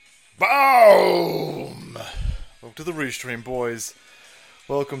Boom! Welcome to the Restream, boys.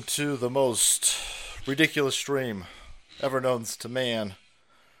 Welcome to the most ridiculous stream ever known to man.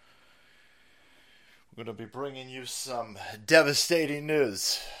 We're going to be bringing you some devastating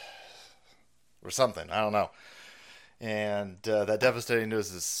news. Or something, I don't know. And that devastating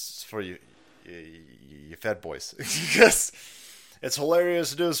news is for you fed boys. Because it's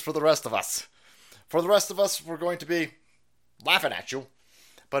hilarious news for the rest of us. For the rest of us, we're going to be laughing at you.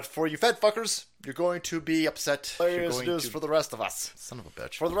 But for you fed fuckers, you're going to be upset. Hilarious news for the rest of us. Son of a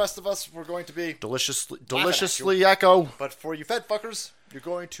bitch. For the rest of us, we're going to be deliciously echo. But for you fed fuckers, you're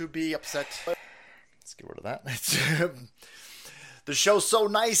going to be upset. Let's get rid of that. The show's so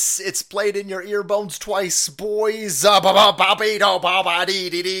nice, it's played in your ear bones twice, boys. Let's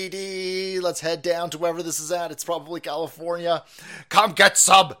head down to wherever this is at. It's probably California. Come get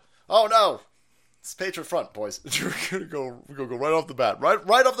some. Oh no. It's Patriot Front, boys. We're gonna go right off the bat.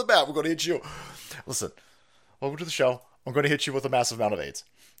 Right off the bat, we're gonna hit you. Listen, welcome to the show. I'm gonna hit you with a massive amount of AIDS.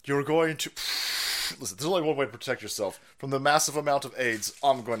 You're going to listen. There's only one way to protect yourself from the massive amount of AIDS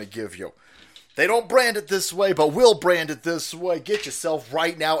I'm going to give you. They don't brand it this way, but we'll brand it this way. Get yourself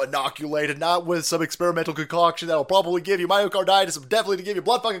right now inoculated, not with some experimental concoction that'll probably give you myocarditis and definitely to give you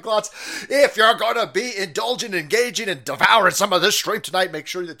blood fucking clots. If you're gonna be indulging, engaging, and devouring some of this stream tonight, make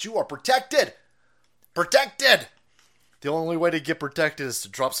sure that you are protected. Protected! The only way to get protected is to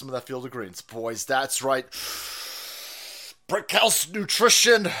drop some of that Field of Greens. Boys, that's right. Brick House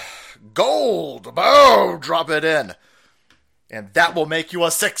Nutrition Gold. Boom! Drop it in. And that will make you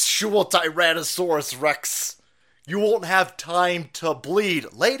a sexual Tyrannosaurus Rex. You won't have time to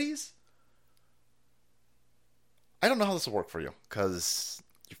bleed. Ladies, I don't know how this will work for you. Because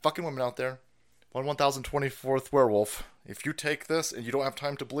you fucking women out there, 1024th werewolf. If you take this and you don't have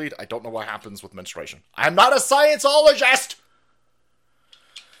time to bleed, I don't know what happens with menstruation. I'm not a scienceologist!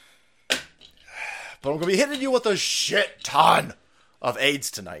 But I'm going to be hitting you with a shit ton of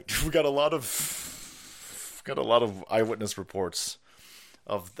AIDS tonight. We got a lot of eyewitness reports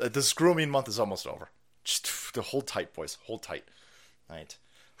of this grooming month is almost over. Just hold tight, boys. Hold tight. All right.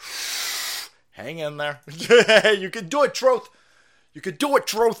 Hang in there. You can do it, Truth. You can do it,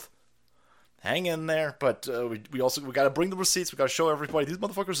 Truth. Hang in there, but we got to bring the receipts. We got to show everybody these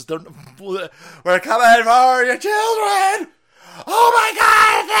motherfuckers. We're coming for your children. Oh my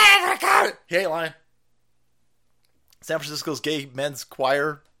God, we're coming. He ain't lying. San Francisco's gay men's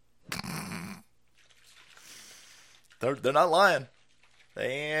choir. They're not lying.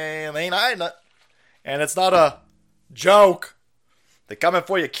 They ain't hiding it, and it's not a joke. They're coming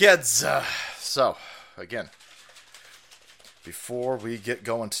for your kids. So again, before we get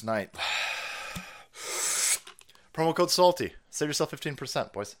going tonight. Promo code SALTY. Save yourself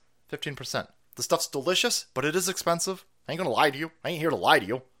 15%, boys. 15%. The stuff's delicious, but it is expensive. I ain't gonna lie to you. I ain't here to lie to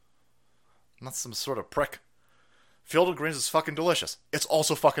you. I'm not some sort of prick. Field of Greens is fucking delicious. It's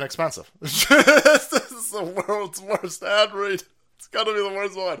also fucking expensive. This is the world's worst ad read. It's gotta be the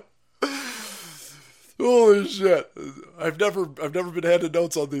worst one. Holy shit. I've never been handed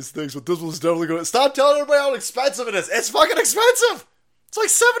notes on these things, but this one's definitely gonna... Stop telling everybody how expensive it is. It's fucking expensive. It's like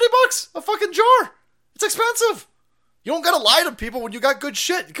 $70 a fucking jar. It's expensive. You don't gotta lie to people when you got good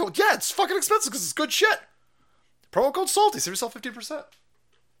shit. You go, yeah, it's fucking expensive because it's good shit. Promo code SALTY. Save yourself 15%.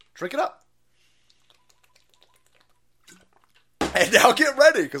 Drink it up. And now get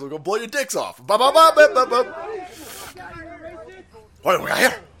ready because we're gonna blow your dicks off. What do we got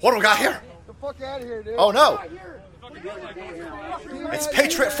here? What do we got here? Get the fuck out of here, dude. Oh no. It's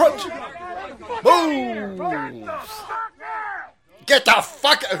Patriot Front. Boom. Get the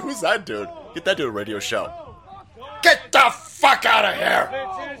fuck out. Who's that dude? Get that dude a radio show. Get the fuck out of here!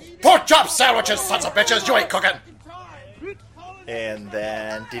 Pork chop sandwiches, sons of bitches! You ain't cooking! And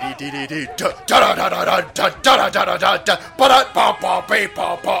then I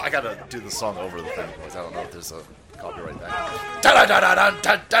gotta do the song over the thing, boys. I don't know if there's a copyright thing.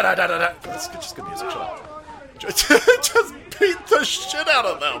 It's just good music. Shut up. Just beat the shit out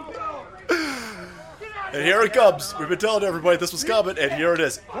of them. And here it comes. We've been telling everybody this was coming, and here it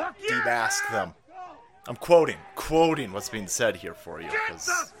is. Demask them. I'm quoting what's being said here for you.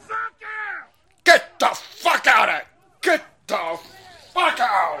 Get the fuck out of it! Get the fuck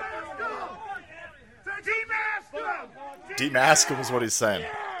out! Demask him is what he's saying.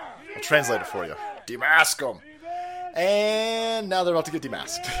 I'll translate it for you. Demask him. And now they're about to get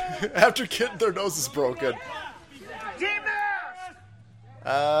demasked. After getting their noses broken.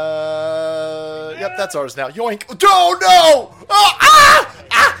 Yep, that's ours now. Yoink. Oh, no! Oh, ah!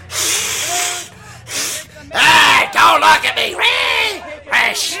 Ah! Hey, don't look at me!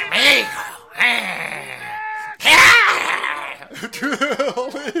 Rush me!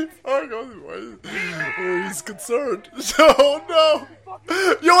 Holy fuck! concerned. Oh no!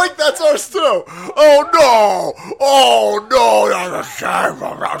 Yoink, that's ours too! Oh no! Oh no! That's a shame!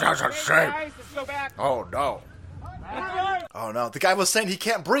 That's a shame! Oh no! Oh no! The guy was saying he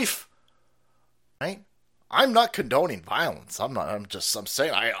can't brief. Right? I'm not condoning violence. I'm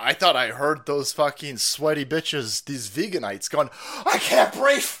saying I thought I heard those fucking sweaty bitches, these veganites, going, I can't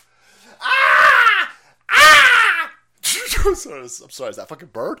brief! Ah! Ah! I'm sorry, is that fucking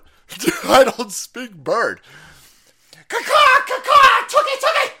bird? I don't speak bird. Caw-caw, caw-caw,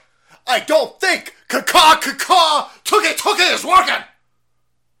 tookie. I don't think caw-caw, caw-caw, tookie is working.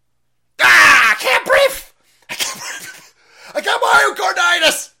 Ah, I can't brief. I got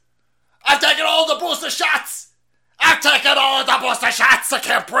myocarditis. I'm taking all the booster shots. I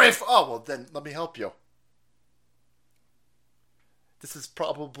can't brief. Oh, well then let me help you. This is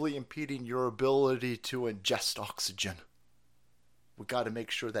probably impeding your ability to ingest oxygen. We got to make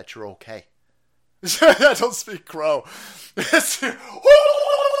sure that you're okay. I don't speak crow.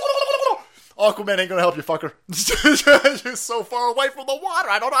 Aquaman ain't gonna help you, fucker. You're so far away from the water,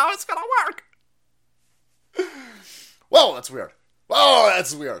 I don't know how it's gonna work. Whoa, that's weird.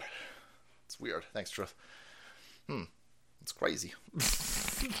 It's weird. Thanks, Truth. It's crazy.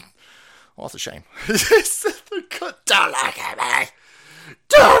 Well, it's a shame. Don't look at me.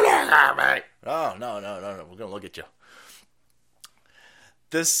 Don't look at me. Oh, no. We're gonna look at you.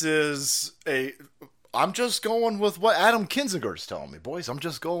 This is I'm just going with what Adam Kinzinger's telling me, boys. I'm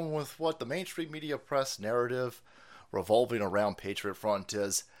just going with what the mainstream media press narrative revolving around Patriot Front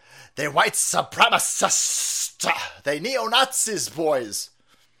is. They white supremacists. They neo-Nazis, boys.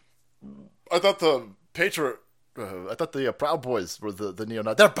 I thought the Proud Boys were the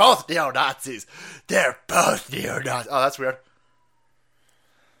neo-Nazis. They're both neo-Nazis. Oh,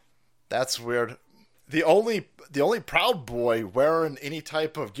 that's weird. The only Proud Boy wearing any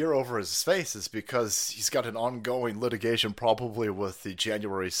type of gear over his face is because he's got an ongoing litigation, probably with the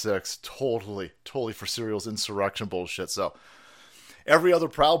January 6th, totally for Serial's insurrection bullshit. So every other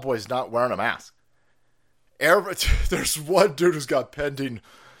Proud Boy is not wearing a mask. There's one dude who's got pending.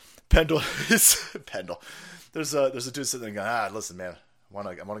 There's a dude sitting there going, listen, man, I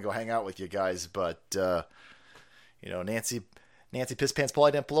want to go hang out with you guys, but Nancy Piss Pants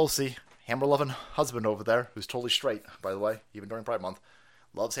Pelosi, hammer-loving husband over there, who's totally straight, by the way, even during Pride Month,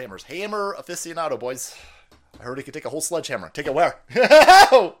 loves hammers. Hammer aficionado, boys. I heard he could take a whole sledgehammer. Take it where?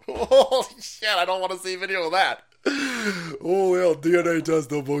 Holy shit, I don't want to see a video of that. Oh, yeah, DNA test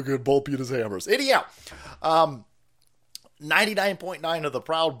the fucking ball penis hammers. Anyhow, 99.9% of the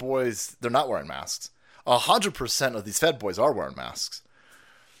Proud Boys, they're not wearing masks. 100% of these Fed boys are wearing masks.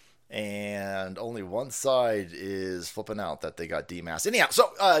 And only one side is flipping out that they got demasked. Anyhow,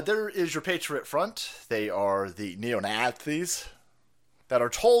 so there is your Patriot Front. They are the neo-Nazis that are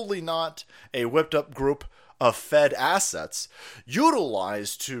totally not a whipped-up group of Fed assets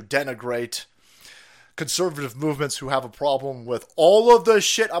utilized to denigrate conservative movements who have a problem with all of the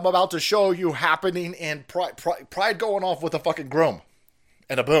shit I'm about to show you happening and Pride going off with a fucking groom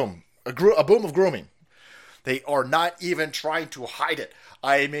and a boom of grooming. They are not even trying to hide it.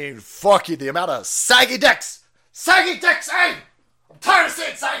 I mean, fuck you, the amount of saggy dicks, hey! I'm tired of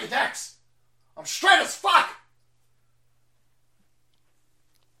seeing saggy dicks. I'm straight as fuck.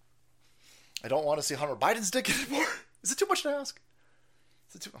 I don't want to see Hunter Biden's dick anymore. Is it too much to ask?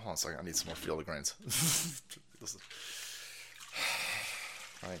 Hold on a second, I need some more Field of Grains.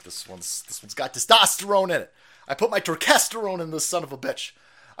 Alright, this one's got testosterone in it. I put my testosterone in this son of a bitch.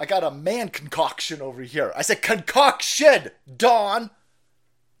 I got a man concoction over here. I said concoction, Don.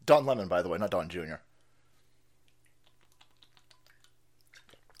 Don Lemon, by the way, not Don Jr.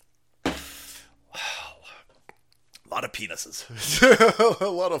 Wow. A lot of penises. A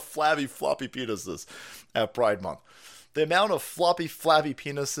lot of flabby, floppy penises at Pride Month. The amount of floppy, flabby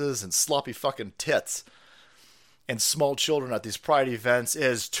penises and sloppy fucking tits and small children at these Pride events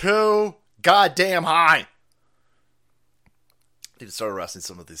is too goddamn high. I need to start arresting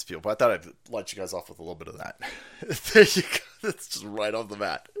some of these people, but I thought I'd let you guys off with a little bit of that. There you go. It's just right off the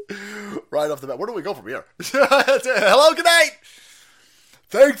bat. Right off the bat. Where do we go from here? Hello, good night.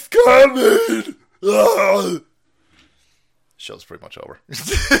 Thanks, Carmen. Show's pretty much over.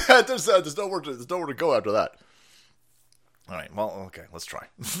 There's nowhere to go after that. All right, well, okay, let's try.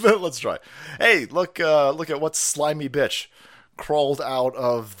 Let's try. Hey, look at what slimy bitch crawled out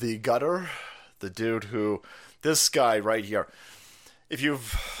of the gutter. The dude who, this guy right here. If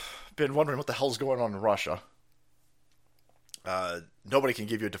you've been wondering what the hell's going on in Russia, nobody can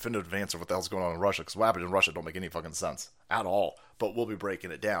give you a definitive answer what the hell's going on in Russia, because what happened in Russia don't make any fucking sense at all, but we'll be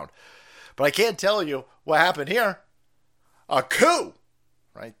breaking it down. But I can't tell you what happened here. A coup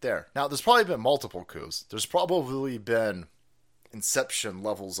Right there. Now, there's probably been multiple coups. There's probably been Inception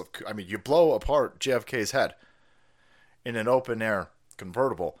levels of coup. I mean, you blow apart JFK's head in an open-air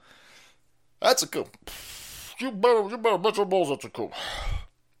convertible. That's a coup. You better bet your balls that's a coup.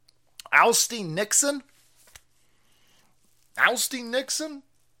 Ousting Nixon? Ousting Nixon?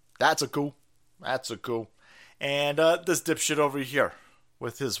 That's a coup. That's a coup. And this dipshit over here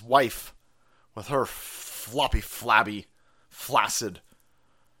with his wife, with her floppy, flabby, flaccid,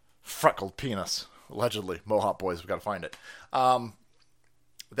 freckled penis. Allegedly. Mohawk boys, we gotta find it.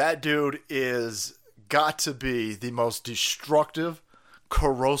 That dude is got to be the most destructive,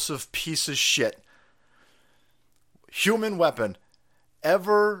 corrosive piece of shit human weapon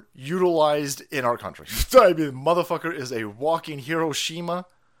ever utilized in our country. I mean, motherfucker is a walking Hiroshima.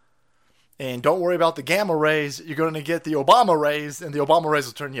 And don't worry about the gamma rays. You're going to get the Obama rays, and the Obama rays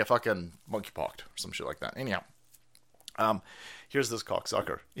will turn you fucking monkeypoxed or some shit like that. Anyhow, here's this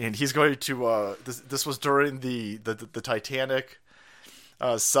cocksucker, and he's going to. This was during the Titanic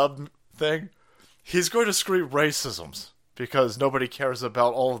sub thing. He's going to scream racisms because nobody cares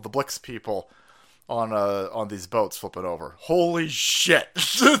about all of the Blix people on these boats flipping over. Holy shit!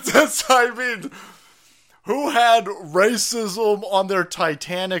 I mean, who had racism on their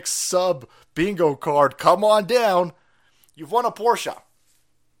Titanic sub bingo card? Come on down. You've won a Porsche.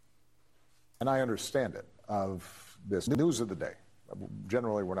 And I understand it, of this news of the day.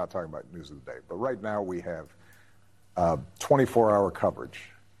 Generally, we're not talking about news of the day. But right now we have 24-hour coverage.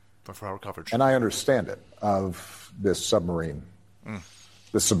 24-hour coverage. And I understand it, of this submarine,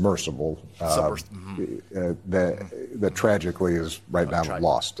 the submersible, that tragically is right now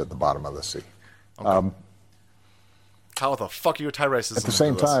lost at the bottom of the sea. Okay. How the fuck are you tie racism? At the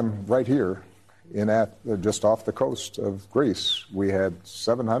same time, right here, just off the coast of Greece, we had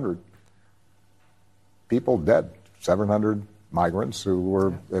 700 people dead, 700 migrants who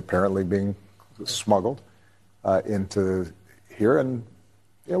were apparently being smuggled into here, and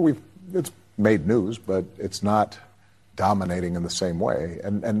it's made news, but it's not dominating in the same way,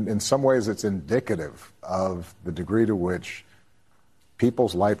 and in some ways, it's indicative of the degree to which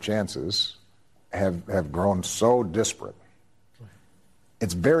people's life chances have grown so disparate.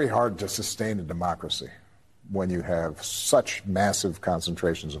 It's very hard to sustain a democracy when you have such massive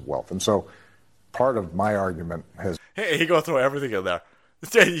concentrations of wealth. And so part of my argument has... Hey, he gonna throw everything in there.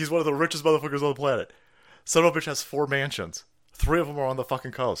 He's one of the richest motherfuckers on the planet. Son of a bitch has 4 mansions. 3 of them are on the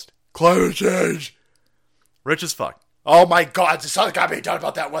fucking coast. Climate change! Rich as fuck. Oh my god, something gotta be done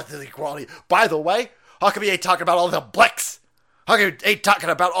about that wealth inequality. By the way, how come he ain't talking about all the Blix? How come he ain't talking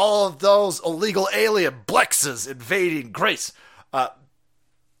about all of those illegal alien Blixes invading Greece?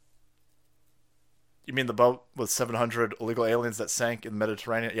 You mean the boat with 700 illegal aliens that sank in the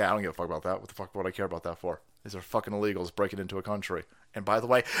Mediterranean? Yeah, I don't give a fuck about that. What the fuck would I care about that for? These are fucking illegals breaking into a country. And by the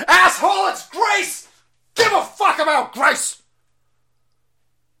way, asshole, it's Greece! Give a fuck about Greece!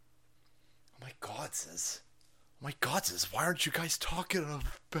 Oh my god, Sis. Oh my god, Sis, why aren't you guys talking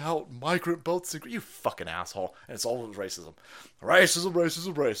about migrant boats? You fucking asshole. And it's all racism. Racism,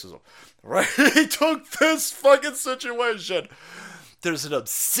 racism, racism. Right? He took this fucking situation. There's an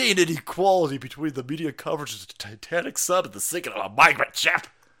obscene inequality between the media coverage of the Titanic sub and the sinking of a migrant ship.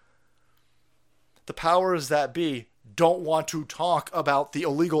 The powers that be don't want to talk about the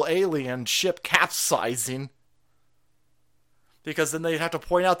illegal alien ship capsizing, because then they'd have to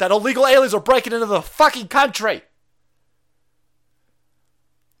point out that illegal aliens are breaking into the fucking country.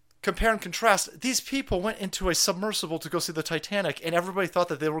 Compare and contrast, these people went into a submersible to go see the Titanic, and everybody thought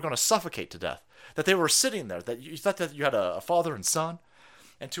that they were going to suffocate to death. That they were sitting there, that you thought that you had a father and son,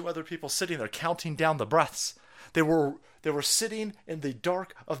 and 2 other people sitting there counting down the breaths. They were sitting in the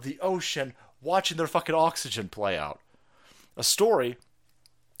dark of the ocean, watching their fucking oxygen play out. A story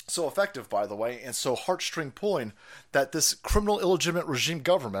so effective, by the way, and so heartstring pulling, that this criminal illegitimate regime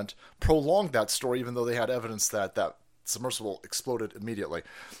government prolonged that story, even though they had evidence that that submersible exploded immediately.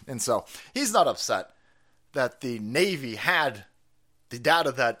 And so he's not upset that the Navy had the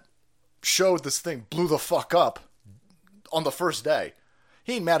data that showed this thing blew the fuck up on the first day.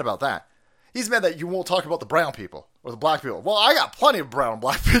 He ain't mad about that. He's mad that you won't talk about the brown people or the black people. Well, I got plenty of brown and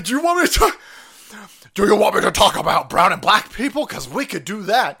black people. Do you want me to talk about brown and black people? Because we could do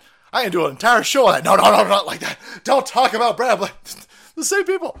that. I can do an entire show on that. No, not like that. Don't talk about brown and black. The same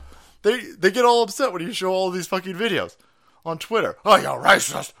people. They get all upset when you show all these fucking videos on Twitter. Oh, you're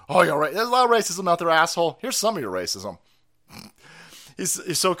racist. Oh, you're right. There's a lot of racism out there, asshole. Here's some of your racism.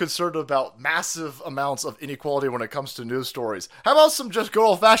 He's so concerned about massive amounts of inequality when it comes to news stories. How about some just good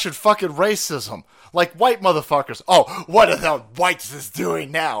old-fashioned fucking racism? Like white motherfuckers. Oh, what are the whites is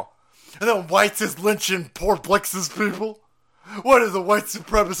doing now? And the whites is lynching poor Blix's people? What are the white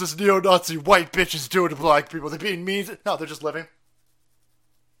supremacist neo-Nazi white bitches doing to black people? They're being mean. No, they're just living.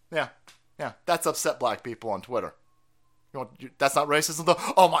 Yeah. That's upset black people on Twitter. That's not racism, though?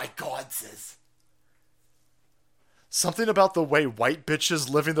 Oh my God, sis. Something about the way white bitches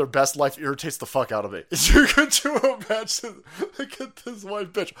living their best life irritates the fuck out of me. You could do imagine. Look at this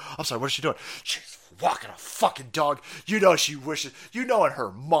white bitch. I'm sorry, what is she doing? She's walking a fucking dog. You know she wishes. You know in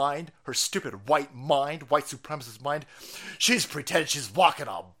her mind, her stupid white mind, white supremacist mind, she's pretending she's walking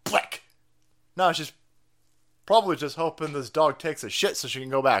a blick. No, she's probably just hoping this dog takes a shit so she can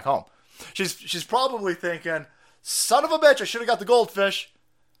go back home. She's probably thinking, son of a bitch, I should have got the goldfish.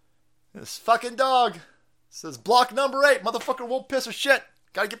 This fucking dog says block number 8. Motherfucker won't piss or shit.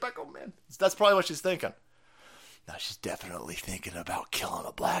 Gotta get back home, man. That's probably what she's thinking. No, she's definitely thinking about killing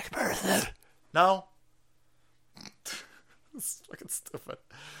a black person. No? It's fucking stupid.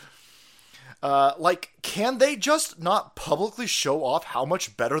 Can they just not publicly show off how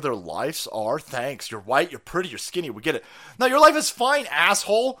much better their lives are? Thanks. You're white, you're pretty, you're skinny. We get it. No, your life is fine,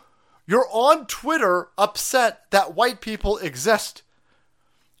 asshole. You're on Twitter upset that white people exist.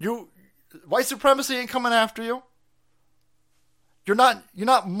 White supremacy ain't coming after you. You're not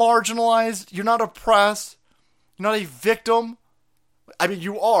marginalized. You're not oppressed. You're not a victim. I mean,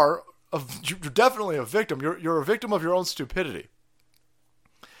 you're definitely a victim. You're a victim of your own stupidity.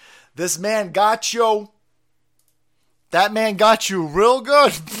 This man got you. That man got you real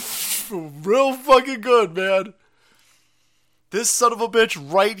good. Real fucking good, man. This son of a bitch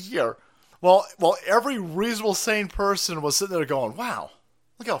right here. Well, every reasonable, sane person was sitting there going, wow.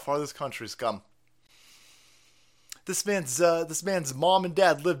 Look how far this country's come. This man's mom and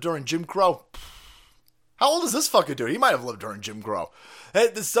dad lived during Jim Crow. How old is this fucking dude? He might have lived during Jim Crow. Hey,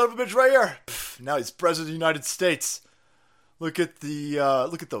 this son of a bitch right here. Now he's president of the United States. Look at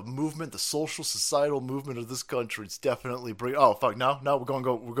the movement, the social societal movement of this country. It's definitely oh fuck no,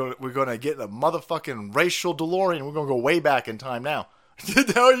 we're gonna get in a motherfucking racial DeLorean. We're gonna go way back in time now.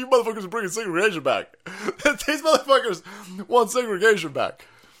 How are you motherfuckers bringing segregation back? These motherfuckers want segregation back.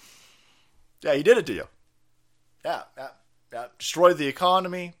 Yeah, he did it to you. Yeah. Destroyed the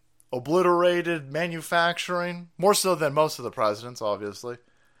economy, obliterated manufacturing, more so than most of the presidents, obviously.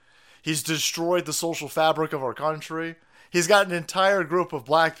 He's destroyed the social fabric of our country. He's got an entire group of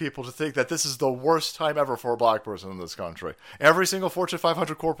black people to think that this is the worst time ever for a black person in this country. Every single Fortune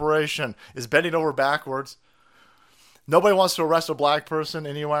 500 corporation is bending over backwards. Nobody wants to arrest a black person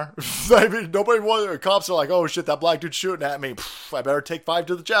anywhere. I mean, cops are like, oh shit, that black dude's shooting at me. I better take 5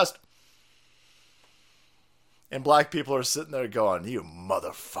 to the chest. And black people are sitting there going, you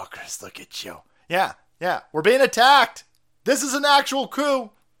motherfuckers, look at you. Yeah, we're being attacked. This is an actual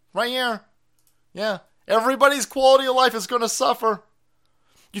coup right here. Yeah, everybody's quality of life is going to suffer.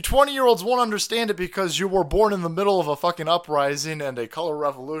 You 20-year-olds won't understand it because you were born in the middle of a fucking uprising and a color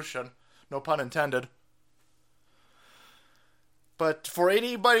revolution. No pun intended. But for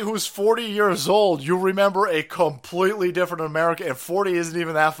anybody who's 40 years old, you remember a completely different America, and 40 isn't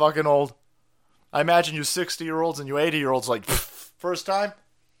even that fucking old. I imagine you 60-year-olds and you 80-year-olds like, first time?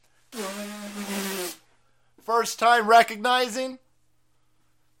 First time recognizing?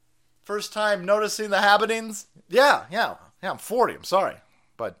 First time noticing the habitings? Yeah, I'm 40, I'm sorry.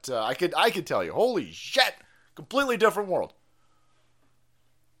 But I could tell you, holy shit, completely different world.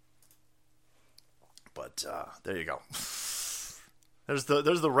 But there you go. There's the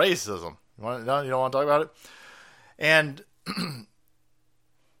racism. You don't want to talk about it? And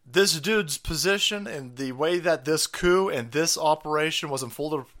this dude's position and the way that this coup and this operation was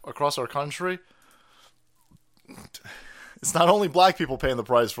unfolded across our country, it's not only black people paying the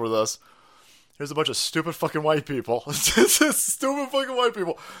price for this. There's a bunch of stupid fucking white people. Stupid fucking white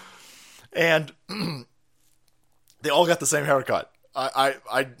people. And they all got the same haircut.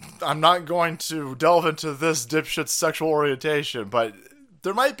 I'm not going to delve into this dipshit's sexual orientation, but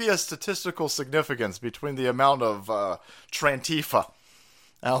there might be a statistical significance between the amount of Trantifa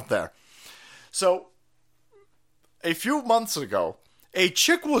out there. So, a few months ago, a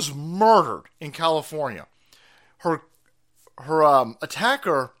chick was murdered in California. Her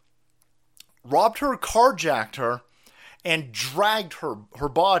attacker robbed her, carjacked her, and dragged her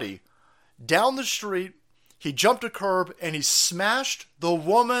body down the street. He jumped a curb and he smashed the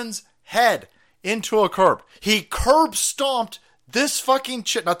woman's head into a curb. He curb stomped this fucking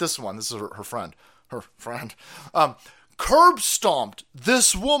chick. Not this one. This is her friend. Her friend. Curb stomped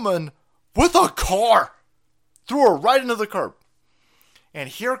this woman with a car. Threw her right into the curb. And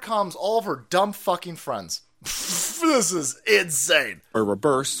here comes all of her dumb fucking friends. This is insane. Ira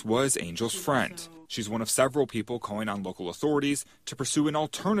Burse was Angel's friend. She's one of several people calling on local authorities to pursue an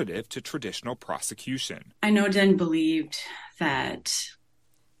alternative to traditional prosecution. I know Jen believed that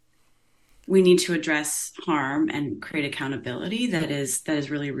we need to address harm and create accountability that is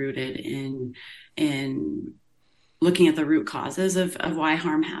really rooted in looking at the root causes of why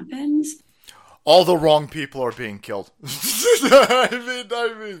harm happens. All the wrong people are being killed.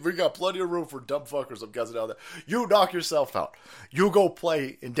 I mean, we got plenty of room for dumb fuckers. I'm guessing out there. You knock yourself out. You go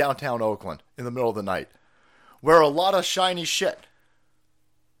play in downtown Oakland in the middle of the night. Wear a lot of shiny shit.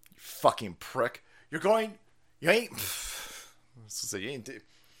 You fucking prick. You ain't.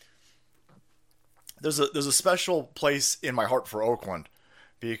 There's a special place in my heart for Oakland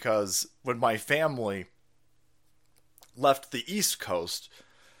because when my family left the East Coast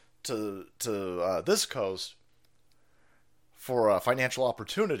to this coast for financial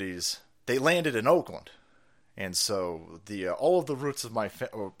opportunities, they landed in Oakland, and so all of the roots of my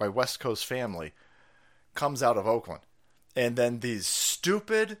West Coast family comes out of Oakland, and then these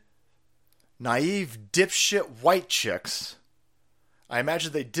stupid, naive, dipshit white chicks. I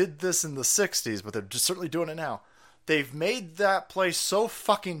imagine they did this in the 60s, but they're just certainly doing it now. They've made that place so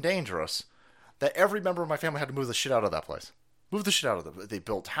fucking dangerous that every member of my family had to move the shit out of that place. Move the shit out of them. They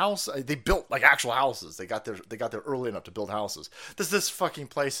built They built like actual houses. They got there early enough to build houses. This fucking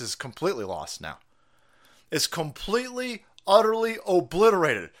place is completely lost now. It's completely, utterly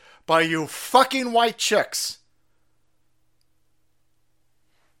obliterated by you fucking white chicks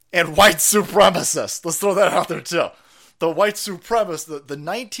and white supremacists. Let's throw that out there too. The white supremacist, the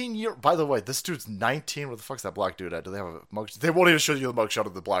 19-year... By the way, this dude's 19. Where the fuck's that black dude at? Do they have a mugshot? They won't even show you the mugshot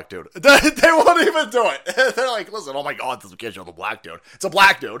of the black dude. They won't even do it. They're like, listen, oh my god, this can't show the black dude. It's a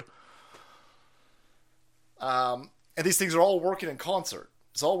black dude. And these things are all working in concert.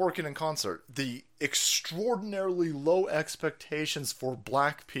 It's all working in concert. The extraordinarily low expectations for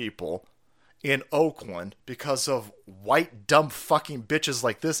black people in Oakland because of white dumb fucking bitches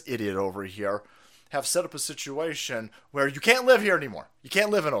like this idiot over here have set up a situation where you can't live here anymore. You can't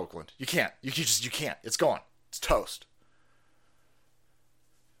live in Oakland. You can't. You can't. It's gone. It's toast.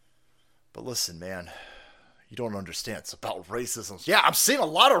 But listen, man, you don't understand. It's about racism. Yeah, I'm seeing a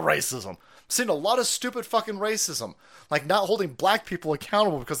lot of racism. I'm seeing a lot of stupid fucking racism. Like not holding black people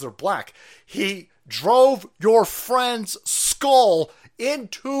accountable because they're black. He drove your friend's skull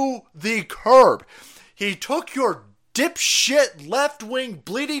into the curb. He took your dipshit, left-wing,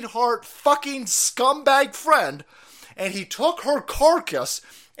 bleeding heart, fucking scumbag friend, and he took her carcass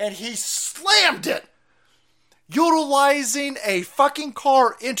and he slammed it, utilizing a fucking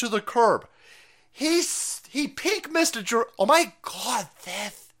car into the curb. He pink misted your... Oh my god,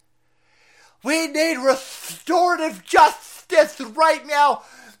 Seth. We need restorative justice right now.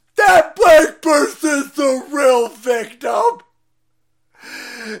 That black person's the real victim.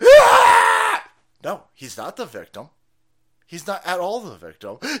 Ah! No, he's not the victim. He's not at all the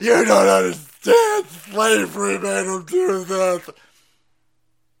victim. You don't understand. Slavery made him do this.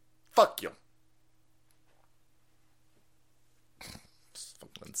 Fuck you. It's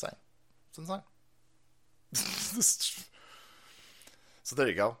fucking insane. It's insane. So there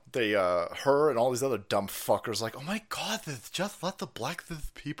you go. They, her and all these other dumb fuckers like, oh my god, just let the black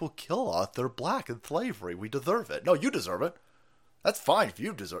people kill us. They're black in slavery. We deserve it. No, you deserve it. That's fine if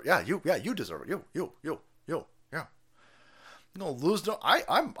you deserve it. Yeah, you deserve it. You. Yeah. No, lose no.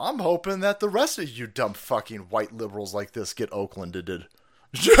 I'm hoping that the rest of you dumb fucking white liberals like this get Oaklanded.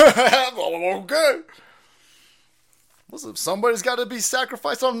 Okay. Listen, if somebody's got to be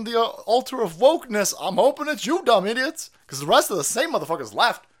sacrificed on the altar of wokeness, I'm hoping it's you dumb idiots, because the rest of the same motherfuckers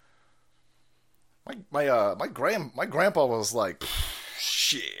left. My grandpa was like,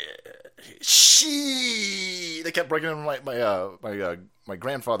 shit. They kept breaking in my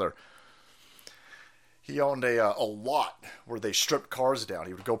grandfather. He owned a lot where they stripped cars down.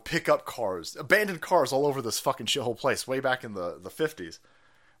 He would go pick up cars, abandoned cars all over this fucking shithole place way back in the 50s.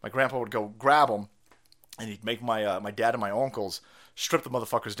 My grandpa would go grab them, and he'd make my dad and my uncles strip the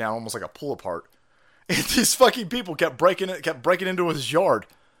motherfuckers down almost like a pull apart. And these fucking people kept breaking into his yard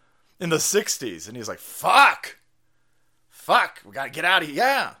in the 60s. And he's like, fuck, we gotta get out of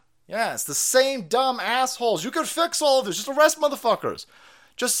here. Yeah, it's the same dumb assholes. You could fix all of this. Just arrest motherfuckers.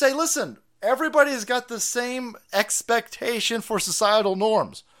 Just say, listen, everybody's got the same expectation for societal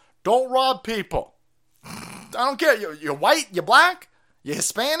norms. Don't rob people. I don't care. You're white, you're black, you're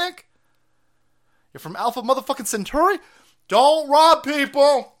Hispanic, you're from Alpha motherfucking Centauri. Don't rob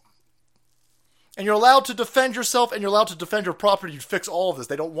people. And you're allowed to defend yourself and you're allowed to defend your property. You fix all of this.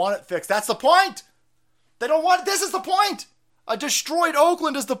 They don't want it fixed. That's the point. They don't want it. This is the point. A destroyed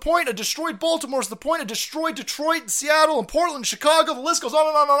Oakland is the point. A destroyed Baltimore is the point. A destroyed Detroit and Seattle and Portland and Chicago. The list goes on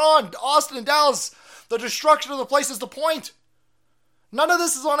and on and on. Austin and Dallas. The destruction of the place is the point. None of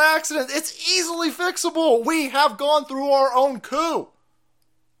this is on accident. It's easily fixable. We have gone through our own coup.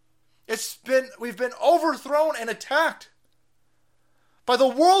 We've been overthrown and attacked by the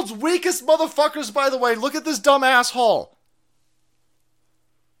world's weakest motherfuckers, by the way. Look at this dumb asshole.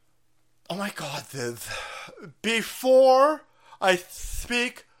 Oh my God, before I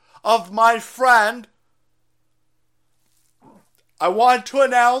speak of my friend, I want to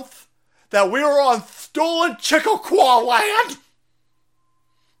announce that we are on stolen Chickasaw land.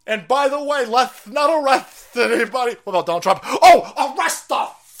 And by the way, let's not arrest anybody. What about Donald Trump? Oh, arrest the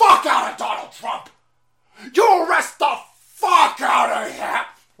fuck out of Donald Trump. You arrest the fuck out of him.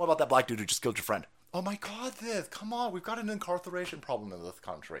 What about that black dude who just killed your friend? Oh my God, come on. We've got an incarceration problem in this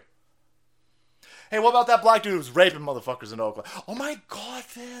country. Hey, what about that black dude who's raping motherfuckers in Oakland? Oh my God,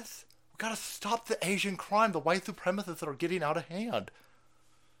 we gotta stop the Asian crime, the white supremacists that are getting out of hand.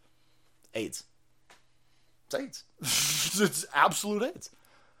 AIDS. It's AIDS. It's absolute AIDS.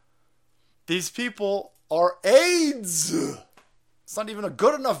 These people are AIDS. It's not even a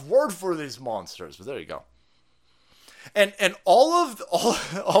good enough word for these monsters, but there you go. And all of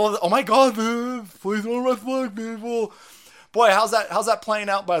oh my God, please don't arrest black people. Boy, how's that playing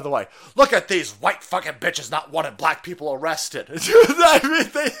out, by the way? Look at these white fucking bitches not wanting black people arrested. I mean,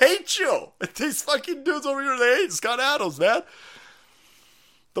 they hate you. These fucking dudes over here, they hate Scott Adams, man.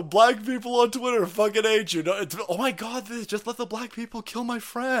 The black people on Twitter fucking hate you. Oh my God, just let the black people kill my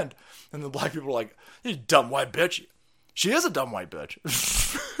friend. And the black people are like, you dumb white bitch. She is a dumb white bitch.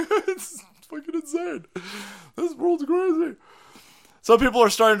 It's fucking insane. This world's crazy. Some people are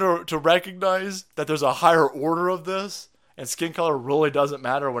starting to recognize that there's a higher order of this. And skin color really doesn't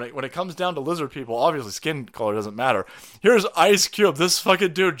matter. When it comes down to lizard people, obviously skin color doesn't matter. Here's Ice Cube. This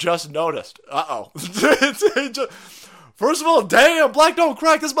fucking dude just noticed. Uh-oh. First of all, damn, black don't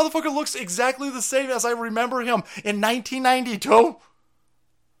crack. This motherfucker looks exactly the same as I remember him in 1992.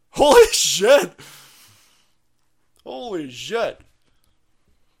 Holy shit. Holy shit.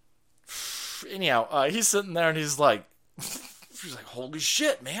 Anyhow, he's sitting there and he's like, holy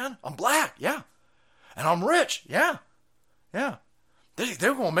shit, man. I'm black. Yeah. And I'm rich. Yeah. Yeah.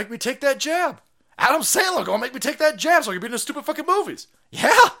 They're going to make me take that jab. Adam Sandler going to make me take that jab so I can be in the stupid fucking movies.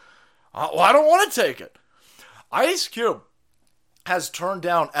 Yeah. Well, I don't want to take it. Ice Cube has turned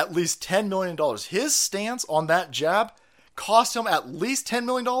down at least $10 million. His stance on that jab cost him at least $10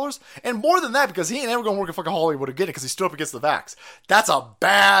 million. And more than that, because he ain't ever going to work in fucking Hollywood again because he stood up against the vax. That's a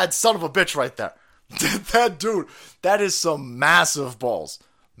bad son of a bitch right there. That dude, that is some massive balls.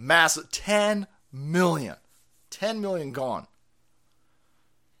 Massive. 10 million. 10 million gone.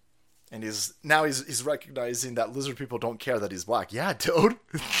 And he's recognizing that lizard people don't care that he's black. Yeah, dude.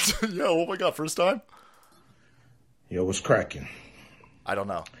 Yeah, oh my God, first time? Yo, what's cracking? I don't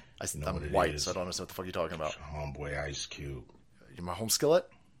know. I'm white, so I don't understand what the fuck you're talking about. Homeboy Ice Cube. You my home skillet?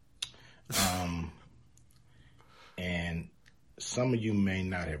 And some of you may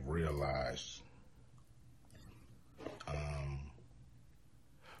not have realized.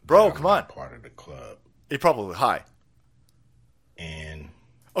 Bro, come on. Part of the club. He probably high. And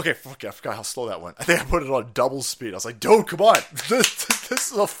okay, I forgot how slow that went. I think I put it on double speed. I was like, dude, come on. This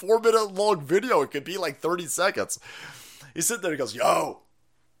is a 4-minute long video. It could be like 30 seconds. He's sitting there, he goes, yo.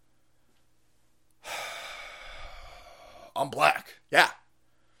 I'm black. Yeah.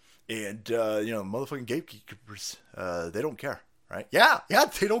 And, motherfucking gatekeepers, they don't care, right? Yeah,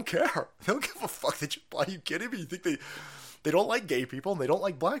 they don't care. They don't give a fuck that you're black. Are you kidding me? You think they don't like gay people and they don't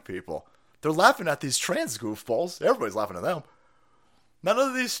like black people. They're laughing at these trans goofballs. Everybody's laughing at them. None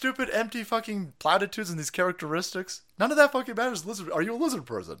of these stupid, empty fucking platitudes and these characteristics. None of that fucking matters. Lizard, are you a lizard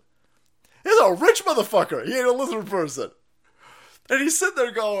person? He's a rich motherfucker. He ain't a lizard person. And he's sitting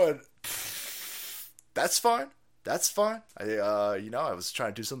there going, that's fine. That's fine. I was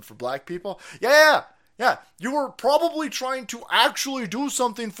trying to do something for black people. Yeah. You were probably trying to actually do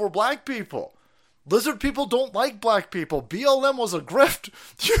something for black people. Lizard people don't like black people. BLM was a grift.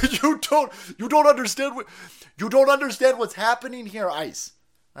 You don't understand what's happening here, Ice.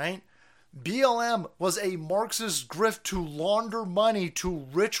 Right? BLM was a Marxist grift to launder money to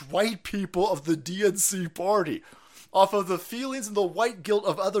rich white people of the DNC party off of the feelings and the white guilt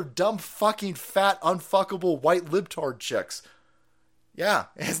of other dumb fucking fat unfuckable white libtard chicks. Yeah,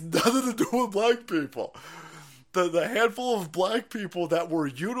 it has nothing to do with black people. The handful of black people that were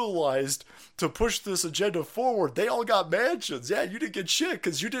utilized to push this agenda forward, they all got mansions. Yeah, you didn't get shit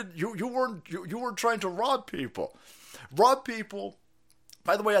because you weren't trying to rob people. Rob people,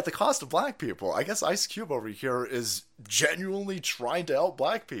 by the way, at the cost of black people. I guess Ice Cube over here is genuinely trying to help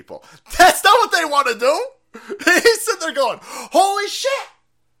black people. That's not what they want to do. He's sitting there going, holy shit!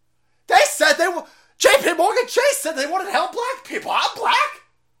 They said JP Morgan Chase said they wanted to help black people. I'm black.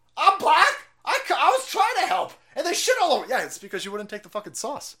 I was trying to help. And they shit all over. Yeah, it's because you wouldn't take the fucking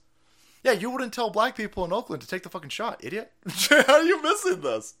sauce. Yeah, you wouldn't tell black people in Oakland to take the fucking shot, idiot. How are you missing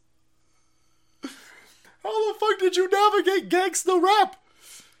this? How the fuck did you navigate gangsta rap?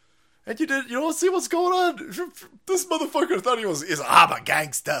 And you don't see what's going on. This motherfucker thought I'm a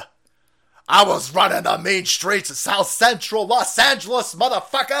gangster. I was running the mean streets of South Central Los Angeles,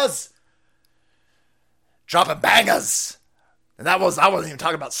 motherfuckers. Dropping bangers. And I wasn't even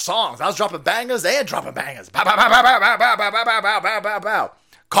talking about songs. I was dropping bangers and dropping bangers. Bow, bow, bow, bow, bow, bow, bow, bow, bow, bow, bow, bow.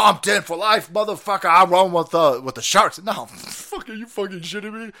 Compton for life, motherfucker. I run with the Sharks. No, fuck, are you fucking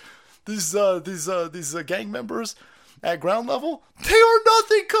shitting me? These gang members at ground level, they are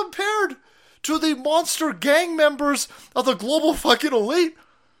nothing compared to the monster gang members of the global fucking elite.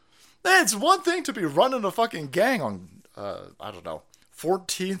 It's one thing to be running a fucking gang on,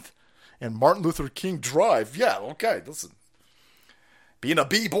 14th and Martin Luther King Drive. Yeah, okay, listen. Being a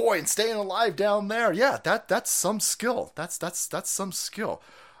b-boy and staying alive down there, yeah, that's some skill. That's some skill.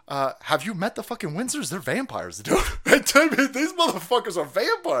 Have you met the fucking Windsors? They're vampires, dude. These motherfuckers are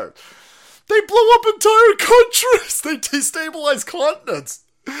vampires. They blow up entire countries. They destabilize continents.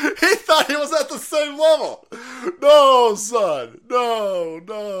 He thought he was at the same level. No, son. No.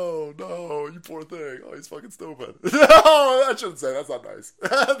 You poor thing. Oh, he's fucking stupid. No, I shouldn't say. That's not nice.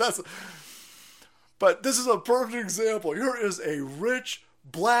 But this is a perfect example. Here is a rich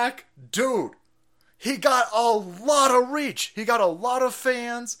black dude. He got a lot of reach. He got a lot of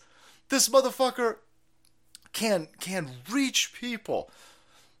fans. This motherfucker can reach people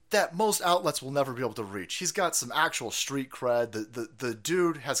that most outlets will never be able to reach. He's got some actual street cred. The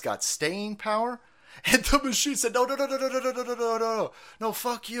dude has got staying power. And the machine said, no,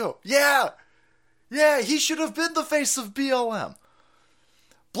 fuck you. Yeah, he should have been the face of BLM.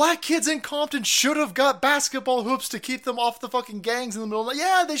 Black kids in Compton should have got basketball hoops to keep them off the fucking gangs in the middle of the night.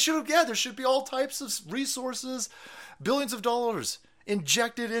 Yeah, they should have. Yeah, there should be all types of resources, billions of dollars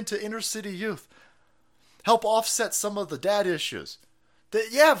injected into inner city youth. Help offset some of the dad issues.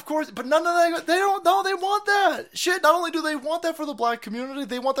 Yeah, of course, but none of that, they don't know they want that. Shit, not only do they want that for the black community,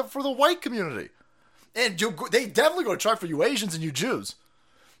 they want that for the white community. And they definitely going to try for you Asians and you Jews.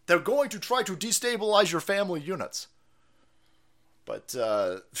 They're going to try to destabilize your family units. But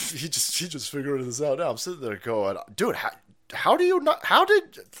he just figured this out now. I'm sitting there going, dude, how do you not?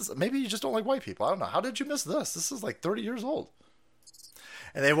 Maybe you just don't like white people. I don't know. How did you miss this? This is like 30 years old.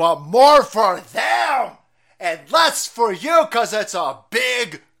 And they want more for them and less for you because it's a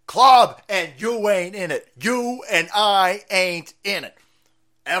big club and you ain't in it. You and I ain't in it.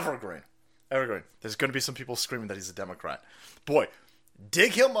 Evergreen. There's going to be some people screaming that he's a Democrat. Boy,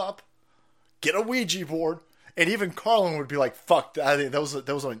 dig him up, get a Ouija board. And even Carlin would be like, "Fuck! I think those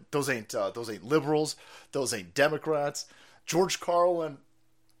ain't liberals. Those ain't Democrats." George Carlin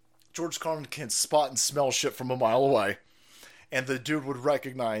can spot and smell shit from a mile away, and the dude would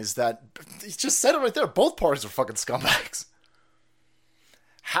recognize that. He just said it right there. Both parties are fucking scumbags.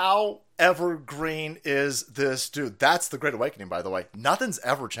 How evergreen is this dude? That's the Great Awakening, by the way. Nothing's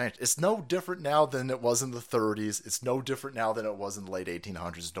ever changed. It's no different now than it was in the 30s. It's no different now than it was in the late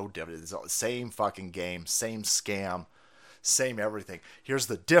 1800s. It's no different. It's the same fucking game, same scam, same everything. Here's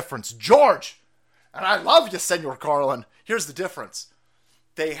the difference, George! And I love you, Senor Carlin. Here's the difference.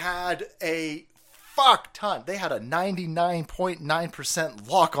 They had a fuck ton. They had a 99.9%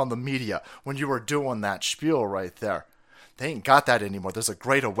 lock on the media when you were doing that spiel right there. They ain't got that anymore. There's a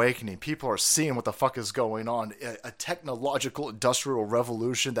great awakening. People are seeing what the fuck is going on. A technological industrial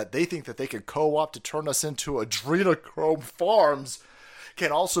revolution that they think that they can co-opt to turn us into adrenochrome farms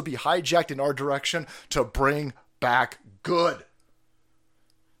can also be hijacked in our direction to bring back good.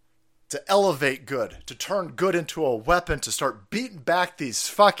 To elevate good. To turn good into a weapon. To start beating back these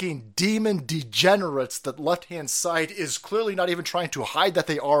fucking demon degenerates that left-hand side is clearly not even trying to hide that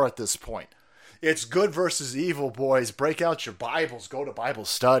they are at this point. It's good versus evil, boys. Break out your Bibles. Go to Bible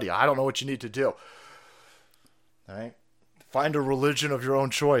study. I don't know what you need to do. All right? Find a religion of your own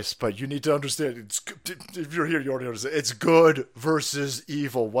choice, but you need to understand, if you're here, you already understand. It's good versus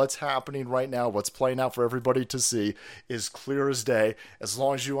evil. What's happening right now, what's playing out for everybody to see is clear as day. As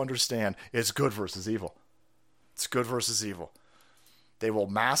long as you understand, it's good versus evil. It's good versus evil. They will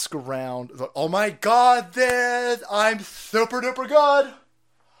mask around. Oh my God, I'm super duper good.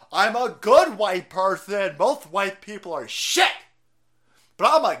 I'm a good white person. Most white people are shit. But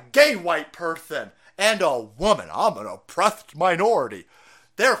I'm a gay white person and a woman. I'm an oppressed minority.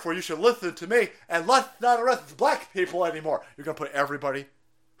 Therefore, you should listen to me and let's not arrest black people anymore. You're going to put everybody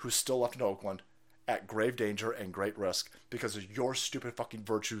who's still left in Oakland at grave danger and great risk because of your stupid fucking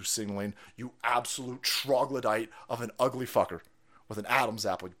virtue signaling, you absolute troglodyte of an ugly fucker with an Adam's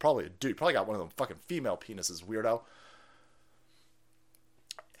apple. You're probably a dude. Probably got one of them fucking female penises, weirdo.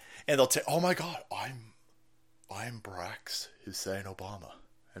 And they'll say, oh my God, I'm Barack Hussein Obama.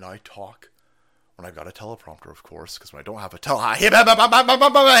 And I talk when I've got a teleprompter, of course, because when I don't have a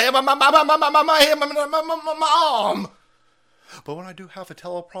but when I do have a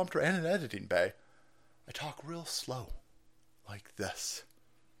teleprompter and an editing bay, I talk real slow, like this.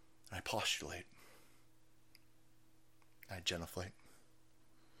 And I postulate. I genuflate.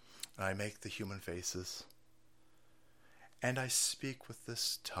 And I make the human faces. And I speak with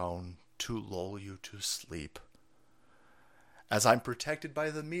this tone to lull you to sleep. As I'm protected by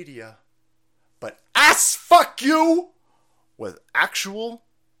the media, but ass fuck you with actual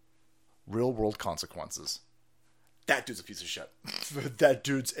real world consequences. That dude's a piece of shit. That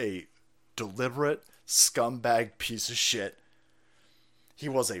dude's a deliberate scumbag piece of shit. He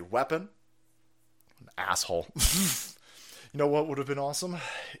was a weapon. An asshole. You know what would have been awesome?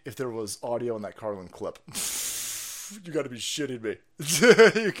 If there was audio in that Carlin clip. You gotta be shitting me.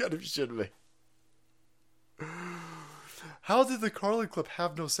 You gotta be shitting me. How did the Carlin clip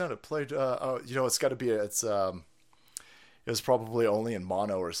have no sound? It played, it's gotta be, it was probably only in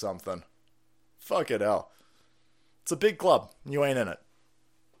mono or something. Fuck it, hell. It's a big club. You ain't in it.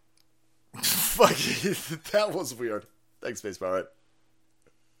 Fuck it. That was weird. Thanks, Space Pirate.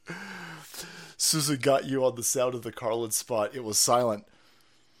 Susan got you on the sound of the Carlin spot. It was silent.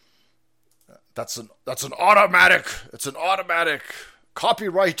 That's an automatic. It's an automatic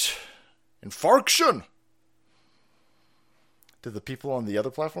copyright infraction. Did the people on the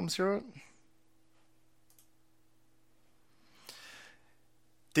other platforms hear it?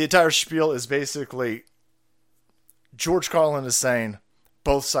 The entire spiel is basically George Carlin is saying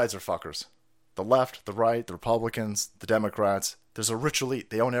both sides are fuckers. The left, the right, the Republicans, the Democrats. There's a rich elite.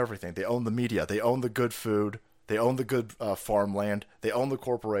 They own everything. They own the media. They own the good food. They own the good farmland. They own the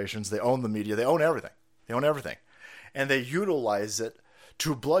corporations. They own the media. They own everything. They own everything. And they utilize it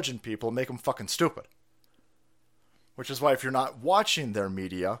to bludgeon people and make them fucking stupid. Which is why if you're not watching their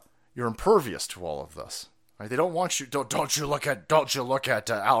media, you're impervious to all of this. Right? They don't want you. Don't you look at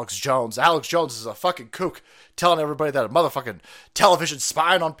Alex Jones. Alex Jones is a fucking kook telling everybody that a motherfucking television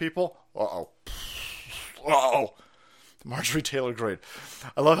spying on people. Uh-oh. Marjorie Taylor Greene.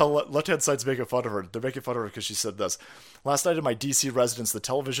 I love how left-hand side's making fun of her. They're making fun of her because she said this. Last night in my DC residence, the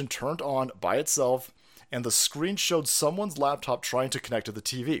television turned on by itself, and the screen showed someone's laptop trying to connect to the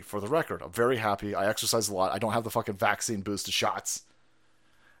TV. For the record, I'm very happy. I exercise a lot. I don't have the fucking vaccine boosted shots.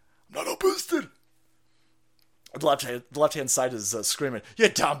 I'm not all boosted. The left-hand side is screaming, "You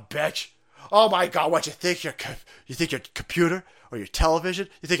dumb bitch! Oh my God, what you think your computer or your television?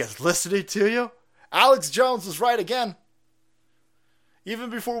 You think it's listening to you?" Alex Jones was right again.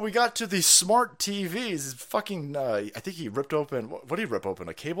 Even before we got to the smart TVs, fucking, I think he ripped open, what did he rip open?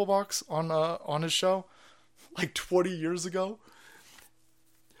 A cable box on his show? Like 20 years ago?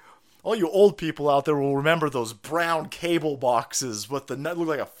 All you old people out there will remember those brown cable boxes with the nut, look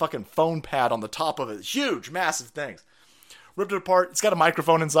like a fucking phone pad on the top of it. Huge, massive things. Ripped it apart. It's got a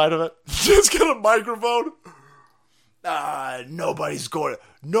microphone inside of it. It's got a microphone. Nobody's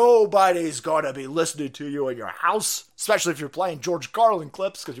gonna be listening to you in your house, especially if you're playing George Carlin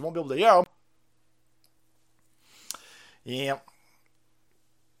clips, because you won't be able to hear them. Yeah.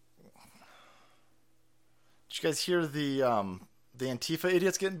 Did you guys hear the Antifa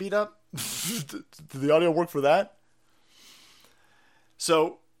idiots getting beat up? Did the audio work for that?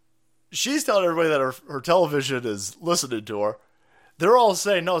 So she's telling everybody that her television is listening to her. They're all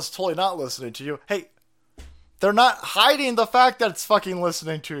saying, no, it's totally not listening to you. Hey, they're not hiding the fact that it's fucking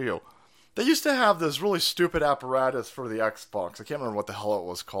listening to you. They used to have this really stupid apparatus for the Xbox. I can't remember what the hell it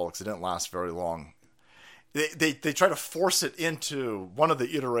was called because it didn't last very long. They tried to force it into one of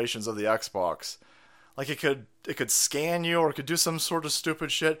the iterations of the Xbox. Like it could scan you or it could do some sort of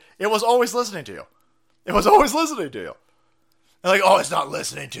stupid shit. It was always listening to you. It was always listening to you. And like, oh, it's not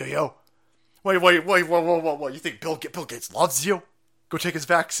listening to you. Wait, whoa. You think Bill Gates loves you? Go take his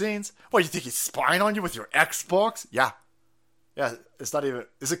vaccines? What, you think he's spying on you with your Xbox? Yeah, it's not even...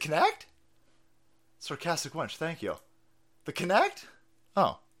 Is it Kinect? Sarcastic wench, thank you. The Kinect?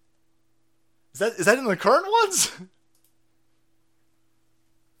 Oh. Is that in the current ones?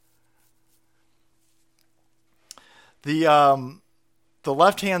 The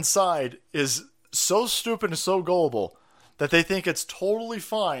left-hand side is so stupid and so gullible that they think it's totally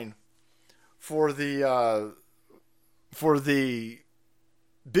fine for the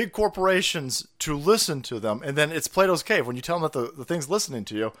big corporations to listen to them, and then it's Plato's Cave. When you tell them that the thing's listening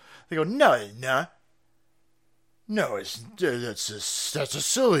to you, they go, no, it's not. No, that's a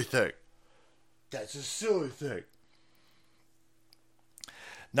silly thing. That's a silly thing.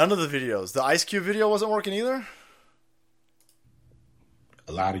 None of the videos. The Ice Cube video wasn't working either?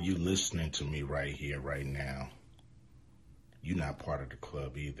 A lot of you listening to me right here, right now, you're not part of the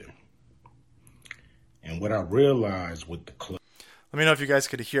club either. And what I realized with the club... Let me know if you guys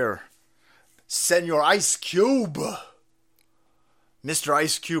could hear Senor Ice Cube. Mr.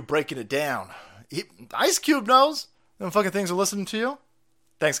 Ice Cube breaking it down. Ice Cube knows. Them fucking things are listening to you.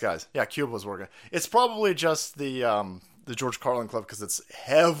 Thanks, guys. Yeah, Cube was working. It's probably just the George Carlin clip because it's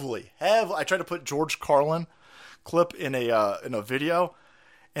heavily. I tried to put George Carlin clip in a video,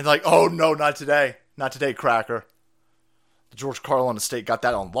 and like, oh no, not today, cracker. The George Carlin estate got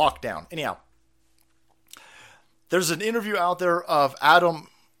that on lockdown. Anyhow, there's an interview out there of not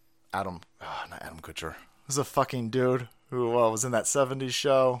Adam Kutcher. This is a fucking dude who was in that 70s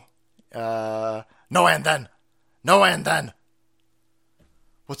show. No and then.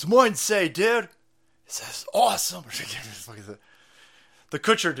 What's mine say, dude? It says awesome. The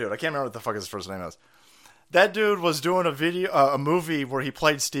Kutcher dude. I can't remember what the fuck his first name is. That dude was doing a movie where he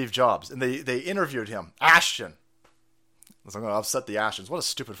played Steve Jobs, and they interviewed him. Ashton. I'm going to upset the Ashtons. What a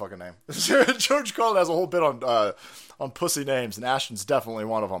stupid fucking name. George Carlin has a whole bit on pussy names, and Ashton's definitely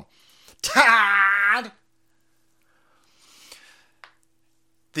one of them. Todd!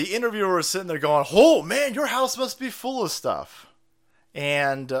 The interviewer was sitting there going, oh, man, your house must be full of stuff.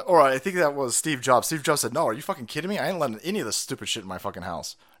 And, or I think that was Steve Jobs. Steve Jobs said, no, are you fucking kidding me? I ain't letting any of this stupid shit in my fucking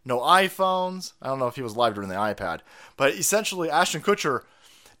house. No iPhones. I don't know if he was live during the iPad. But essentially, Ashton Kutcher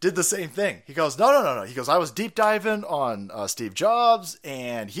did the same thing. He goes, no. He goes, I was deep diving on Steve Jobs,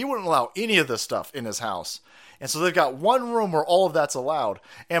 and he wouldn't allow any of this stuff in his house. And so they've got one room where all of that's allowed.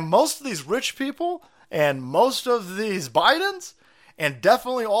 And most of these rich people, and most of these Bidens, and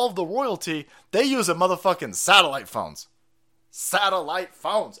definitely all of the royalty, they use a motherfucking satellite phones. Satellite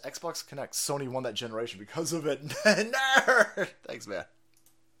phones. Xbox Connect. Sony won that generation because of it. Nerd. Thanks, man.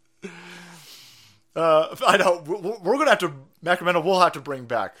 I know. We're going to have to... Sacramento will have to bring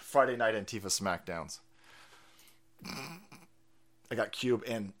back Friday Night Antifa Smackdowns. I got Cube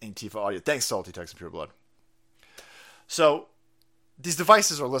and Antifa audio. Thanks, Salty Tex and Pure Blood. So, these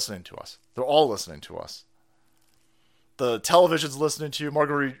devices are listening to us. They're all listening to us. The television's listening to you.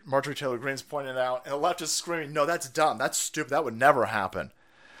 Marjorie Taylor Greene's pointing it out. And the left is screaming, no, that's dumb. That's stupid. That would never happen.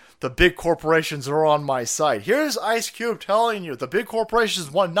 The big corporations are on my side. Here's Ice Cube telling you the big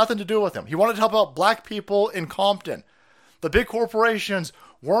corporations want nothing to do with him. He wanted to help out black people in Compton. The big corporations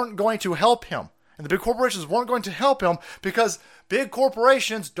weren't going to help him. And the big corporations weren't going to help him because big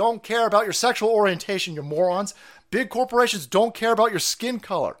corporations don't care about your sexual orientation, you morons. Big corporations don't care about your skin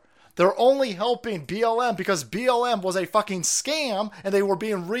color. They're only helping BLM because BLM was a fucking scam and they were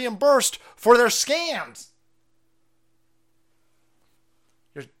being reimbursed for their scams.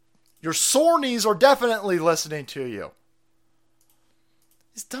 Your Sornies are definitely listening to you.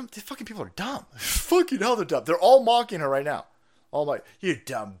 These fucking people are dumb. Fucking hell, they're dumb. They're all mocking her right now. All like, you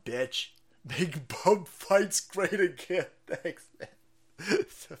dumb bitch. Big bump fights great again. Thanks, man.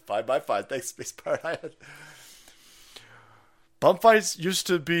 5x5. Thanks, Space Pirate. Bump fights used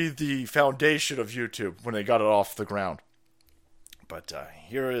to be the foundation of YouTube when they got it off the ground. But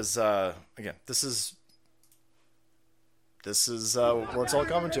here is, again, this is where it's all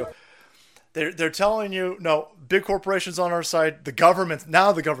coming to. They're telling you, no, big corporations on our side. The government's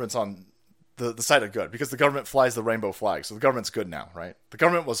on the side of good because the government flies the rainbow flag. So the government's good now, right? The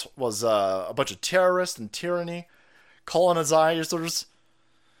government was a bunch of terrorists and tyranny, colonizers,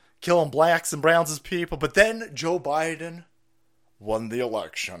 killing blacks and browns as people. But then Joe Biden won the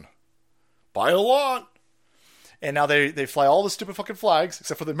election by a lot. And now they fly all the stupid fucking flags,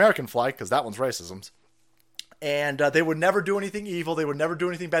 except for the American flag, because that one's racism. And they would never do anything evil. They would never do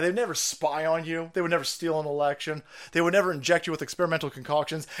anything bad. They would never spy on you. They would never steal an election. They would never inject you with experimental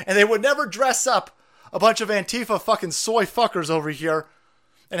concoctions. And they would never dress up a bunch of Antifa fucking soy fuckers over here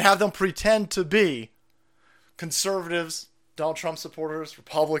and have them pretend to be conservatives, Donald Trump supporters,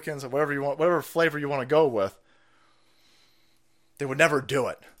 Republicans, or whatever you want, whatever flavor you want to go with. They would never do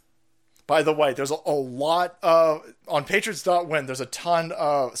it. By the way, there's a lot of... On Patriots.win, there's a ton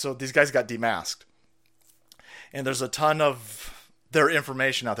of... So these guys got demasked. And there's a ton of their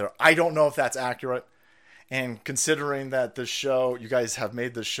information out there. I don't know if that's accurate. And considering that this show... You guys have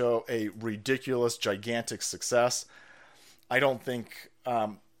made this show a ridiculous, gigantic success. I don't think...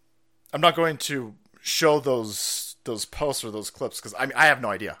 I'm not going to show those posts or those clips because I have no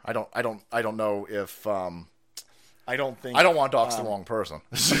idea. I don't know if... I don't want to dox the wrong person.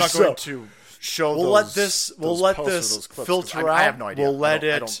 I'm not going to show. We'll let this filter out. I have no idea. We'll let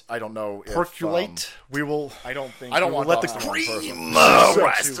it. I don't know. Percolate. We will. I don't think. I don't want let the cream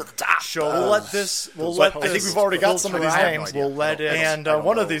rise to the top. We'll let this. I think we've already got some of these names. We'll let it. And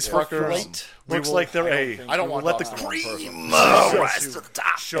one of these fuckers looks like they're a. I don't want let the cream rise to the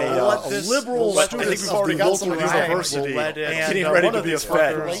top. A liberal student. I think we've already got some of these names. We'll let it. Getting ready to be a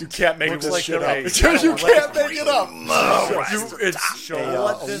Fed. You can't make this shit up. You can't make it up. It's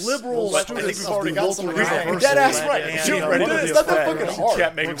a liberal student. I think we've already got some of these names. You're dead ass right. It's not that fucking hard. You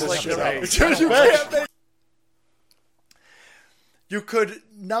can't make this shit up. You can't make. You could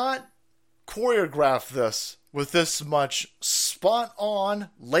not choreograph this with this much spot-on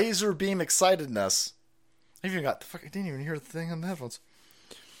laser beam excitedness. I even got the fuck. I didn't even hear the thing on the headphones.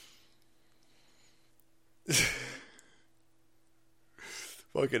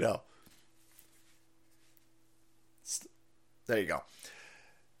 Fucking hell. There you go.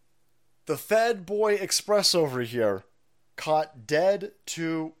 The Fed Boy Express over here caught dead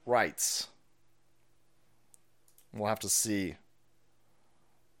to rights. We'll have to see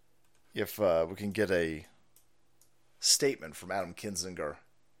if we can get a statement from Adam Kinzinger.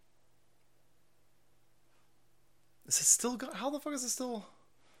 Is it still going? How the fuck is it still?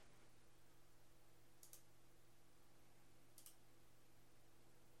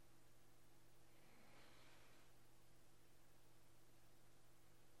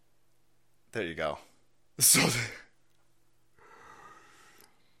 There you go. So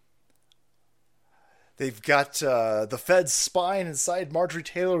they've got the Fed's spying inside Marjorie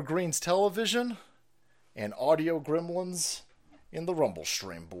Taylor Greene's television and audio gremlins in the Rumble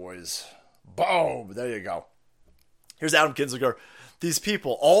stream, boys. Boom! There you go. Here's Adam Kinzinger. These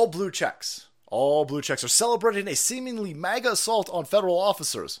people, all blue checks, are celebrating a seemingly MAGA assault on federal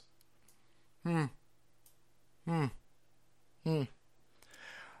officers.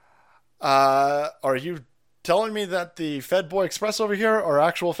 Are you telling me that the Fed Boy Express over here are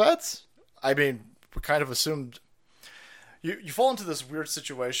actual feds? I mean, we kind of assumed... You fall into this weird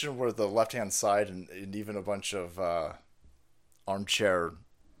situation where the left-hand side and even a bunch of armchair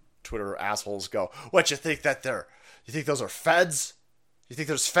Twitter assholes go, what, you think those are feds? You think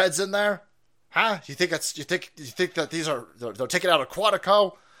there's feds in there? Huh? You think that these are... They're taken out of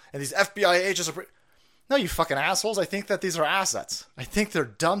Quantico and these FBI agents are... No, you fucking assholes. I think that these are assets. I think they're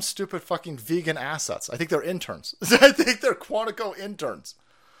dumb, stupid, fucking vegan assets. I think they're interns. I think they're Quantico interns.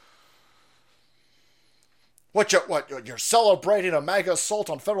 You're celebrating a MAGA assault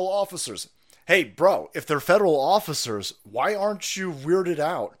on federal officers. Hey, bro, if they're federal officers, why aren't you weirded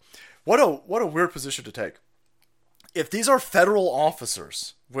out? What a weird position to take. If these are federal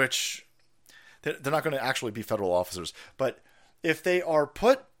officers, which they're not going to actually be federal officers, but if they are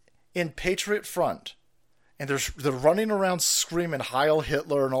put in Patriot Front, and they're running around screaming Heil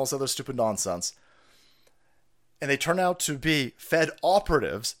Hitler and all this other stupid nonsense. And they turn out to be Fed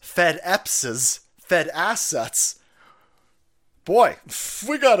operatives, Fed EPSs, Fed assets. Boy,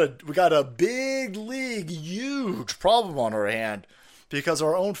 we got a big league, huge problem on our hand because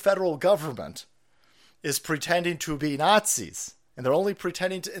our own federal government is pretending to be Nazis. And they're only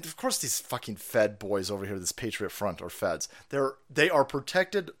pretending to... And of course these fucking Fed boys over here, this Patriot Front, are feds. They are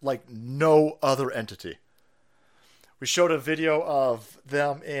protected like no other entity. We showed a video of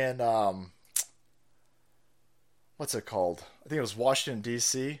them in, what's it called? I think it was Washington,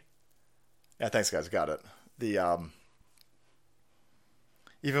 D.C. Yeah, thanks, guys. Got it.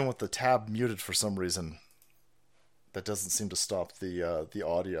 Even with the tab muted for some reason, that doesn't seem to stop the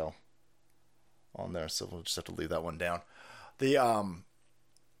audio on there, so we'll just have to leave that one down. They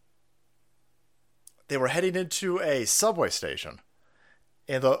were heading into a subway station,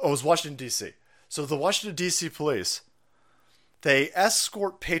 and it was Washington, D.C. So the Washington, D.C. police... They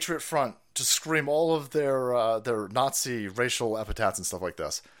escort Patriot Front to scream all of their Nazi racial epithets and stuff like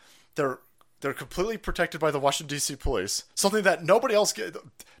this. They're completely protected by the Washington, D.C. police. Something that nobody else gets.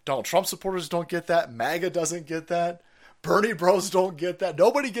 Donald Trump supporters don't get that. MAGA doesn't get that. Bernie bros don't get that.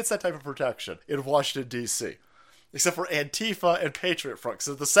 Nobody gets that type of protection in Washington, D.C. Except for Antifa and Patriot Front. Because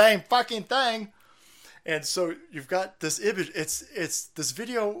they're the same fucking thing. And so you've got this image. This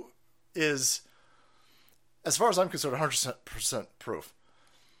video is... As far as I'm concerned, 100% proof.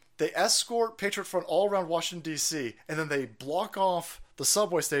 They escort Patriot Front all around Washington, D.C., and then they block off the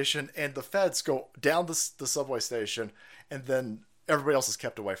subway station, and the feds go down the subway station, and then everybody else is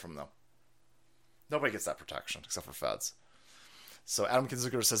kept away from them. Nobody gets that protection, except for feds. So Adam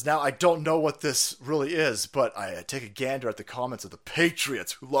Kinzinger says, now I don't know what this really is, but I take a gander at the comments of the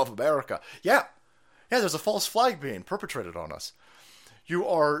patriots who love America. Yeah, there's a false flag being perpetrated on us. You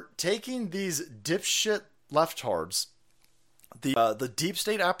are taking these dipshit leftards, the deep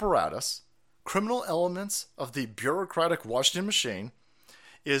state apparatus, criminal elements of the bureaucratic Washington machine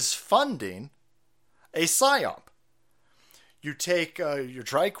is funding a psyop. You take your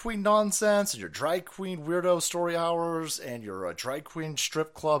drag queen nonsense and your drag queen weirdo story hours and your drag queen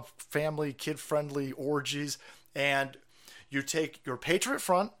strip club family kid-friendly orgies, and you take your Patriot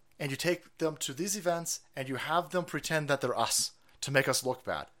Front and you take them to these events and you have them pretend that they're us to make us look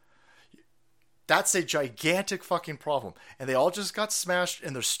bad. That's a gigantic fucking problem. And they all just got smashed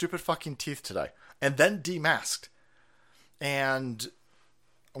in their stupid fucking teeth today. And then demasked. And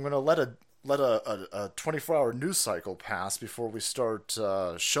I'm going to let a 24-hour news cycle pass before we start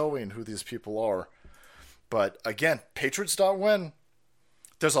showing who these people are. But again, Patriots don't win.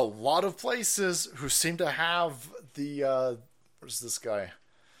 There's a lot of places who seem to have the... where's this guy?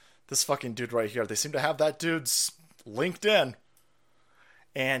 This fucking dude right here. They seem to have that dude's LinkedIn.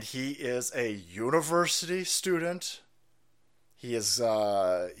 And he is a university student. He is,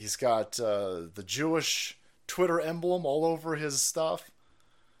 he's got the Jewish Twitter emblem all over his stuff.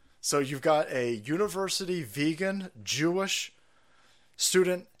 So you've got a university vegan Jewish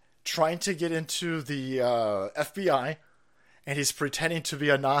student trying to get into the FBI, and he's pretending to be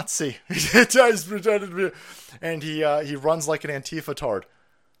a Nazi. He's pretending to be, and he runs like an Antifa-tard.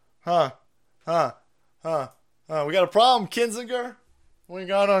 We got a problem, Kinzinger. We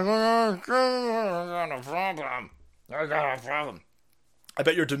got a problem. I got a problem. I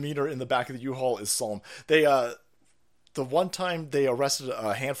bet your demeanor in the back of the U-Haul is solemn. They, the one time they arrested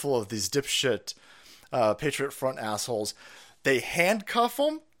a handful of these dipshit Patriot Front assholes, they handcuff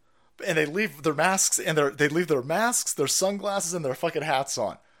them and they leave their masks and they leave their masks, their sunglasses, and their fucking hats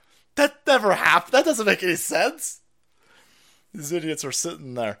on. That never happened. That doesn't make any sense. These idiots are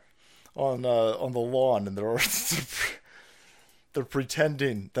sitting there on the lawn and they're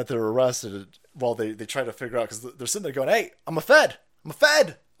pretending that they're arrested while they try to figure out, because they're sitting there going, hey, I'm a Fed.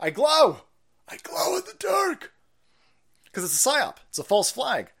 I glow in the dark. Because it's a psyop. It's a false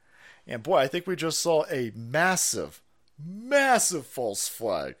flag. And boy, I think we just saw a massive false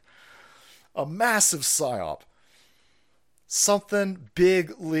flag. A massive psyop. Something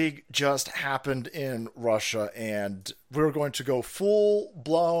big league just happened in Russia, and we're going to go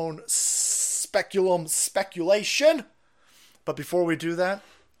full-blown speculation. But before we do that,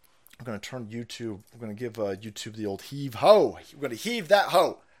 I'm going to turn YouTube. We're going to give YouTube the old heave-ho. We're going to heave that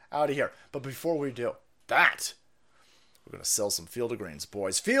ho out of here. But before we do that, we're going to sell some Field of Greens,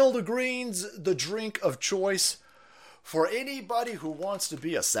 boys. Field of Greens, the drink of choice for anybody who wants to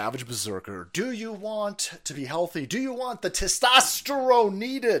be a savage berserker. Do you want to be healthy? Do you want the testosterone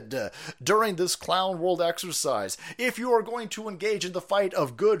needed during this clown world exercise? If you are going to engage in the fight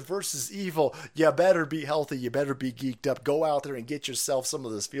of good versus evil, you better be healthy. You better be geeked up. Go out there and get yourself some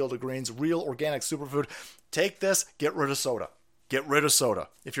of this Field of Greens, real organic superfood. Take this, get rid of soda. Get rid of soda.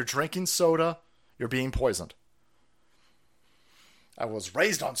 If you're drinking soda, you're being poisoned. I was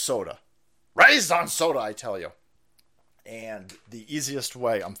raised on soda. I tell you. And the easiest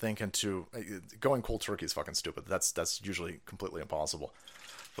way, I'm thinking, to going cold turkey is fucking stupid. That's usually completely impossible.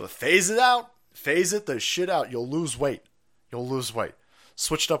 But phase it out. Phase it the shit out. You'll lose weight.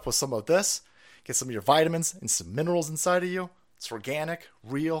 Switch it up with some of this. Get some of your vitamins and some minerals inside of you. It's organic,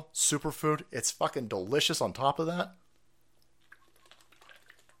 real, superfood. It's fucking delicious on top of that.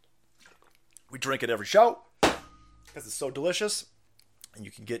 We drink it every show because it's so delicious. And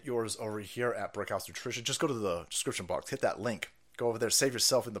you can get yours over here at Brickhouse Nutrition. Just go to the description box. Hit that link. Go over there. Save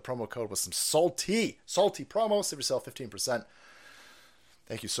yourself in the promo code with some salty promo. Save yourself 15%.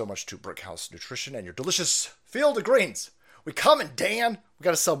 Thank you so much to Brickhouse Nutrition and your delicious Field of Greens. We coming, Dan. We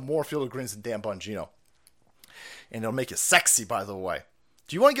got to sell more Field of Greens than Dan Bongino. And it'll make you sexy, by the way.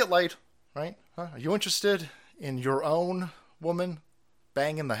 Do you want to get laid? Right? Huh? Are you interested in your own woman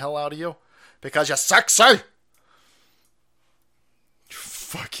banging the hell out of you? Because you're sexy!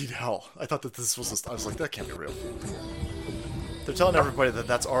 Fucking hell. I thought that this was I was like, that can't be real. They're telling everybody that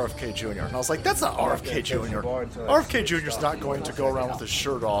that's RFK Jr. And I was like, that's not RFK Jr. RFK Jr.'s not going to go around with his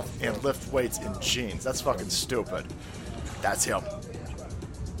shirt off and lift weights in jeans. That's fucking stupid. That's him.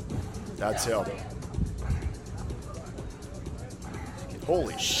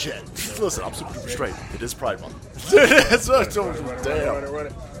 Holy shit. Listen, I'm super duper straight. It is Pride Month. That's what I told you. Damn.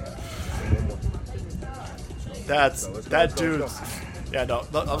 That dude. Yeah, no,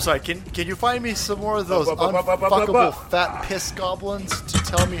 I'm sorry. Can you find me some more of those unfuckable fat piss goblins to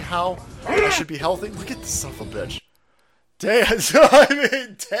tell me how I should be healthy? Look at this son of a bitch. Damn.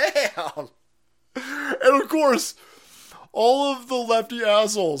 Damn. And of course, all of the lefty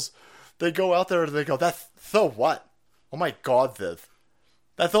assholes, they go out there and they go, that's so what? Oh my God, Viv.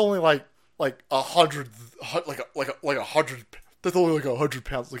 That's only like 100 That's only like 100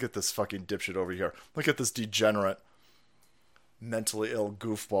 pounds. Look at this fucking dipshit over here. Look at this degenerate, mentally ill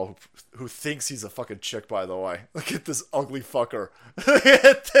goofball who thinks he's a fucking chick, by the way. Look at this ugly fucker. Look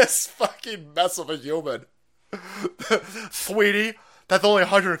at this fucking mess of a human. Sweetie, that's only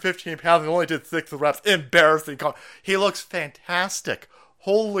 115 pounds and only did 6 reps. Embarrassing. He looks fantastic.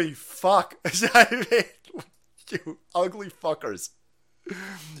 Holy fuck. I mean, you ugly fuckers.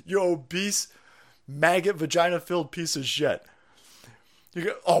 You obese, maggot, vagina-filled piece of shit. You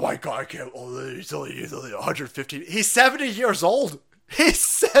go, oh my god, I can't. Oh, he's only 115. He's 70 years old. He's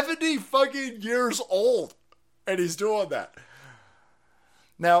 70 fucking years old. And he's doing that.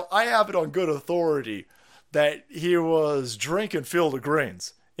 Now, I have it on good authority that he was drinking Field of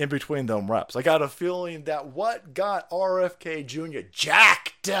Greens in between them reps. I got a feeling that what got RFK Jr.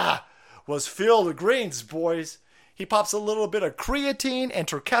 jacked was Field of Greens, boys. He pops a little bit of creatine and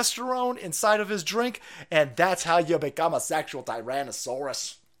testosterone inside of his drink, and that's how you become a sexual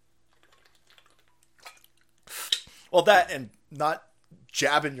tyrannosaurus. Well, that and not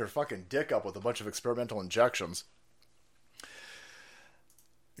jabbing your fucking dick up with a bunch of experimental injections.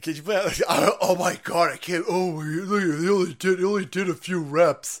 Can you play? Oh my god, I can't. Oh, look, he only did a few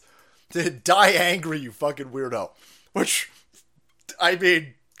reps. Die angry, you fucking weirdo. Which, I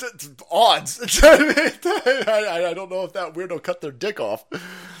mean, odds. I don't know if that weirdo cut their dick off.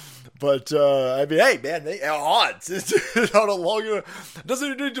 But, I mean, hey, man, odds. It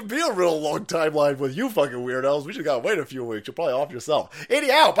doesn't need to be a real long timeline with you fucking weirdos. We just gotta wait a few weeks. You're probably off yourself.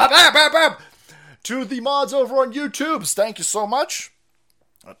 Anyhow, to the mods over on YouTube, thank you so much.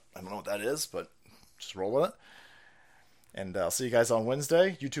 I don't know what that is, but just roll with it. And I'll see you guys on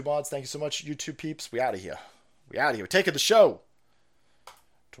Wednesday. YouTube mods, thank you so much. YouTube peeps, we out of here. We're taking the show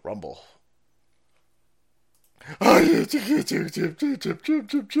to Rumble.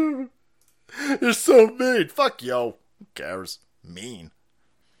 You're so mean. Fuck yo. Who cares? Mean.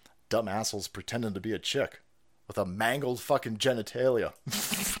 Dumb assholes pretending to be a chick with a mangled fucking genitalia.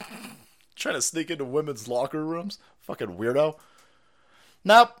 Trying to sneak into women's locker rooms. Fucking weirdo.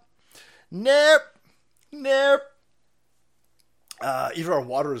 Nope. Either our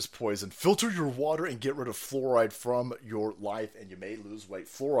water is poisoned. Filter your water and get rid of fluoride from your life and you may lose weight.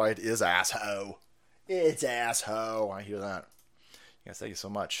 Fluoride is asshole. It's asshole. I hear that. Yes, thank you so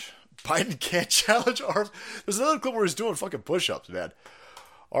much. Biden can't challenge RFK. There's another clip where he's doing fucking push-ups, man.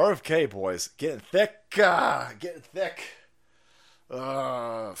 RFK, boys. Getting thick. Getting thick.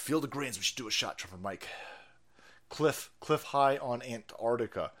 Field of Greens. We should do a shot, Trevor Mike. Cliff high on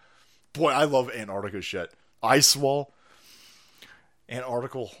Antarctica. Boy, I love Antarctica shit. Ice wall.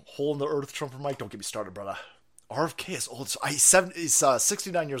 Antarctica hole in the earth, Trump Mike. Don't get me started, brother. RFK is old. He's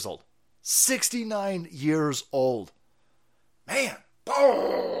 69 years old. 69 years old. Man.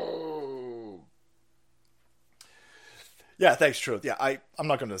 Boom. Yeah, thanks, Truth. Yeah, I'm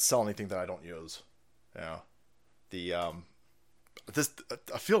not going to sell anything that I don't use. You know,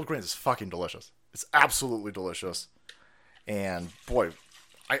 a Field of Greens is fucking delicious. It's absolutely delicious. And boy,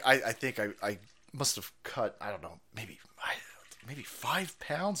 I think I must have cut, I don't know, maybe 5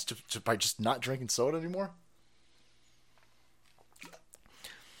 pounds by just not drinking soda anymore.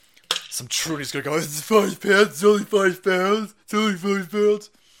 Some Trudy's gonna go, it's 5 pounds, it's only 5 pounds, it's only 5 pounds.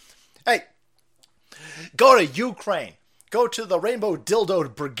 Hey, go to Ukraine. Go to the Rainbow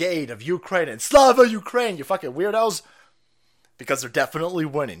Dildo Brigade of Ukraine and Slava Ukraine, you fucking weirdos. Because they're definitely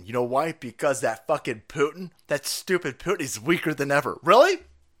winning. You know why? Because that fucking Putin, that stupid Putin is weaker than ever. Really?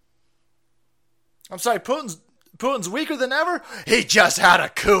 I'm sorry, Putin's weaker than ever? He just had a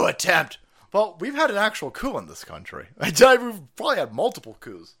coup attempt. Well, we've had an actual coup in this country. We've probably had multiple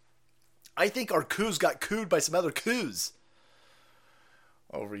coups. I think our coups got cooed by some other coups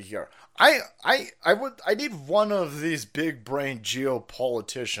over here. I need one of these big brain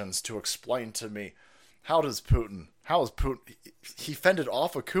geopoliticians to explain to me how is Putin, he fended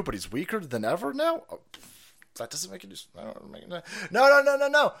off a coup, but he's weaker than ever now? Oh, that doesn't make any sense.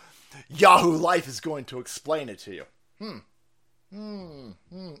 No. Yahoo Life is going to explain it to you.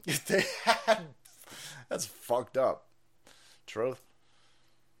 If they had... That's fucked up. Truth.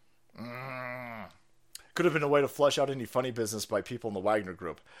 Could have been a way to flush out any funny business by people in the Wagner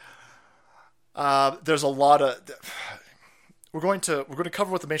Group. There's a lot of... We're going to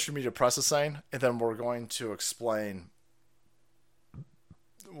cover what the mainstream media press is saying, and then we're going to explain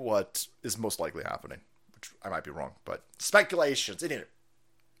what is most likely happening, which I might be wrong, but speculations. Anyway,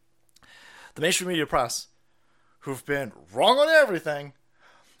 the mainstream media press, who've been wrong on everything,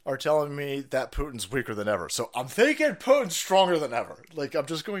 are telling me that Putin's weaker than ever. So I'm thinking Putin's stronger than ever. Like, I'm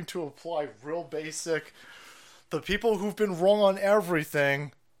just going to apply real basic. The people who've been wrong on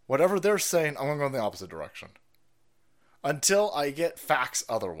everything, whatever they're saying, I'm going to go in the opposite direction. until I get facts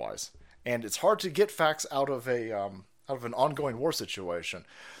otherwise. And it's hard to get facts out of an ongoing war situation.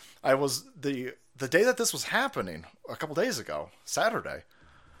 I was the day that this was happening, a couple days ago, Saturday,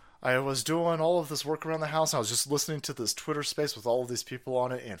 I was doing all of this work around the house. And I was just listening to this Twitter space with all of these people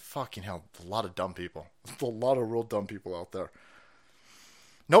on it, and fucking hell, a lot of dumb people. A lot of real dumb people out there.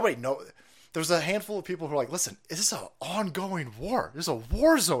 Nobody knows. There's a handful of people who are like, listen, is this an ongoing war? There's a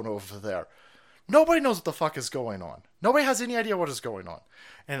war zone over there. Nobody knows what the fuck is going on. Nobody has any idea what is going on.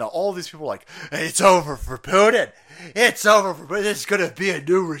 And all these people are like, it's over for Putin. It's over for Putin. There's going to be a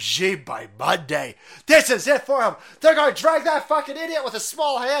new regime by Monday. This is it for him. They're going to drag that fucking idiot with his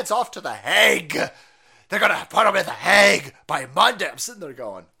small hands off to the Hague. They're going to put him in the Hague by Monday. I'm sitting there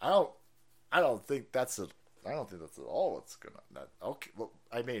going, I don't think that's at all what's going to... Okay, well,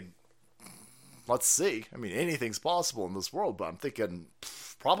 I mean, let's see. I mean, anything's possible in this world, but I'm thinking,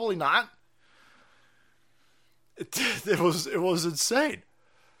 probably not. It was insane,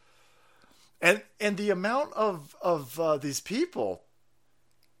 and the amount of these people,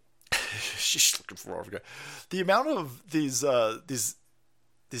 she's looking for her. The amount of these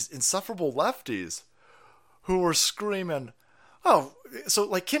insufferable lefties who were screaming, oh, so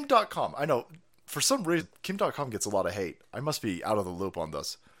like Kim.com. I know for some reason Kim.com gets a lot of hate. I must be out of the loop on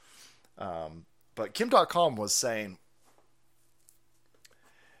this, but Kim.com was saying.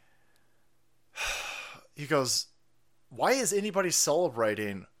 He goes, why is anybody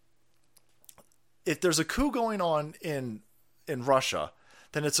celebrating if there's a coup going on in Russia,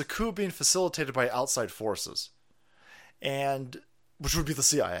 then it's a coup being facilitated by outside forces, and which would be the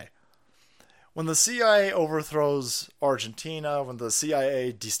CIA. When the CIA overthrows Argentina, when the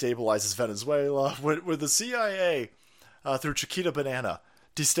CIA destabilizes Venezuela, when the CIA through Chiquita Banana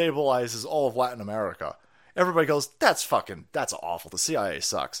destabilizes all of Latin America, everybody goes, that's awful. The CIA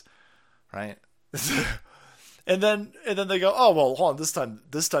sucks, right? And then they go, oh well, hold on. This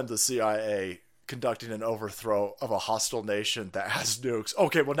time the CIA conducting an overthrow of a hostile nation that has nukes.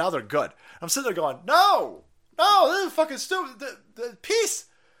 Okay, well now they're good. I'm sitting there going, no, this is fucking stupid. The peace.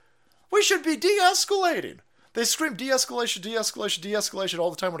 We should be de-escalating. They scream de-escalation, de-escalation, de-escalation all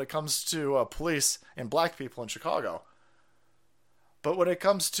the time when it comes to police and black people in Chicago. But when it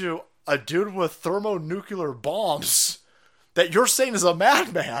comes to a dude with thermonuclear bombs that you're saying is a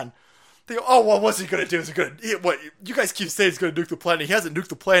madman. They go, oh, well, what's he going to do? Is he going to... What, you guys keep saying he's going to nuke the planet. He hasn't nuked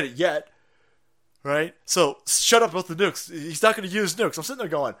the planet yet. Right? So, shut up about the nukes. He's not going to use nukes. I'm sitting there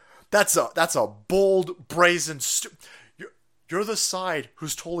going, that's a bold, brazen... You're the side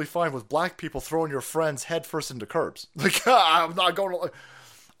who's totally fine with black people throwing your friends headfirst into curbs. Like, I'm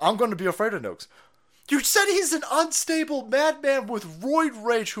going to be afraid of nukes. You said he's an unstable madman with roid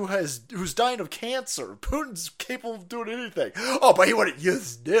rage who's dying of cancer. Putin's capable of doing anything. Oh, but he wouldn't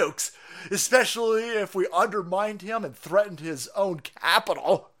use nukes. Especially if we undermined him and threatened his own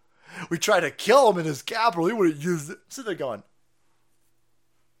capital. We tried to kill him in his capital. He wouldn't use it. So they're going,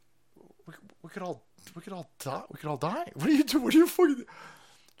 we could all die. We could all die. What are you doing? What are you fucking...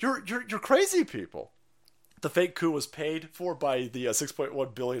 You're crazy people. The fake coup was paid for by the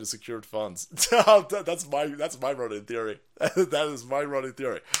 6.1 billion in secured funds. That's my running theory. That is my running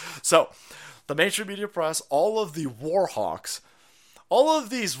theory. So, the mainstream media press, all of the war hawks, all of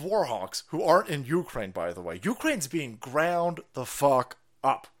these war hawks who aren't in Ukraine, by the way. Ukraine's being ground the fuck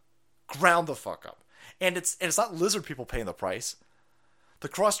up. Ground the fuck up. And it's not lizard people paying the price. The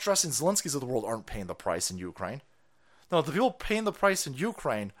cross-dressing Zelenskys of the world aren't paying the price in Ukraine. No, the people paying the price in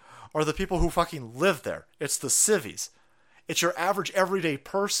Ukraine are the people who fucking live there. It's the civvies. It's your average everyday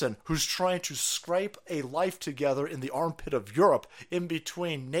person who's trying to scrape a life together in the armpit of Europe in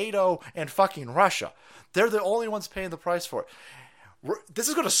between NATO and fucking Russia. They're the only ones paying the price for it. This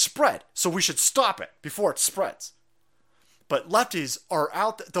is going to spread, so we should stop it before it spreads. But lefties are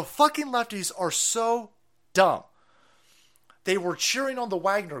out there. The fucking lefties are so dumb. They were cheering on the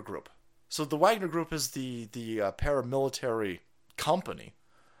Wagner Group. So the Wagner Group is the paramilitary company.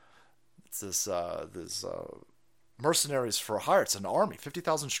 It's this mercenaries for hire. It's an army,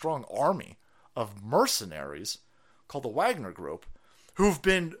 50,000 strong army of mercenaries called the Wagner Group, who've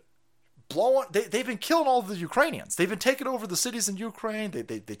been they've been killing all of the Ukrainians. They've been taking over the cities in Ukraine.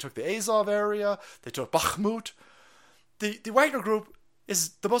 They took the Azov area. They took Bakhmut. The Wagner Group is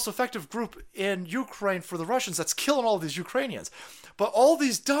the most effective group in Ukraine for the Russians that's killing all of these Ukrainians. But all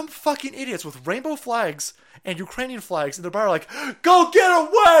these dumb fucking idiots with rainbow flags and Ukrainian flags in their bar are like, go get a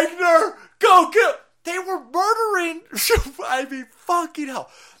Wagner! Go get... They were murdering... I mean, fucking hell.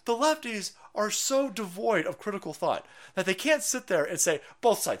 The lefties are so devoid of critical thought that they can't sit there and say,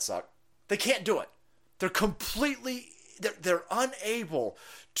 both sides suck. They can't do it. They're completely... They're unable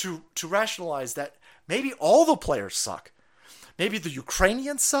to rationalize that Maybe all the players suck. Maybe the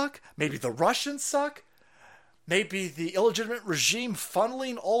Ukrainians suck. Maybe the Russians suck. Maybe the illegitimate regime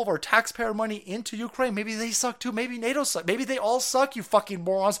funneling all of our taxpayer money into Ukraine, maybe they suck too. Maybe NATO sucks. Maybe they all suck, you fucking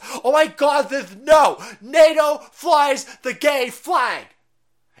morons. Oh my God, no! NATO flies the gay flag!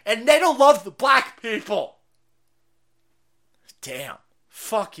 And NATO loves the black people! Damn.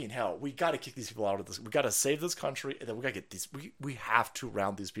 Fucking hell. We gotta kick these people out of this. We gotta save this country, and then we gotta get these. We have to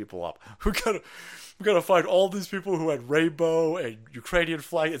round these people up. We gotta find all these people who had rainbow and Ukrainian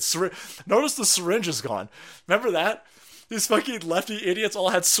flag and notice the syringe is gone. Remember that? These fucking lefty idiots all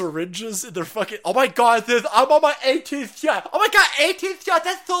had syringes in their fucking. Oh my God, I'm on my 18th shot. Oh my God, 18th shot.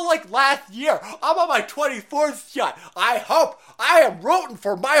 That's still like last year. I'm on my 24th shot. I am rooting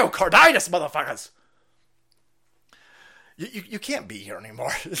for myocarditis, motherfuckers. You can't be here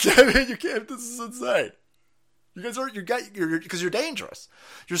anymore. I mean, you can't. This is insane. You guys because you're dangerous.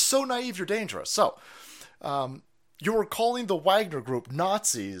 You're so naive. You're dangerous. So, you were calling the Wagner Group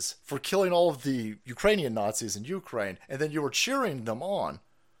Nazis for killing all of the Ukrainian Nazis in Ukraine, and then you were cheering them on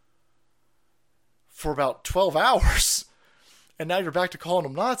for about 12 hours, and now you're back to calling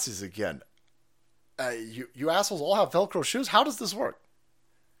them Nazis again. You assholes all have Velcro shoes. How does this work?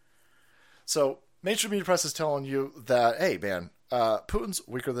 So. Mainstream media press is telling you that, hey, man, Putin's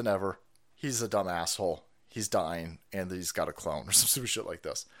weaker than ever. He's a dumb asshole. He's dying, and he's got a clone or some stupid shit like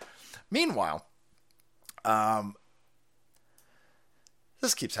this. Meanwhile,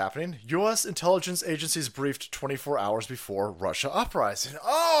 this keeps happening. U.S. intelligence agencies briefed 24 hours before Russia uprising.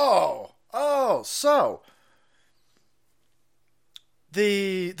 So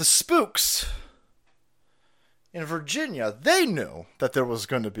the spooks in Virginia, they knew that there was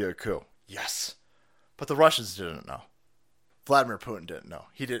going to be a coup. Yes. But the Russians didn't know. Vladimir Putin didn't know.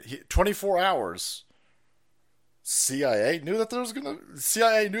 24 hours. CIA knew that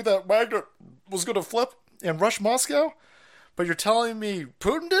CIA knew that Wagner was gonna flip and rush Moscow? But you're telling me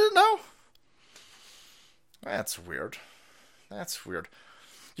Putin didn't know? That's weird.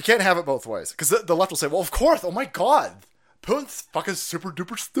 You can't have it both ways. Because the left will say, well, of course, oh my God. Putin's fucking super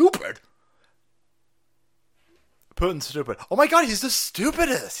duper stupid. Putin's stupid. Oh my God, he's the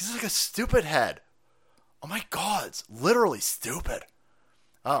stupidest. He's like a stupid head. Oh my God, it's literally stupid.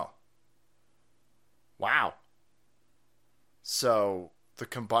 Oh. Wow. So, the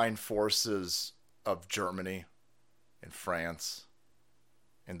combined forces of Germany and France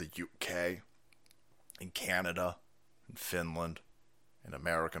and the UK and Canada and Finland and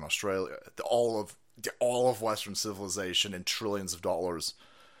America and Australia, all of Western civilization and trillions of dollars,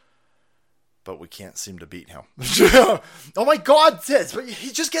 but we can't seem to beat him. Oh my God, Tiz, but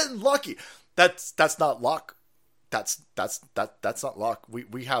he's just getting lucky. That's not luck. That's not luck.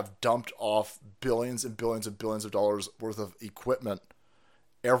 We have dumped off billions and billions and billions of dollars worth of equipment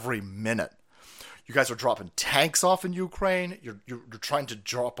every minute. You guys are dropping tanks off in Ukraine. You're trying to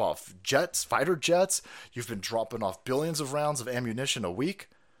drop off jets, fighter jets. You've been dropping off billions of rounds of ammunition a week.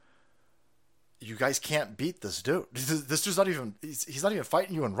 You guys can't beat this dude. This dude's not even, he's not even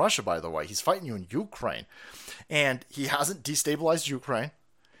fighting you in Russia, by the way. He's fighting you in Ukraine. And he hasn't destabilized Ukraine.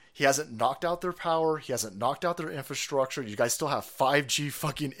 He hasn't knocked out their power. He hasn't knocked out their infrastructure. You guys still have 5G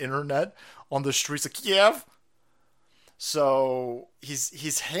fucking internet on the streets of Kiev. So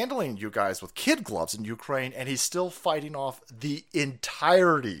he's handling you guys with kid gloves in Ukraine, and he's still fighting off the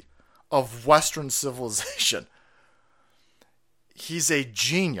entirety of Western civilization. He's a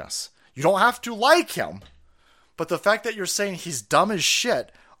genius. You don't have to like him, but the fact that you're saying he's dumb as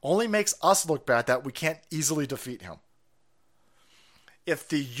shit only makes us look bad that we can't easily defeat him. If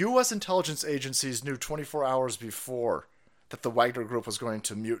the U.S. intelligence agencies knew 24 hours before that the Wagner Group was going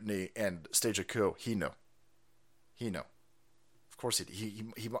to mutiny and stage a coup, he knew. Of course he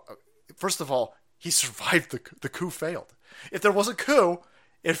first of all, he survived the coup failed. If there was a coup,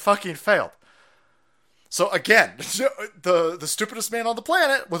 it fucking failed. So again, the stupidest man on the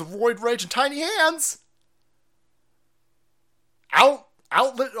planet with roid rage and tiny hands.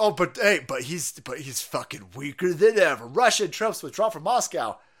 But he's fucking weaker than ever. Russian troops withdraw from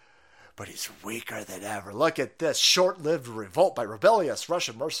Moscow, but he's weaker than ever. Look at this. Short-lived revolt by rebellious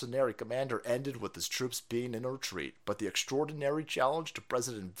Russian mercenary commander ended with his troops being in a retreat. But the extraordinary challenge to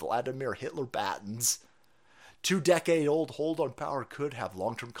President Vladimir Hitler Batten's 2-decade-old hold on power could have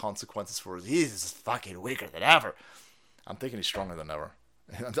long-term consequences for us. He's fucking weaker than ever. I'm thinking he's stronger than ever.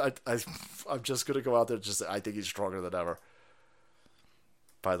 I'm just going to go out there and just say I think he's stronger than ever.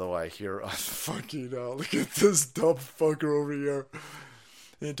 By the way, here, look at this dumb fucker over here.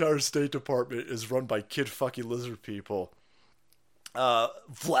 The entire State Department is run by kid fucking lizard people.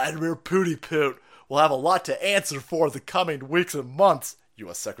 Vladimir Pooty Poot will have a lot to answer for the coming weeks and months,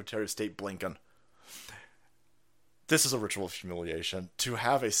 U.S. Secretary of State Blinken. This is a ritual of humiliation. To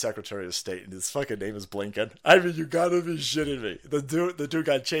have a Secretary of State and his fucking name is Blinken. I mean, you gotta be shitting me. The dude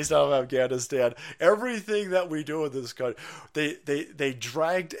got chased out of Afghanistan. Everything that we do in this country, they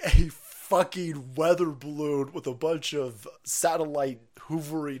dragged a fucking weather balloon with a bunch of satellite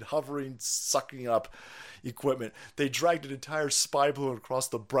hovering, sucking up equipment. They dragged an entire spy balloon across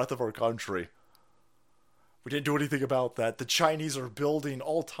the breadth of our country. We didn't do anything about that. The Chinese are building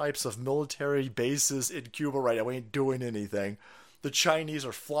all types of military bases in Cuba right now. We ain't doing anything. The Chinese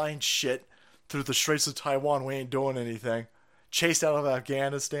are flying shit through the Straits of Taiwan. We ain't doing anything. Chased out of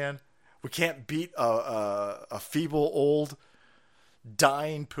Afghanistan. We can't beat a feeble, old,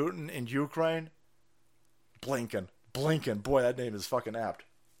 dying Putin in Ukraine. Blinken. Boy, that name is fucking apt.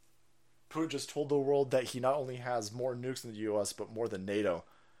 Putin just told the world that he not only has more nukes than the U.S., but more than NATO.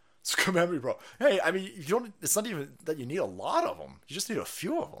 So come at me, bro. Hey, I mean, you don't. It's not even that you need a lot of them. You just need a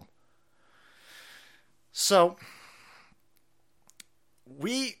few of them. So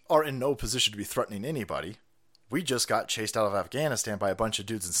we are in no position to be threatening anybody. We just got chased out of Afghanistan by a bunch of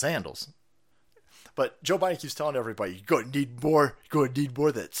dudes in sandals. But Joe Biden keeps telling everybody, you're going to need more. You're going to need more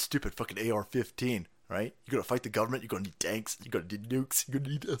of that stupid fucking AR-15, right? You're going to fight the government. You're going to need tanks. You're going to need nukes. You're going to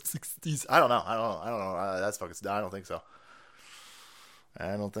need F-16s. I don't know. That's fucking. I don't think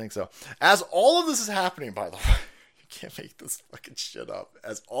so. As all of this is happening, by the way, you can't make this fucking shit up.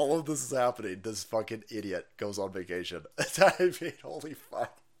 As all of this is happening, this fucking idiot goes on vacation. I mean, holy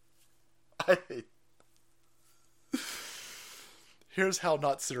fuck. I mean, here's how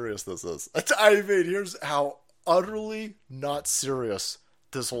not serious this is. I mean, here's how utterly not serious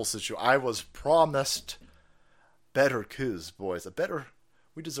this whole situation. I was promised better coups, boys.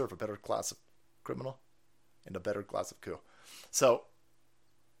 We deserve a better class of criminal and a better class of coup. So,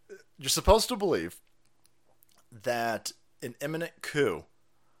 you're supposed to believe that an imminent coup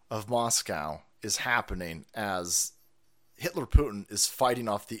of Moscow is happening as Hitler Putin is fighting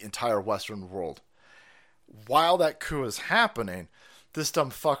off the entire Western world. While that coup is happening, this dumb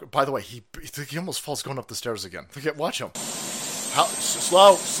fucker, by the way, he almost falls going up the stairs again. Watch him.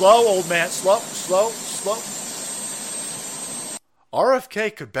 Slow, old man. Slow.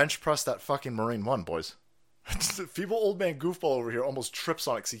 RFK could bench press that fucking Marine One, boys. Feeble old man goofball over here almost trips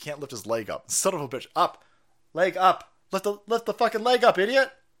on it because he can't lift his leg up. Son of a bitch. Up. Leg up. Lift the fucking leg up,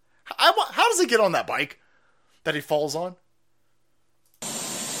 idiot. How does he get on that bike that he falls on?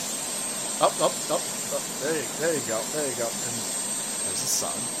 Up. There you go. And there's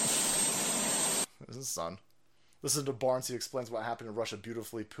his son. Listen to Barnes. He explains what happened in Russia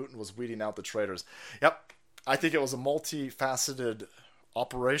beautifully. Putin was weeding out the traitors. Yep. I think it was a multifaceted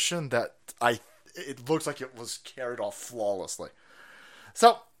operation that it looks like it was carried off flawlessly.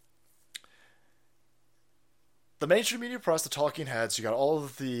 So, the mainstream media press, the talking heads, you got all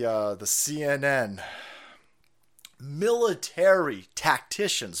of the CNN military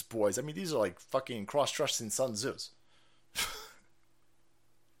tacticians, boys. I mean, these are like fucking cross-dressing Sun Tzus.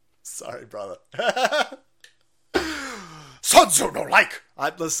 Sorry, brother. Sun Tzu no like.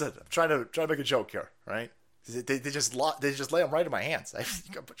 Listen, I'm trying to make a joke here, right? They just lay them right in my hands. I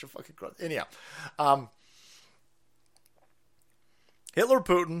got a bunch of fucking gross. Anyhow, Hitler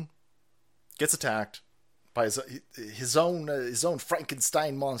Putin gets attacked by his own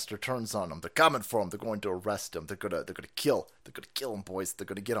Frankenstein monster turns on him. They're coming for him. They're going to arrest him. They're gonna kill him, boys. They're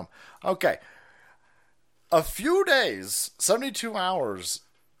gonna get him. Okay. A few days, 72 hours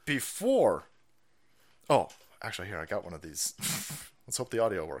before. Oh, actually, here I got one of these. Let's hope the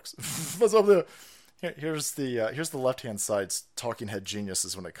audio works. Let's hope here's the left hand side's talking head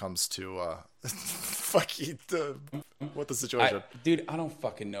geniuses when it comes to fucking what the situation. Dude, I don't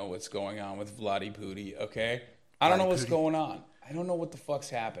fucking know what's going on with Vladdy Pooty. Okay, I don't know what's going on. I don't know what the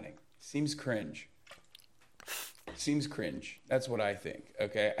fuck's happening. Seems cringe. That's what I think.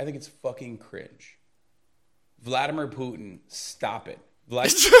 Okay, I think it's fucking cringe. Vladimir Putin, stop it. Look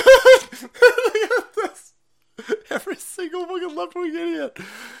at this. Every single fucking left-wing idiot.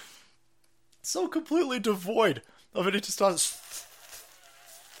 So completely devoid of any testosterone.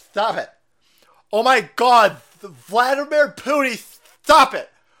 Stop it. Oh my God. Vladimir Putin, stop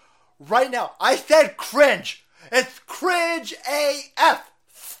it. Right now. I said cringe. It's cringe AF.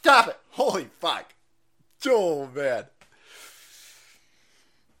 Stop it. Holy fuck. Oh, man.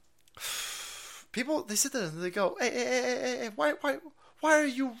 People, they sit there and they go, hey, why are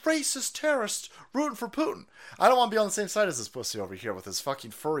you racist terrorists rooting for Putin? I don't want to be on the same side as this pussy over here with his fucking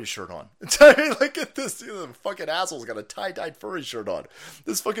furry shirt on. Look at this. The fucking asshole's got a tie-dyed furry shirt on.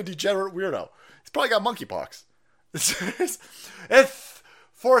 This fucking degenerate weirdo. He's probably got monkeypox. It's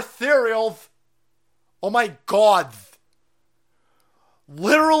for cereal. Oh my God.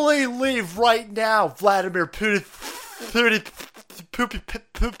 Literally leave right now, Vladimir Putin. Pooty,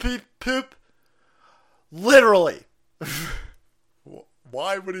 poopy, poop. Literally.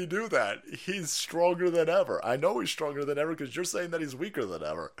 Why would he do that? He's stronger than ever. I know he's stronger than ever because you're saying that he's weaker than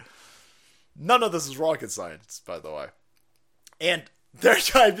ever. None of this is rocket science, by the way. And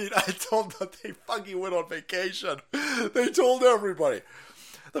I told them they fucking went on vacation. They told everybody.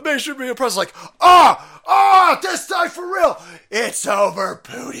 The mainstream media press is like, this time for real. It's over,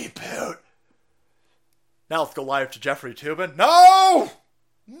 Pooty Poot. Now let's go live to Jeffrey Toobin. No!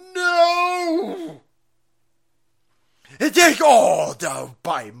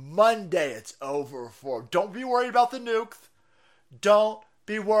 By Monday it's over for. Don't be worried about the nuke. Don't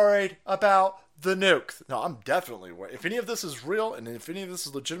be worried about the nuke. No, I'm definitely worried. If any of this is real and if any of this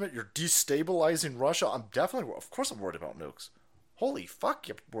is legitimate, you're destabilizing Russia. Of course I'm worried about nukes. Holy fuck,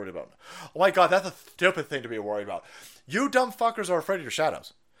 you're worried about. Oh my god, that's a stupid thing to be worried about. You dumb fuckers are afraid of your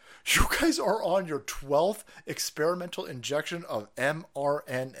shadows. You guys are on your 12th experimental injection of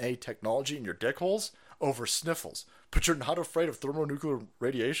mRNA technology in your dick holes over sniffles. But you're not afraid of thermonuclear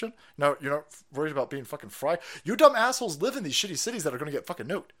radiation? No, you're not worried about being fucking fried? You dumb assholes live in these shitty cities that are going to get fucking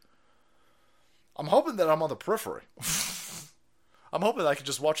nuked. I'm hoping that I'm on the periphery. I'm hoping that I can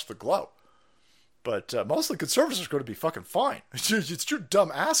just watch the glow. But most of the conservatives are going to be fucking fine. It's your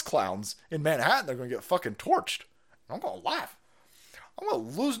dumb ass clowns in Manhattan that are going to get fucking torched. I'm going to laugh. I'm going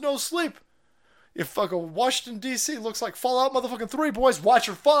to lose no sleep. If fucking Washington, D.C. looks like Fallout motherfucking 3, boys, watch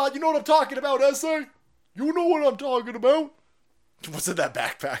your Fallout. You know what I'm talking about, SA? You know what I'm talking about. What's in that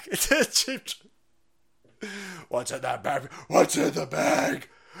backpack? What's in that bag? What's in the bag?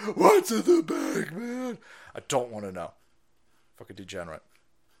 What's in the bag, man? I don't want to know. Fucking degenerate.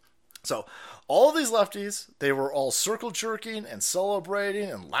 So, all of these lefties, they were all circle jerking and celebrating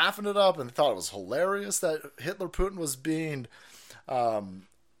and laughing it up and thought it was hilarious that Hitler Putin was being under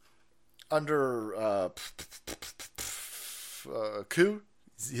coup.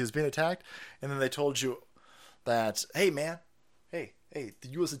 He was being attacked. And then they told you that, hey, man, hey, the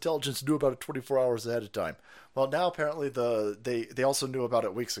U.S. intelligence knew about it 24 hours ahead of time. Well, now apparently they also knew about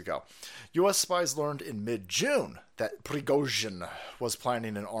it weeks ago. U.S. spies learned in mid-June that Prigozhin was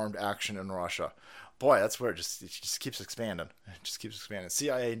planning an armed action in Russia. Boy, that's where it just keeps expanding. It just keeps expanding.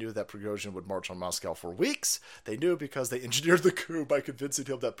 CIA knew that Prigozhin would march on Moscow for weeks. They knew because they engineered the coup by convincing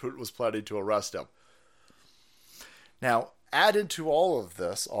him that Putin was planning to arrest him. Now, add into all of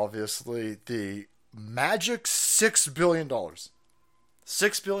this, obviously, the magic $6 billion. $6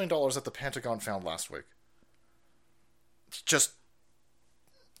 billion that the Pentagon found last week. Just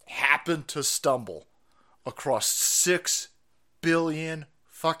happened to stumble across $6 billion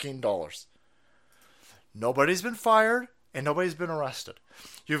fucking dollars. Nobody's been fired and nobody's been arrested.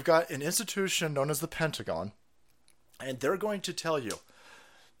 You've got an institution known as the Pentagon, and they're going to tell you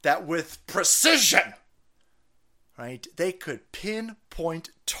that with precision, right, they could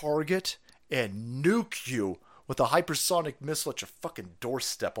pinpoint, target, and nuke you with a hypersonic missile at your fucking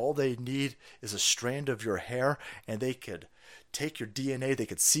doorstep. All they need is a strand of your hair, and they could take your DNA, they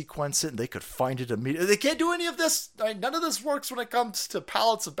could sequence it, and they could find it immediately. They can't do any of this. I mean, none of this works when it comes to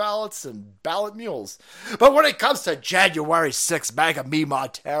pallets of ballots and ballot mules. But when it comes to January 6th MAGA Mima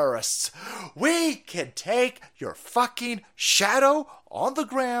terrorists, we can take your fucking shadow on the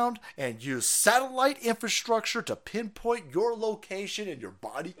ground and use satellite infrastructure to pinpoint your location and your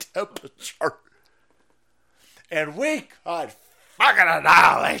body temperature. And we could fucking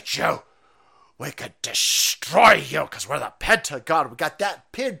annihilate you. We could destroy you because we're the Pentagon. We got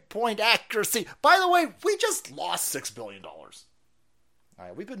that pinpoint accuracy. By the way, we just lost $6 billion. All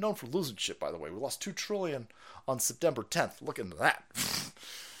right, we've been known for losing shit, by the way. We lost $2 trillion on September 10th. Look into that.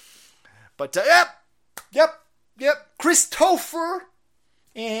 But, yep. Christopher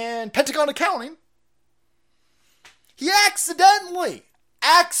and Pentagon Accounting. He accidentally,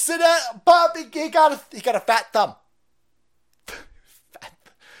 but he got a fat thumb.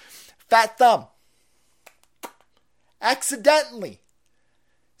 Fat thumb. Accidentally.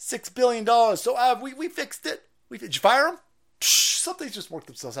 $6 billion. So we fixed it. Did you fire him? Something's just worked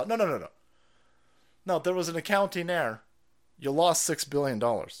themselves out. No. No, there was an accounting error. You lost $6 billion.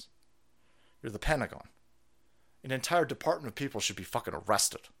 You're the Pentagon. An entire department of people should be fucking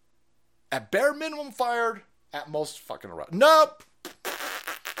arrested. At bare minimum fired. At most fucking arrested. Nope.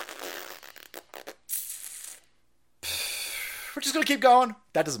 We're just going to keep going.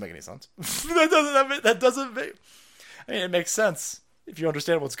 That doesn't make any sense. That doesn't make... I mean, it makes sense if you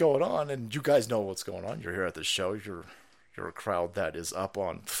understand what's going on, and you guys know what's going on. You're here at this show. You're a crowd that is up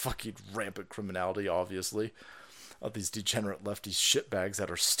on fucking rampant criminality, obviously, of these degenerate lefty shitbags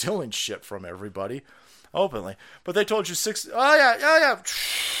that are stealing shit from everybody openly. But they told you yeah.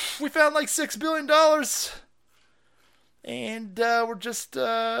 We found like $6 billion. And we're just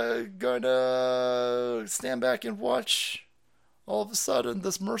going to stand back and watch all of a sudden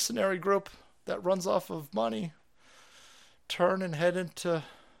this mercenary group that runs off of money turn and head into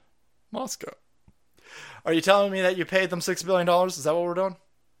Moscow. Are you telling me that you paid them $6 billion? Is that what we're doing?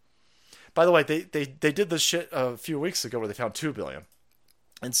 By the way, they did this shit a few weeks ago where they found $2 billion.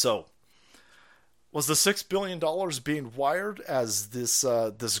 And so, was the $6 billion being wired as this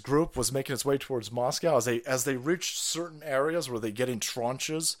group was making its way towards Moscow? As they reached certain areas, were they getting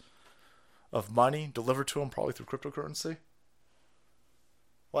tranches of money delivered to them, probably through cryptocurrency?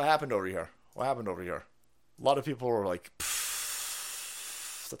 What happened over here? A lot of people were like,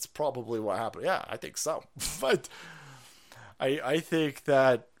 that's probably what happened. Yeah, I think so. But I think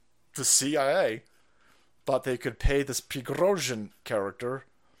that the CIA thought they could pay this Prigozhin character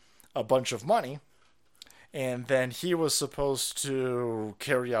a bunch of money, and then he was supposed to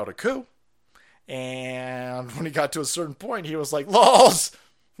carry out a coup. And when he got to a certain point, he was like, "Lols,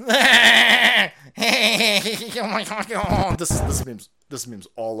 oh my god!" This meme's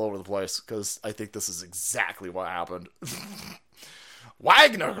all over the place because I think this is exactly what happened.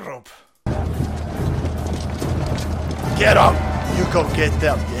 Wagner Group, get up! You go get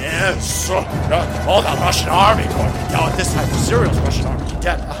them. Yes, all the Russian army going. No, this time the Syria's Russian army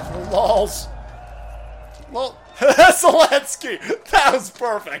dead. Lols. Lol. Zelensky. That was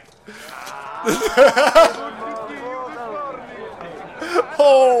perfect.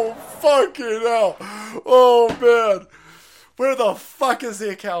 Oh, fucking hell. Oh, man. Where the fuck is the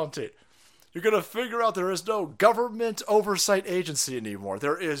accountant? You're going to figure out there is no government oversight agency anymore.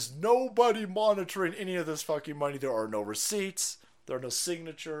 There is nobody monitoring any of this fucking money. There are no receipts. There are no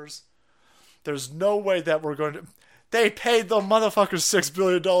signatures. There's no way that we're going to... They paid the motherfuckers $6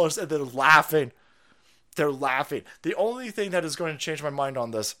 billion and they're laughing. They're laughing. The only thing that is going to change my mind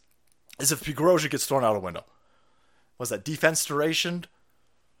on this is if Prigozhin gets thrown out a window. Was that defenestration?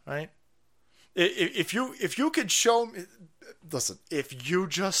 Right? If you could show me... Listen, if you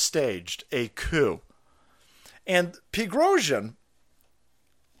just staged a coup, and Prigozhin,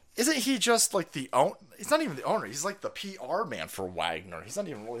 isn't he just like the owner? He's not even the owner. He's like the PR man for Wagner. He's not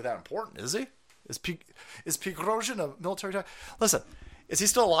even really that important, is he? Is Prigozhin a military guy? Listen, is he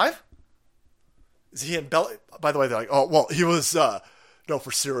still alive? Is he in By the way, they're like, oh, well, he was, no,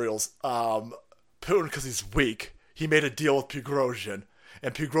 for cereals. Putin, because he's weak, he made a deal with Prigozhin,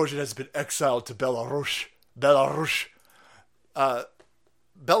 and Prigozhin has been exiled to Belarus.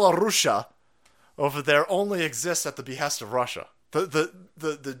 Belarusia over there only exists at the behest of Russia. The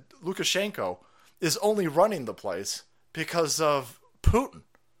Lukashenko is only running the place because of Putin.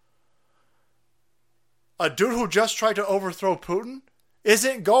 A dude who just tried to overthrow Putin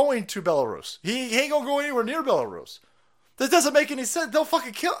isn't going to Belarus. He ain't gonna go anywhere near Belarus. That doesn't make any sense. They'll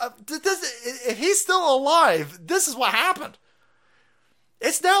fucking kill. If he's still alive, this is what happened.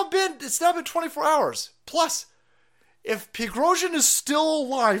 It's now been 24 hours. Plus, if Prigozhin is still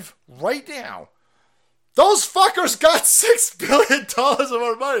alive right now, those fuckers got $6 billion of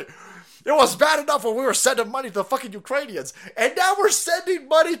our money. It was bad enough when we were sending money to the fucking Ukrainians, and now we're sending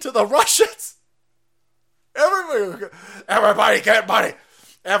money to the Russians. Everybody get money.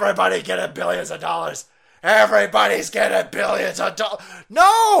 Everybody getting billions of dollars. Everybody's getting billions of dollars.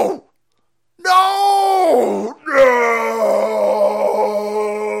 No! No! No!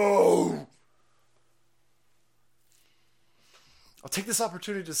 I'll take this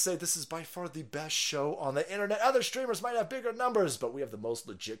opportunity to say this is by far the best show on the internet. Other streamers might have bigger numbers, but we have the most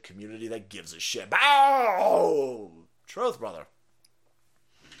legit community that gives a shit. Bow! Truth, brother.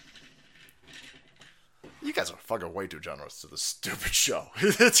 You guys are fucking way too generous to this stupid show.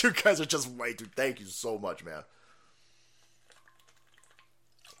 You guys are just way too... Thank you so much, man.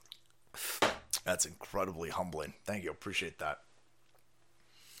 That's incredibly humbling. Thank you. Appreciate that.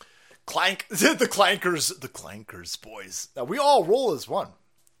 Clank. The clankers, boys. Now, we all roll as one.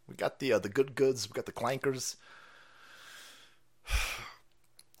 We got the good goods. We got the clankers.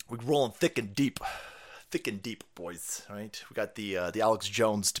 We're rolling thick and deep. Thick and deep, boys. Right? We got the Alex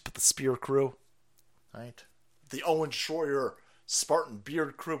Jones tip of the spear crew. Right? The Owen Schroyer Spartan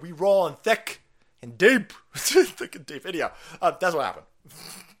beard crew. We rolling thick and deep. Thick and deep. Anyhow, that's what happened.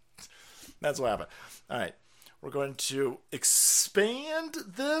 That's what happened. All right. We're going to expand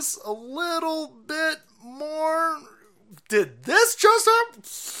this a little bit more. Did this just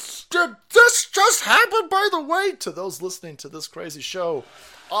happen, by the way, to those listening to this crazy show,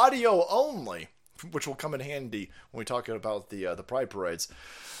 audio only, which will come in handy when we talk about the Pride Parades.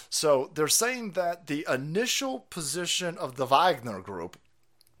 So they're saying that the initial position of the Wagner Group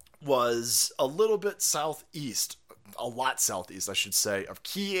was a little bit southeast, a lot southeast, I should say, of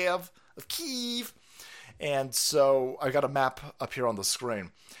Kyiv. And so I got a map up here on the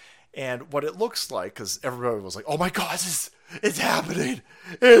screen. And what it looks like, because everybody was like, oh my God, it's happening.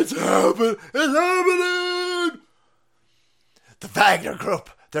 It's happening. It's happening. The Wagner Group,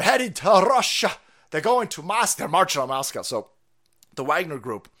 they're heading to Russia. They're going to Moscow. They're marching on Moscow. So the Wagner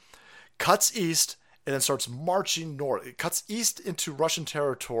Group cuts east and then starts marching north. It cuts east into Russian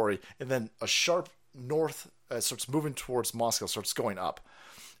territory, and then a sharp north starts moving towards Moscow, starts going up.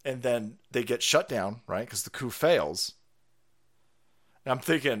 And then they get shut down, right? Because the coup fails. And I'm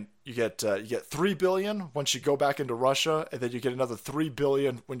thinking you get 3 billion once you go back into Russia, and then you get another 3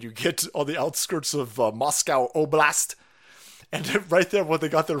 billion when you get on the outskirts of Moscow Oblast. And right there, when they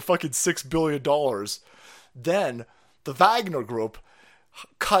got their fucking $6 billion, then the Wagner Group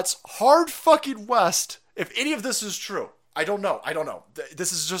cuts hard fucking west. If any of this is true, I don't know.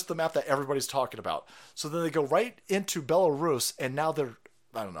 This is just the map that everybody's talking about. So then they go right into Belarus, and now they're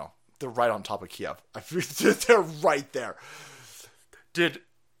right on top of Kiev. They're right there. Did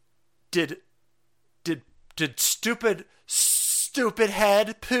stupid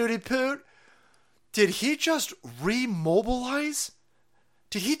head Pooty Poot? Did he just remobilize?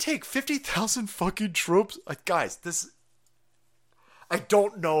 Did he take 50,000 fucking troops? Like, guys, I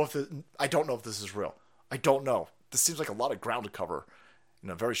don't know if this is real. I don't know. This seems like a lot of ground to cover in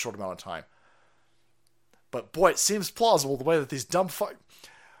a very short amount of time. But boy, it seems plausible the way that these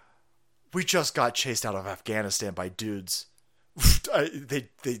we just got chased out of Afghanistan by dudes. They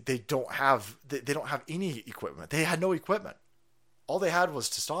don't have any equipment. They had no equipment. All they had was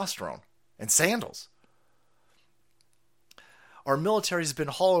testosterone and sandals. Our military's been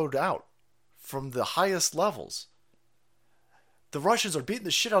hollowed out from the highest levels. The Russians are beating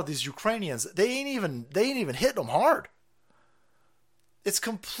the shit out of these Ukrainians. They ain't even hitting them hard. It's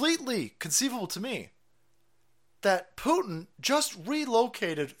completely conceivable to me that Putin just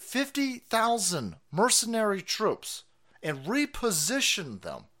relocated 50,000 mercenary troops and repositioned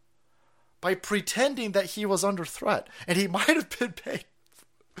them by pretending that he was under threat. And he might have been paid.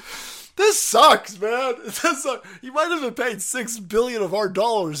 This sucks, man. He might have been paid $6 billion of our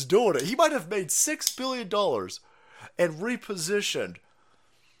dollars doing it. He might have made $6 billion and repositioned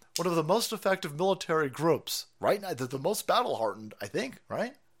one of the most effective military groups right now. They're the most battle-hardened, I think,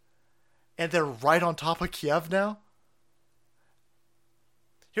 right? And they're right on top of Kiev now.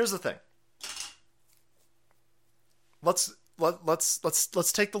 Here's the thing. Let's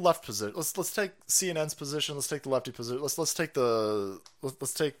take the left position. Let's take CNN's position. Let's take the lefty position. Let's take the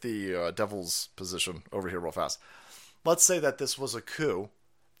devil's position over here real fast. Let's say that this was a coup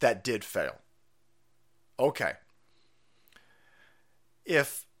that did fail. Okay.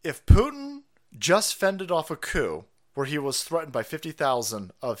 If Putin just fended off a coup where he was threatened by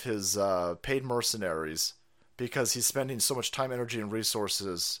 50,000 of his paid mercenaries because he's spending so much time, energy, and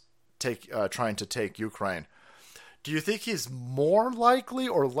resources trying to take Ukraine, do you think he's more likely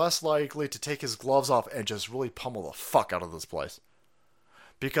or less likely to take his gloves off and just really pummel the fuck out of this place?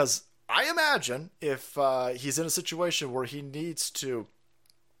 Because I imagine if he's in a situation where he needs to,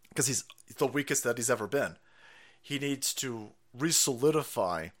 because he's the weakest that he's ever been, he needs to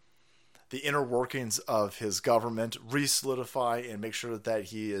re-solidify the inner workings of his government, re-solidify and make sure that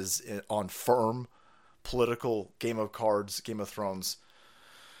he is on firm political Game of Cards, Game of Thrones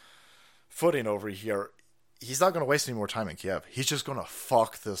footing over here. He's not going to waste any more time in Kiev. He's just going to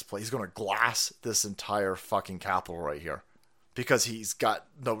fuck this place. He's going to glass this entire fucking capital right here. Because he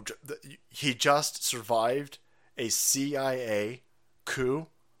just survived a CIA coup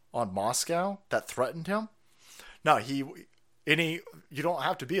on Moscow that threatened him. No, you don't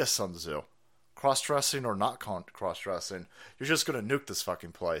have to be a Sun Tzu. Cross-dressing or not cross-dressing, you're just going to nuke this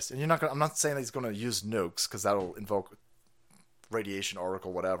fucking place. And I'm not saying that he's going to use nukes because that'll invoke radiation,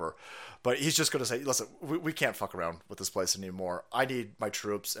 oracle, whatever. But he's just going to say, listen, we can't fuck around with this place anymore. I need my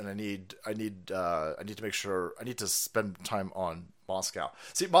troops, and I need to make sure, I need to spend time on Moscow.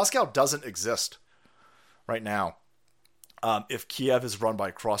 See, Moscow doesn't exist right now if Kiev is run by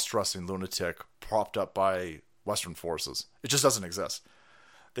a cross-dressing lunatic propped up by Western forces. It just doesn't exist.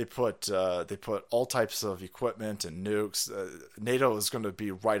 They put all types of equipment and nukes. NATO is going to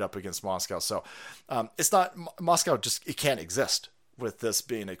be right up against Moscow. So it's not Moscow. It can't exist with this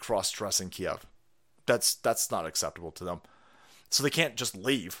being a cross-dressing Kiev. That's not acceptable to them. So they can't just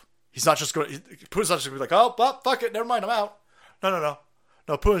leave. He's not just going. Putin's not just going to be like, oh, well, fuck it, never mind, I'm out. No.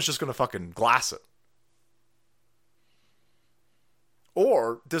 Putin's just going to fucking glass it.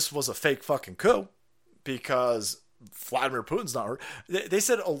 Or this was a fake fucking coup because Vladimir Putin's not hurt. They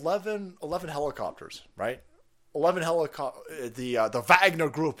said 11 helicopters, right? 11 helicopters. The Wagner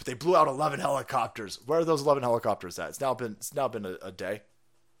Group, they blew out 11 helicopters. Where are those 11 helicopters at? It's now been a day.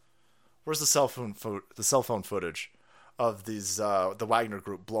 Where's the cell phone footage of these the Wagner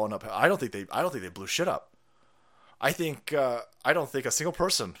group blowing up? I don't think they blew shit up. I don't think a single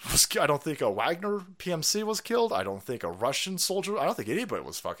person was. I don't think a Wagner PMC was killed. I don't think a Russian soldier. I don't think anybody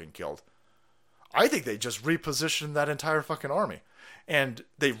was fucking killed. I think they just repositioned that entire fucking army, and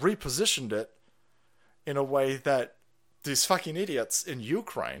they repositioned it in a way that these fucking idiots in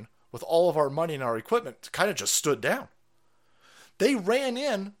Ukraine, with all of our money and our equipment, kind of just stood down. They ran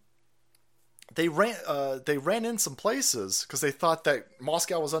in. They ran in some places because they thought that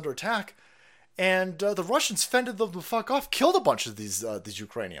Moscow was under attack. And the Russians fended them the fuck off, killed a bunch of these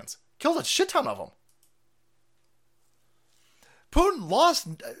Ukrainians. Killed a shit ton of them. Putin lost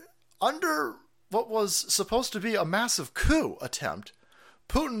under what was supposed to be a massive coup attempt.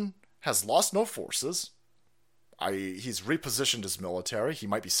 Putin has lost no forces. He's repositioned his military. He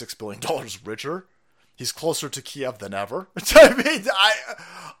might be $6 billion richer. He's closer to Kiev than ever. I mean,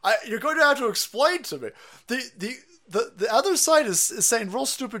 you're going to have to explain to me. The other side is saying real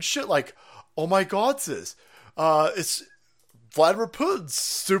stupid shit like, oh my God, sis. It's Vladimir Putin's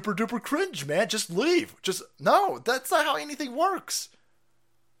super duper cringe, man. Just leave. No, that's not how anything works.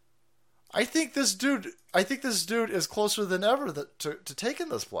 I think this dude is closer than ever to taking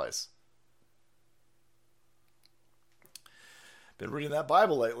this place. Been reading that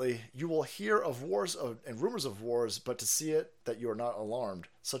Bible lately. You will hear of wars and rumors of wars, but to see it, that you are not alarmed.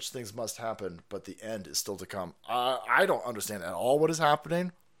 Such things must happen, but the end is still to come. I don't understand at all what is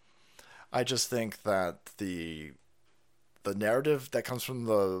happening. I just think that the narrative that comes from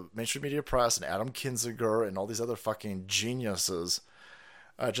the mainstream media press and Adam Kinzinger and all these other fucking geniuses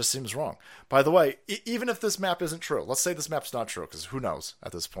just seems wrong. By the way, even if this map isn't true, let's say this map's not true, because who knows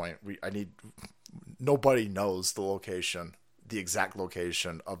at this point? Nobody knows the exact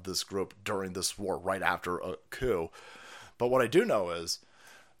location of this group during this war, right after a coup. But what I do know is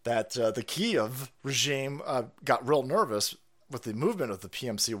that the Kiev regime got real nervous with the movement of the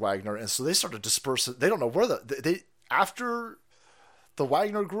PMC Wagner, and so they started dispersing. They don't know where after the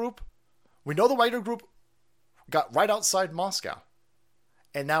Wagner group, we know the Wagner group got right outside Moscow,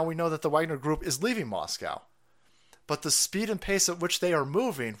 and now we know that the Wagner group is leaving Moscow. But the speed and pace at which they are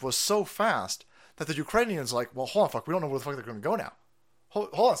moving was so fast that the Ukrainians are like, well, hold on, fuck, we don't know where the fuck they're going to go now. Hold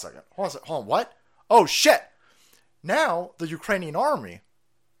on a second. Hold on, what? Oh, shit. Now, the Ukrainian army,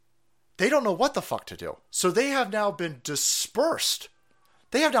 they don't know what the fuck to do. So they have now been dispersed.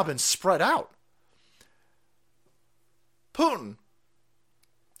 They have now been spread out. Putin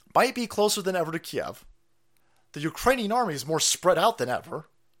might be closer than ever to Kiev. The Ukrainian army is more spread out than ever.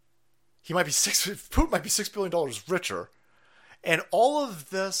 Putin might be $6 billion richer. And all of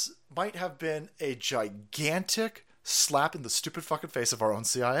this might have been a gigantic slap in the stupid fucking face of our own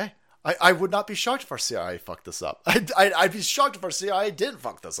CIA. I would not be shocked if our CIA fucked this up. I'd be shocked if our CIA didn't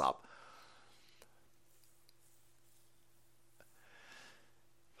fuck this up.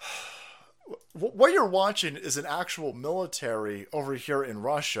 What you're watching is an actual military over here in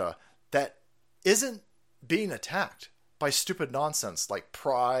Russia that isn't being attacked by stupid nonsense like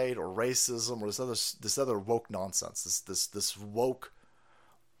pride or racism or this other woke nonsense. This woke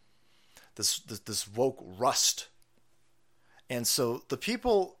rust. And so the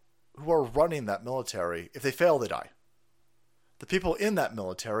people who are running that military, if they fail, they die. The people in that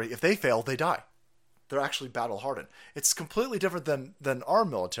military, if they fail, they die. They're actually battle hardened. It's completely different than our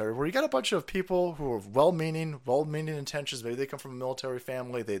military, where you got a bunch of people who are well-meaning intentions. Maybe they come from a military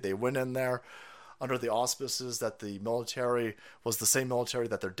family. They went in there under the auspices that the military was the same military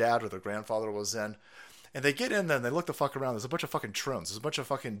that their dad or their grandfather was in. And they get in there and they look the fuck around. There's a bunch of fucking troons. There's a bunch of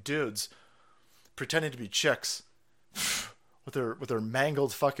fucking dudes pretending to be chicks with their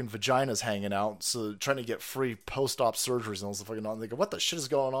mangled fucking vaginas hanging out, so trying to get free post-op surgeries and all this fucking on. They go, what the shit is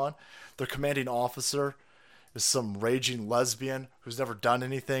going on? Their commanding officer is some raging lesbian who's never done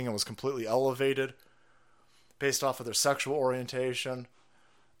anything and was completely elevated based off of their sexual orientation.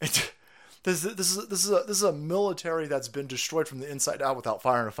 This is a military that's been destroyed from the inside out without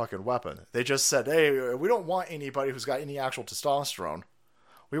firing a fucking weapon. They just said, hey, we don't want anybody who's got any actual testosterone.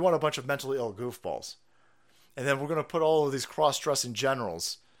 We want a bunch of mentally ill goofballs. And then we're going to put all of these cross-dressing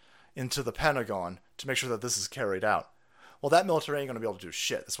generals into the Pentagon to make sure that this is carried out. Well, that military ain't going to be able to do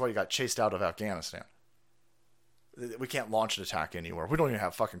shit. That's why you got chased out of Afghanistan. We can't launch an attack anywhere. We don't even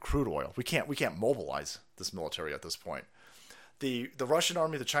have fucking crude oil. We can't mobilize this military at this point. The Russian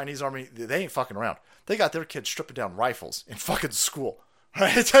army, the Chinese army, they ain't fucking around. They got their kids stripping down rifles in fucking school.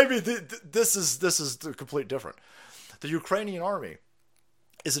 Right? I mean, this is completely different. The Ukrainian army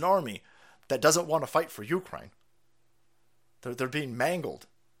is an army that doesn't want to fight for Ukraine. They're being mangled.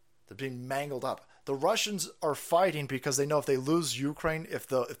 They're being mangled up. The Russians are fighting because they know if they lose Ukraine, if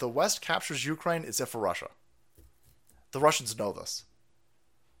the West captures Ukraine, it's it for Russia. The Russians know this.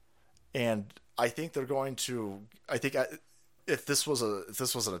 And I think they're going to, if this was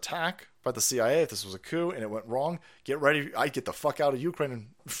an attack by the CIA, if this was a coup and it went wrong, get ready. I'd get the fuck out of Ukraine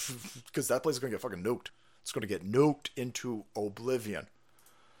because that place is going to get fucking nuked. It's going to get nuked into oblivion.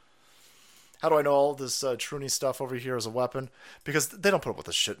 How do I know all this Truny stuff over here is a weapon? Because they don't put up with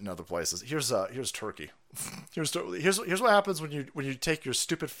this shit in other places. Here's Turkey. Here's what happens when you take your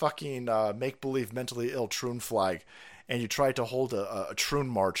stupid fucking make believe mentally ill Troon flag and you try to hold a Troon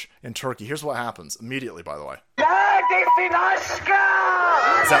march in Turkey. Here's what happens immediately. By the way, is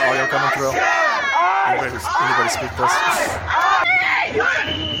that audio coming through? Anybody speak this?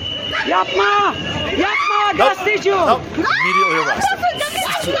 Nope. Immediately arrested.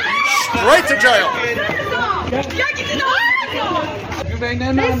 Straight to jail.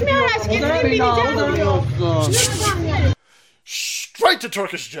 Straight to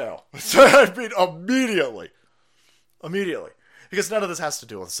Turkish jail. I mean, immediately, because none of this has to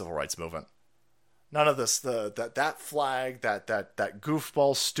do with the civil rights movement. None of this, that flag, that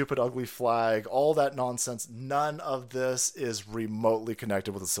goofball, stupid, ugly flag, all that nonsense, none of this is remotely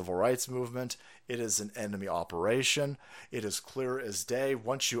connected with the civil rights movement. It is an enemy operation. It is clear as day.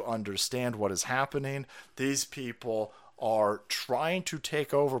 Once you understand what is happening, these people are trying to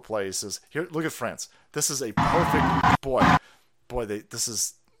take over places. Here, look at France. This is a perfect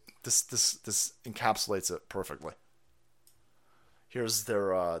this encapsulates it perfectly. Here's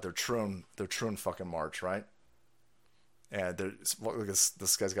their Troon fucking march, right? And look at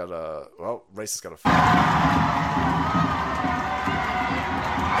this guy's got racist got a flag.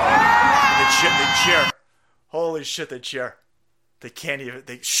 They cheer. Holy shit, they cheer. They can't even.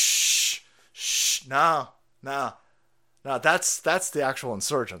 No. That's the actual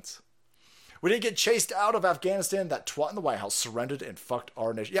insurgents. We didn't get chased out of Afghanistan. That twat in the White House surrendered and fucked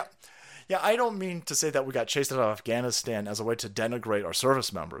our nation. Yeah, I don't mean to say that we got chased out of Afghanistan as a way to denigrate our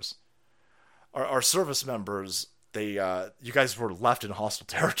service members. Our service members, you guys were left in hostile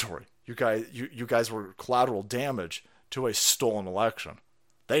territory. You guys were collateral damage to a stolen election.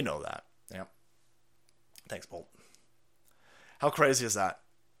 They know that. Yeah. Thanks, Bolt. How crazy is that?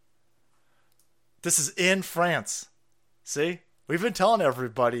 This is in France. See? We've been telling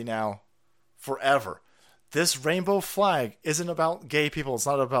everybody now forever. This rainbow flag isn't about gay people. It's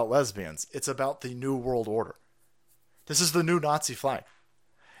not about lesbians. It's about the New World Order. This is the new Nazi flag.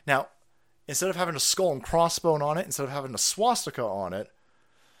 Now, instead of having a skull and crossbone on it, instead of having a swastika on it,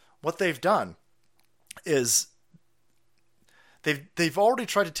 what they've done is they've already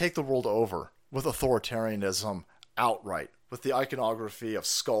tried to take the world over with authoritarianism outright, with the iconography of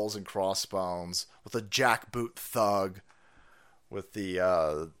skulls and crossbones, with a jackboot thug, with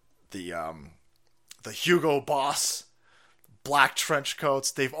the Hugo Boss, black trench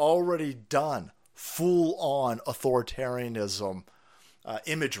coats. They've already done full-on authoritarianism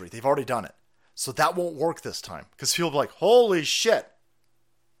imagery. They've already done it. So that won't work this time. Because people will be like, holy shit.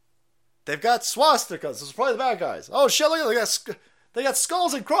 They've got swastikas. This is probably the bad guys. Oh shit, look at they got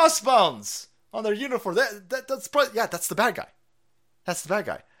skulls and crossbones on their uniform. That's probably, that's the bad guy. That's the bad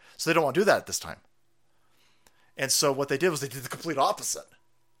guy. So they don't want to do that at this time. And so what they did was they did the complete opposite.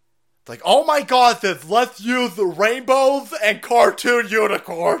 Like, oh my god, let's use the rainbows and cartoon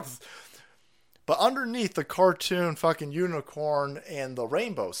unicorns. But underneath the cartoon fucking unicorn and the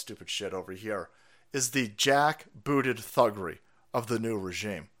rainbow stupid shit over here is the jack-booted thuggery of the new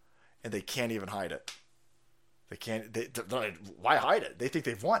regime. And they can't even hide it. Why hide it? They think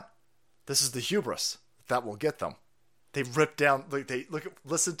they've won. This is the hubris that will get them. They rip down,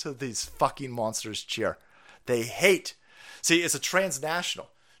 listen to these fucking monsters cheer. They hate. See, it's a transnational.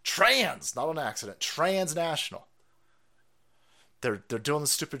 Trans, not an accident. Transnational. They're doing the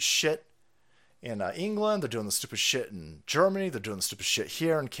stupid shit in England. They're doing the stupid shit in Germany. They're doing the stupid shit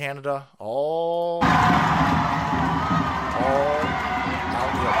here in Canada. All out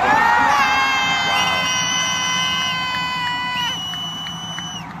in the open.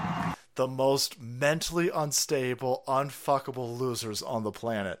 Wow. The most mentally unstable, unfuckable losers on the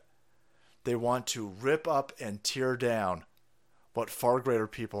planet. They want to rip up and tear down what far greater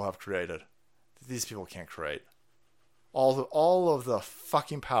people have created. These people can't create. All of the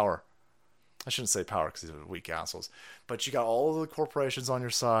fucking power. I shouldn't say power because these are weak assholes. But you got all of the corporations on your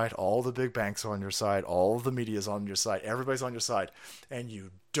side, all the big banks on your side, all of the media's on your side, everybody's on your side. And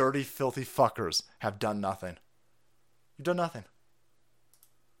you dirty, filthy fuckers have done nothing. You've done nothing.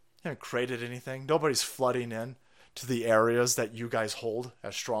 You haven't created anything. Nobody's flooding in to the areas that you guys hold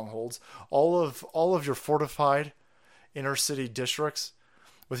as strongholds. All of your fortified inner city districts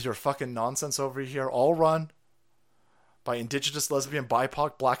with your fucking nonsense over here, all run by indigenous, lesbian,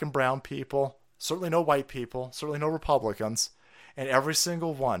 BIPOC, black and brown people. Certainly no white people. Certainly no Republicans. And every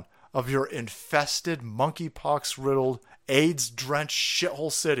single one of your infested, monkeypox-riddled, AIDS-drenched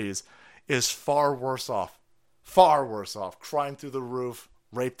shithole cities is far worse off. Far worse off. Crime through the roof.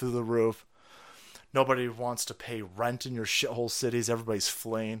 Rape through the roof. Nobody wants to pay rent in your shithole cities. Everybody's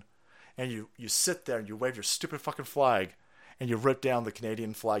fleeing. And you sit there and you wave your stupid fucking flag. And you rip down the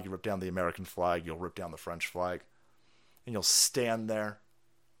Canadian flag. You rip down the American flag. You'll rip down the French flag. And you'll stand there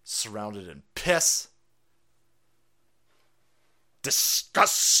surrounded in piss.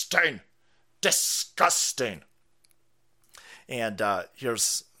 Disgusting. Disgusting. And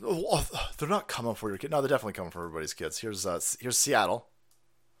here's... Oh, they're not coming for your kid. No, they're definitely coming for everybody's kids. Here's Seattle.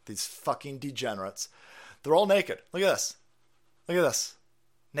 These fucking degenerates. They're all naked. Look at this. Look at this.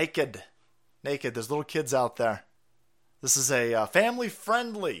 Naked. Naked. There's little kids out there. This is a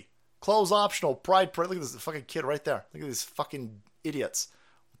family-friendly, clothes-optional, pride parade. Look at this fucking kid right there. Look at these fucking idiots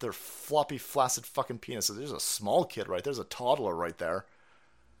with their floppy, flaccid fucking penises. There's a small kid right there. There's a toddler right there.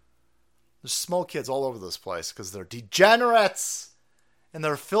 There's small kids all over this place because they're degenerates. And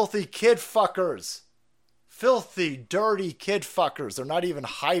they're filthy kid fuckers. Filthy, dirty kid fuckers. They're not even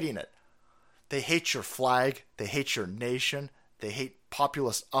hiding it. They hate your flag. They hate your nation. They hate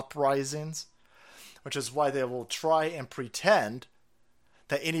populist uprisings. Which is why they will try and pretend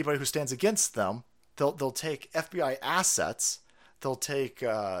that anybody who stands against them, they'll take FBI assets. They'll take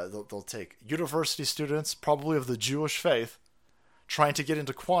university students, probably of the Jewish faith, trying to get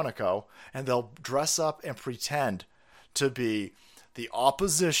into Quantico, and they'll dress up and pretend to be the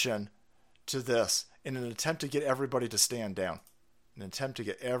opposition to this in an attempt to get everybody to stand down. An attempt to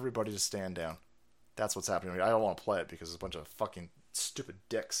get everybody to stand down. That's what's happening. I don't want to play it because there's a bunch of fucking stupid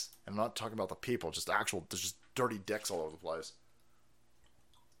dicks. And I'm not talking about the people, just there's just dirty dicks all over the place.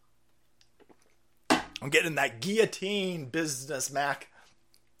 I'm getting that guillotine business, Mac.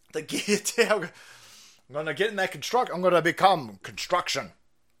 The guillotine. I'm going to get in that I'm going to become construction.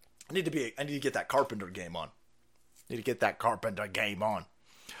 I need to get that carpenter game on. Need to get that carpenter game on.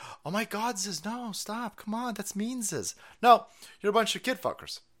 Oh my God, Ziz, no, stop. Come on, that's mean, Ziz. No, you're a bunch of kid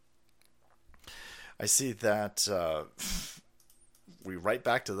fuckers. I see that we right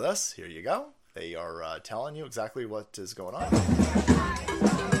back to this. Here you go. They are telling you exactly what is going on.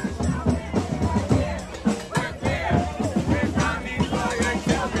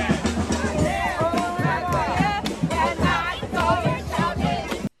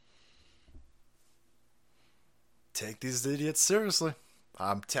 Take these idiots seriously.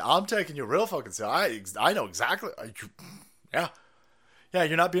 I'm taking you real fucking serious. I know exactly. Yeah,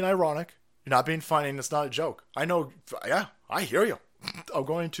 you're not being ironic. You're not being funny, and it's not a joke. I know. Yeah, I hear you. I'm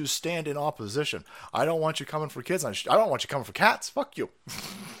going to stand in opposition. I don't want you coming for kids. I don't want you coming for cats. Fuck you.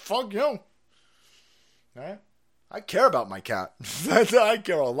 Fuck you. All right? I care about my cat. I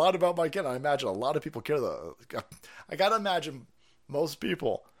care a lot about my cat. I imagine a lot of people care. I gotta imagine most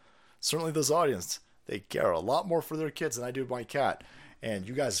people, certainly this audience, they care a lot more for their kids than I do my cat. And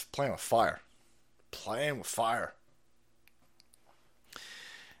you guys playing with fire. Playing with fire.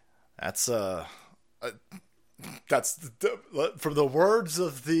 That's from the words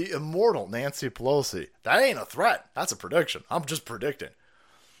of the immortal Nancy Pelosi. That ain't a threat. That's a prediction. I'm just predicting.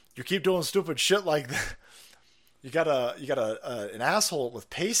 You keep doing stupid shit like that. You got an asshole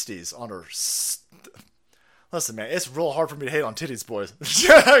with pasties on her. Listen, man, it's real hard for me to hate on titties, boys.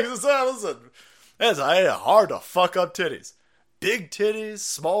 Listen, it's hard to fuck up titties. Big titties,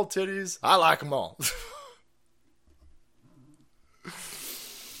 small titties, I like them all.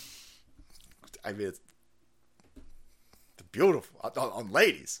 I mean, it's beautiful. On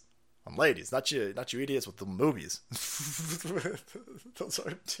ladies, not you idiots with the movies. Those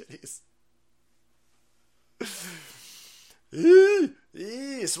are titties.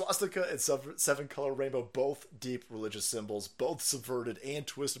 Swastika and seven color rainbow, both deep religious symbols, both subverted and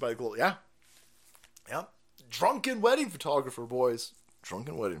twisted by the glow. Yeah. Drunken wedding photographer, boys.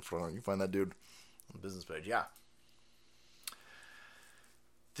 Drunken wedding photographer. You can find that dude on the business page. Yeah.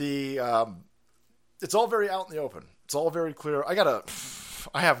 It's all very out in the open. It's all very clear. When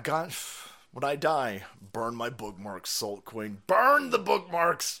I die, burn my bookmarks, Salt Queen. Burn the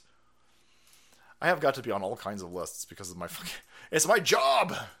bookmarks! I have got to be on all kinds of lists because of my fucking... It's my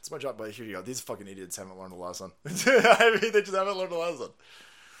job! It's my job, but here you go. These fucking idiots haven't learned a lesson. I mean, they just haven't learned a lesson.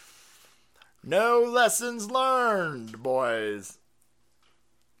 No lessons learned, boys.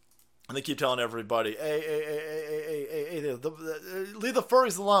 And they keep telling everybody, hey, leave the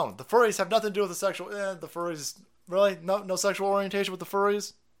furries alone. The furries have nothing to do with the sexual... the furries... Really? No sexual orientation with the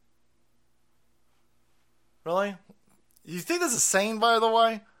furries? Really? You think this is sane, by the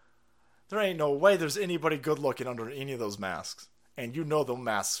way? There ain't no way there's anybody good looking under any of those masks. And you know those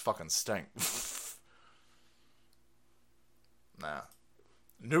masks fucking stink. Nah.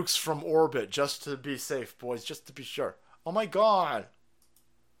 Nukes from orbit, just to be safe, boys, just to be sure. Oh my god.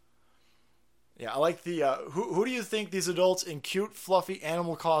 Yeah, I like the, who do you think these adults in cute, fluffy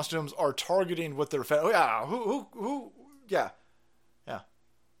animal costumes are targeting with their oh yeah, who, yeah.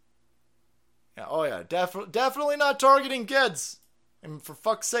 Yeah, oh yeah, definitely not targeting kids. And for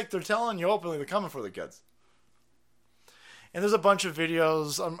fuck's sake, they're telling you openly they're coming for the kids. And there's a bunch of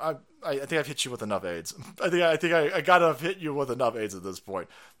videos. I think I've hit you with enough AIDS. I think I gotta hit you with enough AIDS at this point.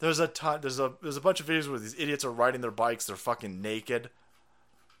 There's a ton. There's a bunch of videos where these idiots are riding their bikes. They're fucking naked,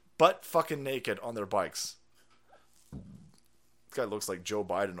 butt fucking naked on their bikes. This guy looks like Joe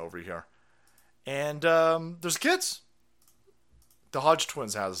Biden over here. And there's kids. The Hodge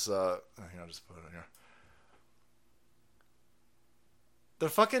twins has. I'll just put it in here. They're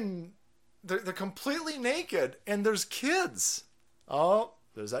fucking. They're completely naked, and there's kids. Oh,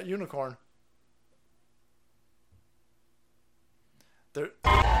 there's that unicorn.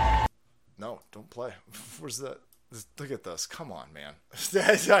 No, don't play. Where's that? Look at this. Come on, man.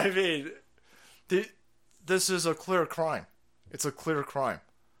 I mean, this is a clear crime. It's a clear crime,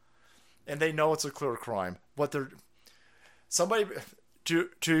 and they know it's a clear crime. To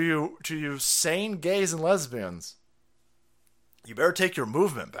you sane gays and lesbians, you better take your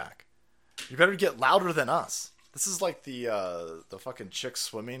movement back. You better get louder than us. This is like the fucking chick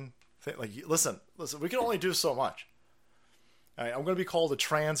swimming thing. Like, listen, we can only do so much. All right, I'm going to be called a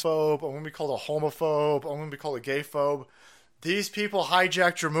transphobe. I'm going to be called a homophobe. I'm going to be called a gayphobe. These people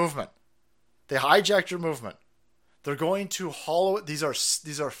hijacked your movement. They hijacked your movement. They're going to hollow it. These are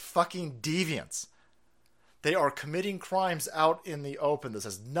fucking deviants. They are committing crimes out in the open. This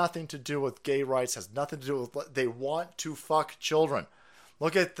has nothing to do with gay rights. Has nothing to do with. They want to fuck children.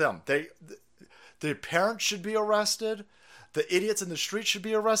 Look at them. The parents should be arrested. The idiots in the street should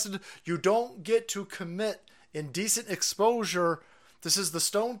be arrested. You don't get to commit indecent exposure. This is the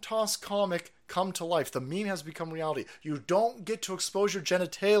Stone Toss comic come to life. The meme has become reality. You don't get to expose your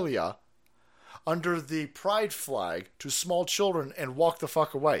genitalia under the pride flag to small children and walk the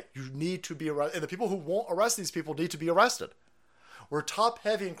fuck away. You need to be arrested. And the people who won't arrest these people need to be arrested. We're top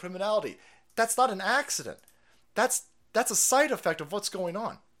heavy in criminality. That's not an accident. That's a side effect of what's going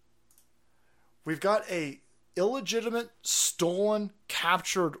on. We've got a illegitimate, stolen,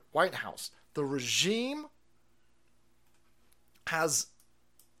 captured White House. The regime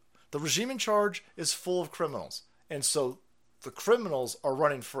in charge is full of criminals. And so the criminals are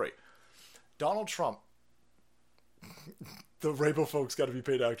running free. Donald Trump, the Rainbow folks got to be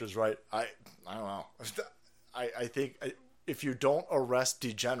paid actors, right? I don't know. I think if you don't arrest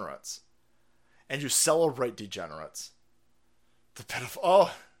degenerates and you celebrate degenerates,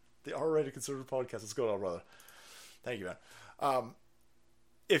 the R-rated conservative podcast. Let's go on, brother. Thank you, man.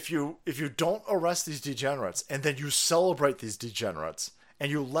 If you don't arrest these degenerates and then you celebrate these degenerates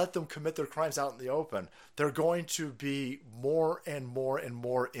and you let them commit their crimes out in the open, they're going to be more and more and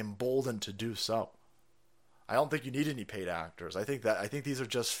more emboldened to do so. I don't think you need any paid actors. I think these are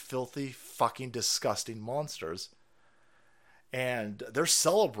just filthy, fucking disgusting monsters, and they're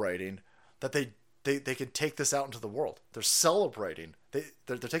celebrating that they can take this out into the world. They're celebrating.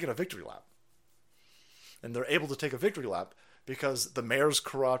 They're taking a victory lap. And they're able to take a victory lap because the mayor's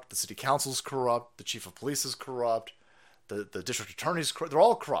corrupt, the city council's corrupt, the chief of police is corrupt, the district attorney's corrupt. They're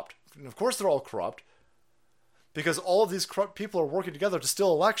all corrupt. And of course they're all corrupt because all of these corrupt people are working together to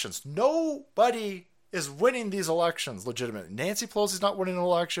steal elections. Nobody is winning these elections legitimately. Nancy Pelosi's not winning an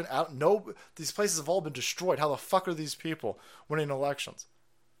election. These places have all been destroyed. How the fuck are these people winning elections?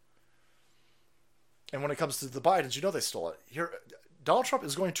 And when it comes to the Bidens, you know they stole it. Here, Donald Trump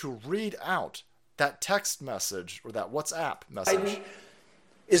is going to read out that text message or that WhatsApp message. Biden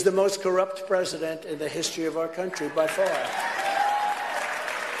is the most corrupt president in the history of our country by far.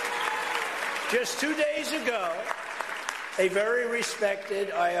 Just 2 days ago, a very respected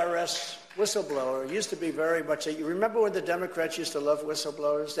IRS whistleblower used to be very much you remember when the Democrats used to love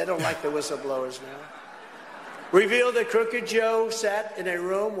whistleblowers? They don't like the whistleblowers now. Revealed that Crooked Joe sat in a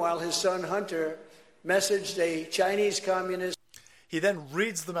room while his son Hunter messaged a Chinese communist. He then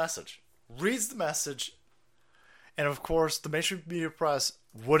reads the message, and of course the mainstream media press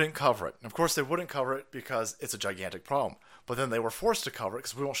wouldn't cover it. And of course they wouldn't cover it because it's a gigantic problem. But then they were forced to cover it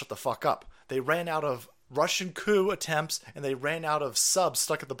because we won't shut the fuck up. They ran out of Russian coup attempts and they ran out of subs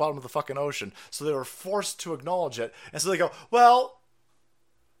stuck at the bottom of the fucking ocean. So they were forced to acknowledge it. And so they go, well,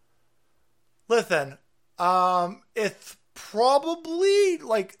 listen, if Probably,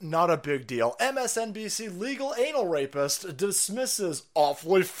 like, not a big deal. MSNBC legal anal rapist dismisses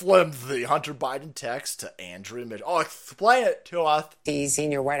awfully flimsy Hunter Biden text to Andrea Mitchell. Oh, explain it to us. The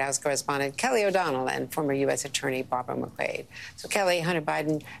senior White House correspondent Kelly O'Donnell and former U.S. Attorney Barbara McQuade. So Kelly, Hunter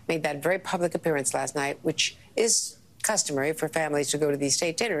Biden made that very public appearance last night, which is customary for families to go to these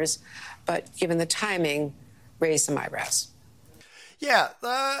state dinners, but given the timing, raised some eyebrows. Yeah,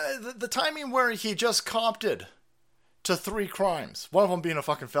 the timing where he just comped to 3 crimes, one of them being a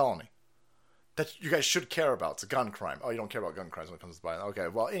fucking felony that you guys should care about. It's a gun crime. Oh, you don't care about gun crimes when it comes to Biden. Okay,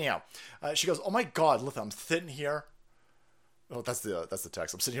 well, anyhow, she goes, "Oh my God, listen, I'm sitting here." Oh, that's the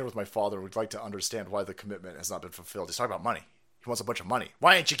text. "I'm sitting here with my father. We'd like to understand why the commitment has not been fulfilled." He's talking about money. He wants a bunch of money.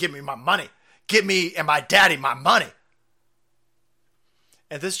 "Why ain't you give me my money? Give me and my daddy my money."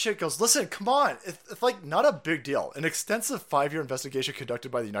 And this chick goes, "Listen, come on. It's like not a big deal. An extensive 5-year investigation conducted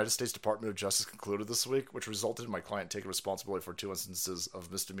by the United States Department of Justice concluded this week, which resulted in my client taking responsibility for 2 instances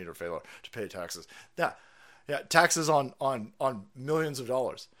of misdemeanor failure to pay taxes." Yeah, taxes on millions of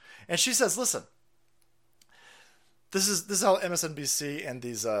dollars. And she says, "Listen, this is how MSNBC and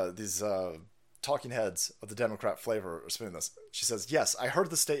these talking heads of the Democrat flavor are spinning this." She says, "Yes, I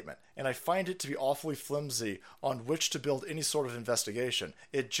heard the statement, and I find it to be awfully flimsy on which to build any sort of investigation.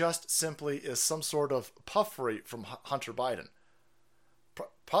 It just simply is some sort of puffery from Hunter Biden."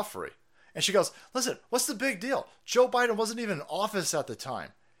 Puffery. And she goes, "Listen, what's the big deal? Joe Biden wasn't even in office at the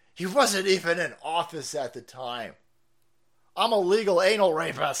time. He wasn't even in office at the time. I'm a legal anal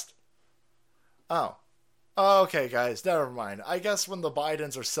rapist." Oh. Okay, guys, never mind. I guess when the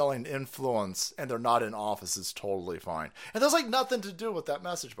Bidens are selling influence and they're not in office, it's totally fine. And there's like nothing to do with that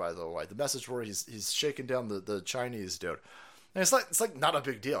message, by the way. The message where he's shaking down the Chinese dude. And it's like not a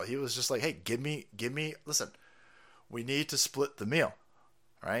big deal. He was just like, "Hey, give me. Listen, we need to split the meal,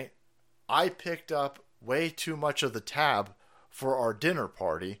 right? I picked up way too much of the tab for our dinner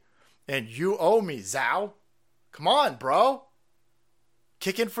party, and you owe me, Zhao. Come on, bro.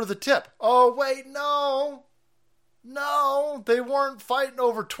 Kick in for the tip." "Oh, wait, no, they weren't fighting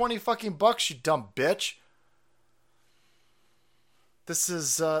over 20 fucking bucks, you dumb bitch. This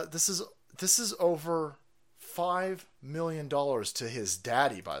is over $5 million to his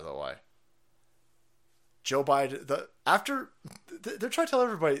daddy, by the way." Joe Biden, they're trying to tell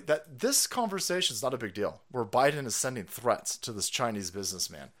everybody that this conversation is not a big deal, where Biden is sending threats to this Chinese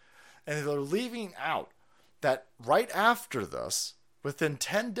businessman. And they're leaving out that right after this, within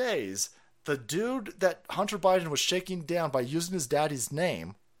 10 days, the dude that Hunter Biden was shaking down by using his daddy's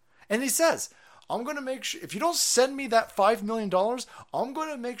name, and he says, "I'm going to make sure, if you don't send me that $5 million, I'm going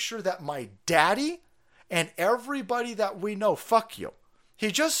to make sure that my daddy and everybody that we know, fuck you."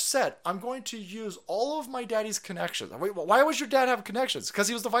 He just said, "I'm going to use all of my daddy's connections." Wait, why was your dad have connections? Because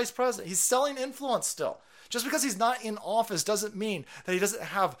he was the vice president. He's selling influence still. Just because he's not in office doesn't mean that he doesn't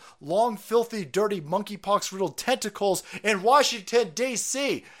have long, filthy, dirty, monkeypox-riddled tentacles in Washington,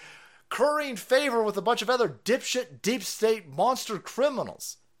 D.C., currying favor with a bunch of other dipshit, deep state monster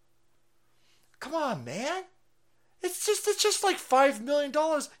criminals. Come on, man. It's just like $5 million.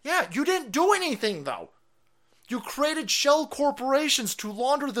 Yeah, you didn't do anything, though. You created shell corporations to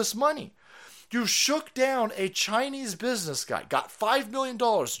launder this money. You shook down a Chinese business guy, got $5 million.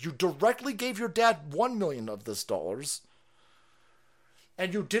 You directly gave your dad $1 million of this dollars.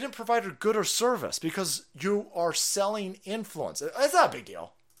 And you didn't provide a good or service because you are selling influence. It's not a big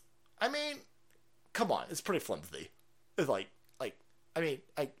deal. I mean, come on. It's pretty flimsy. It's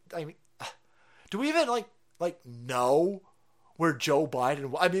do we even know where Joe Biden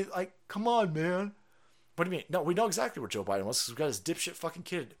was? Come on, man. What do you mean? No, we know exactly where Joe Biden was because we've got his dipshit fucking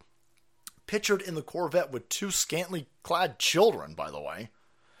kid pictured in the Corvette with 2 scantily clad children, by the way,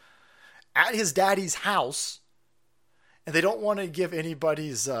 at his daddy's house. And they don't want to give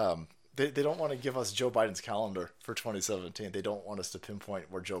anybody's, they don't want to give us Joe Biden's calendar for 2017. They don't want us to pinpoint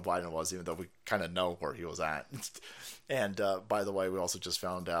where Joe Biden was, even though we kind of know where he was at. And by the way, we also just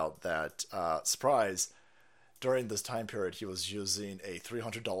found out that, surprise, during this time period, he was using a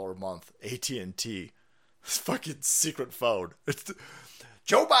 $300 a month AT&T fucking secret phone.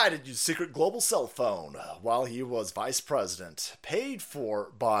 Joe Biden used secret global cell phone while he was vice president, paid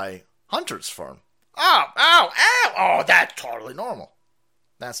for by Hunter's firm. Oh, that's totally normal.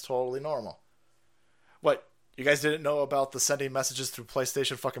 That's totally normal. What, you guys didn't know about the sending messages through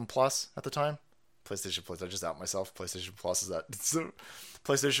PlayStation fucking Plus at the time? PlayStation Plus, I just out myself. PlayStation Plus is that. It's a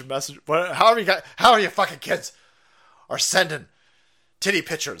PlayStation message. What, how are you fucking kids are sending titty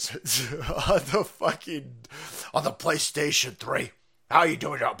pictures on the PlayStation 3? How are you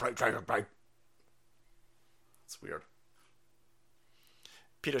doing that? It's weird.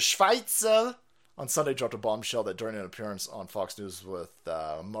 Peter Schweitzer on Sunday dropped a bombshell that during an appearance on Fox News with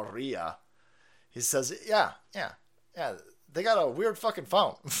Maria, he says, yeah, they got a weird fucking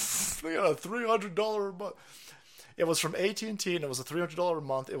phone. They got a $300 a month. It was from AT&T, and it was a $300 a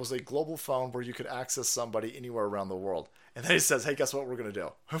month. It was a global phone where you could access somebody anywhere around the world. And then he says, hey, guess what we're going to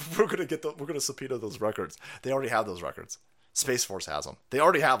do? We're going to subpoena those records. They already have those records. Space Force has them. They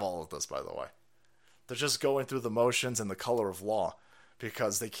already have all of this, by the way. They're just going through the motions and the color of law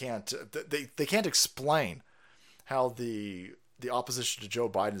because they can't explain how the opposition to Joe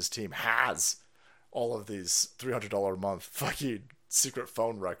Biden's team has all of these $300 a month fucking secret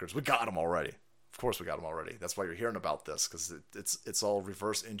phone records. We got them already. Of course we got them already. That's why you're hearing about this, because it's all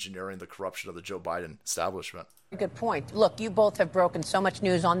reverse engineering the corruption of the Joe Biden establishment. Good point. Look, you both have broken so much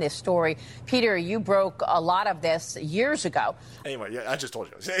news on this story. Peter, you broke a lot of this years ago. Anyway, yeah, I just told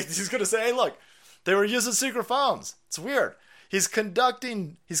you. He's going to say, hey, look, they were using secret phones. It's weird. He's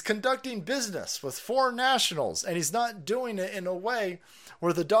conducting business with foreign nationals, and he's not doing it in a way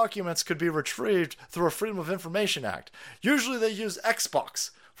where the documents could be retrieved through a Freedom of Information Act. Usually they use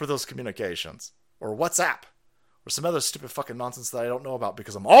Xbox for those communications, or WhatsApp, or some other stupid fucking nonsense that I don't know about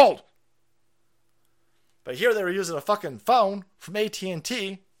because I'm old. But here they were using a fucking phone from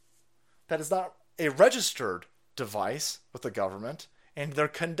AT&T that is not a registered device with the government, and they're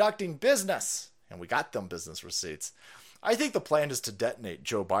conducting business. And we got them business receipts. I think the plan is to detonate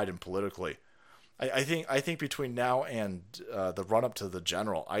Joe Biden politically. I think between now and the run-up to the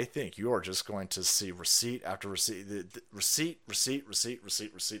general, I think you are just going to see receipt after receipt,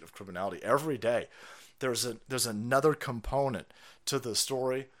 receipt of criminality every day. There's another component to the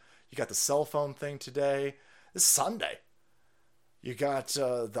story. You got the cell phone thing today. It's Sunday. You got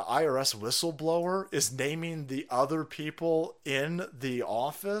the IRS whistleblower is naming the other people in the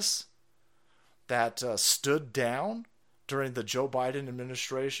office that stood down during the Joe Biden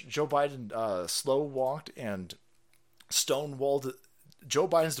administration. Joe Biden slow-walked and stonewalled. Joe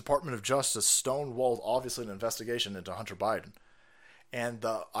Biden's Department of Justice stonewalled, obviously, an investigation into Hunter Biden. And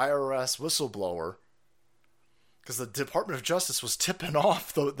the IRS whistleblower, because the Department of Justice was tipping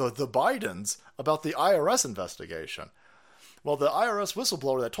off the Bidens about the IRS investigation. Well, the IRS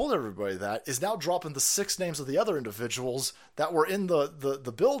whistleblower that told everybody that is now dropping the 6 names of the other individuals that were in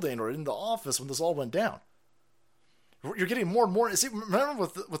the building or in the office when this all went down. You're getting more and more. See, remember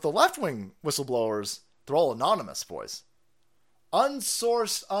with the left-wing whistleblowers, they're all anonymous, boys.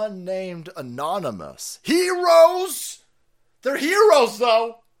 Unsourced, unnamed, anonymous. Heroes! They're heroes,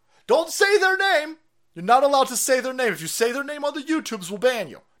 though. Don't say their name. You're not allowed to say their name. If you say their name on the YouTubes, we'll ban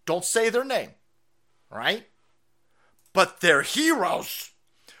you. Don't say their name. All right? But they're heroes.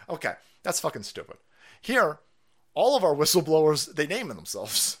 Okay, that's fucking stupid. Here, all of our whistleblowers, they name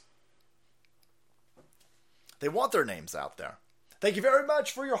themselves. They want their names out there. Thank you very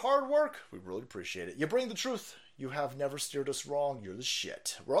much for your hard work. We really appreciate it. You bring the truth. You have never steered us wrong. You're the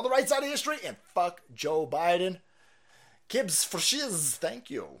shit. We're on the right side of history, and fuck Joe Biden. Kibbs for shiz.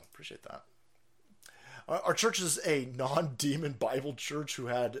 Thank you. Appreciate that. Our church is a non-demon Bible church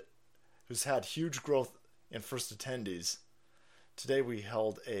who's had huge growth in first attendees. Today we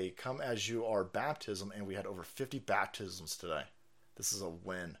held a Come As You Are baptism, and we had over 50 baptisms today. This is a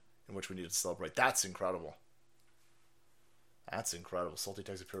win in which we need to celebrate. That's incredible. That's incredible. Salty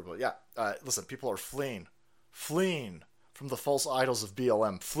Texas Pure Blood. Yeah, listen, people are fleeing from the false idols of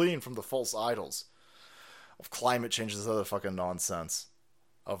BLM, fleeing from the false idols of climate change, this other fucking nonsense,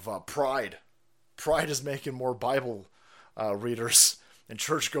 of pride. Pride is making more Bible readers and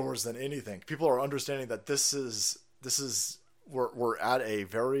churchgoers than anything. People are understanding that we're at a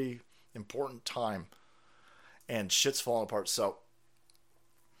very important time, and shit's falling apart. So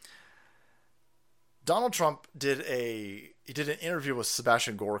Donald Trump did an interview with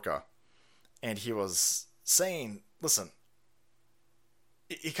Sebastian Gorka, and he was saying, listen,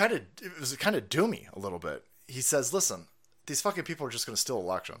 it was kind of doomy a little bit. He says, listen, these fucking people are just going to steal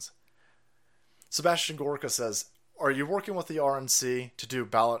elections. Sebastian Gorka says, are you working with the RNC to do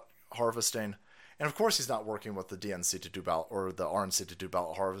ballot harvesting? And of course he's not working with the DNC to do ballot, or the RNC to do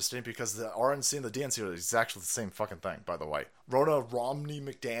ballot harvesting, because the RNC and the DNC are exactly the same fucking thing, by the way. Rhoda Romney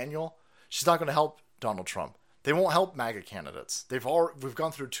McDaniel, she's not going to help Donald Trump. They won't help MAGA candidates. We've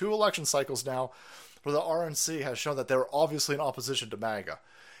gone through 2 election cycles now where the RNC has shown that they're obviously in opposition to MAGA.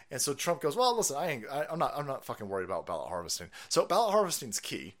 And so Trump goes, well, listen, I'm not fucking worried about ballot harvesting. So ballot harvesting's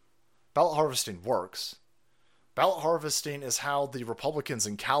key. Ballot harvesting works. Ballot harvesting is how the Republicans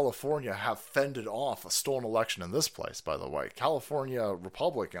in California have fended off a stolen election in this place, by the way. California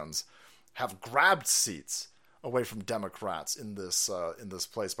Republicans have grabbed seats away from Democrats in this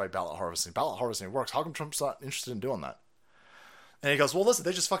place by ballot harvesting. Ballot harvesting works. How come Trump's not interested in doing that? And he goes, well, listen,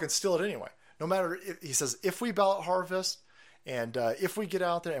 they just fucking steal it anyway. no matter he says, if we ballot harvest and if we get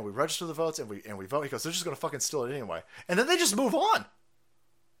out there and we register the votes and we vote, he goes, they're just going to fucking steal it anyway. And then they just move on.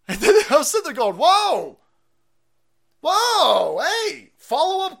 And then I was sitting there going, whoa, hey,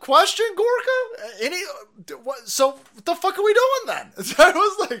 follow-up question, Gorka? So what the fuck are we doing then? I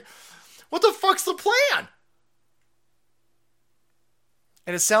was like, what the fuck's the plan?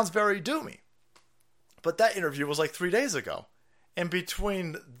 And it sounds very doomy. But that interview was like 3 days ago. And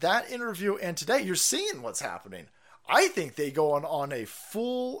between that interview and today, you're seeing what's happening. I think they go on a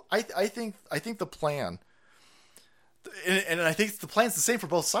full... I think the plan... And I think the plan's the same for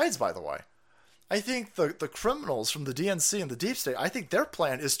both sides, by the way. I think the criminals from the DNC and the deep state, I think their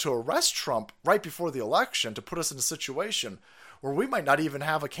plan is to arrest Trump right before the election to put us in a situation where we might not even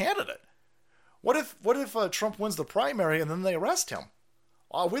have a candidate. What if Trump wins the primary and then they arrest him?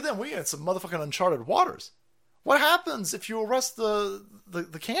 We in some motherfucking uncharted waters. What happens if you arrest the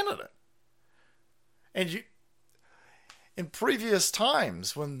candidate? And in previous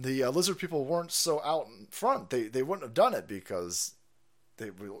times when the lizard people weren't so out in front, they wouldn't have done it because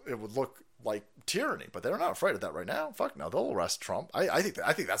it would look like tyranny. But they're not afraid of that right now. Fuck no, they'll arrest Trump. I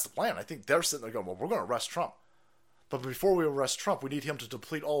think that's the plan. I think they're sitting there going, well, we're going to arrest Trump. But before we arrest Trump, we need him to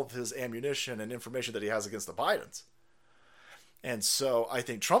deplete all of his ammunition and information that he has against the Bidens. And so I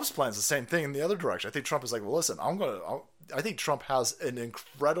think Trump's plan is the same thing in the other direction. I think Trump is like, well, listen, I think Trump has an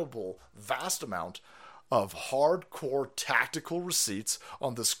incredible, vast amount of hardcore tactical receipts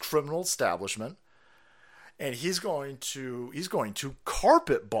on this criminal establishment. And he's going to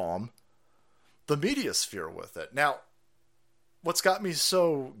carpet bomb the media sphere with it. Now, what's got me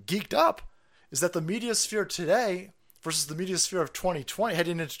so geeked up is that the media sphere today versus the media sphere of 2020,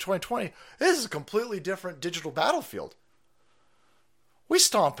 heading into 2020, this is a completely different digital battlefield. We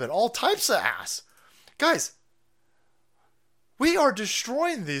stomping all types of ass. Guys, we are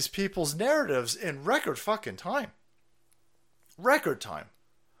destroying these people's narratives in record fucking time. Record time.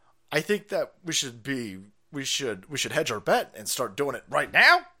 I think that we should hedge our bet and start doing it right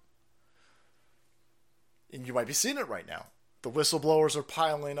now. And you might be seeing it right now. The whistleblowers are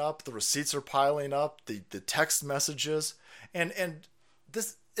piling up, the receipts are piling up, the text messages, and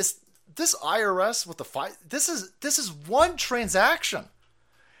this IRS with the this is one transaction.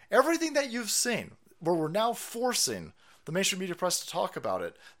 Everything that you've seen, where we're now forcing the mainstream media press to talk about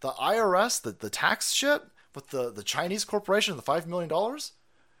it, the IRS, the tax shit with the Chinese corporation, the $5 million,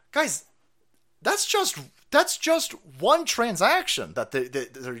 guys, that's just one transaction that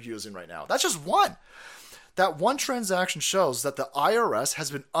they're using right now. That's just one. That one transaction shows that the IRS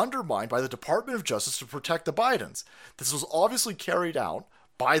has been undermined by the Department of Justice to protect the Bidens. This was obviously carried out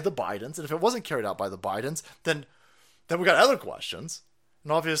by the Bidens, and if it wasn't carried out by the Bidens, then we got other questions.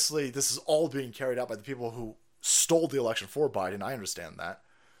 And obviously, this is all being carried out by the people who stole the election for Biden. I understand that.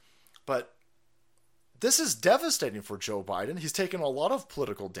 But this is devastating for Joe Biden. He's taken a lot of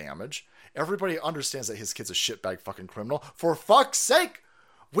political damage. Everybody understands that his kid's a shitbag fucking criminal. For fuck's sake,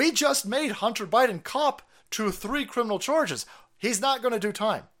 we just made Hunter Biden cop to 3 criminal charges. He's not going to do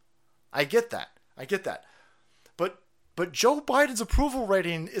time. I get that. But Joe Biden's approval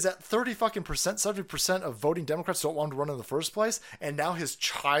rating is at 30 fucking percent. 70% of voting Democrats don't want him to run in the first place. And now his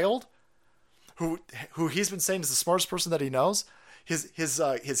child, who he's been saying is the smartest person that he knows,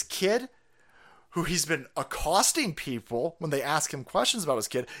 his kid, who he's been accosting people when they ask him questions about his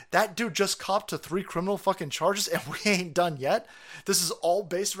kid, that dude just copped to 3 criminal fucking charges, and we ain't done yet. This is all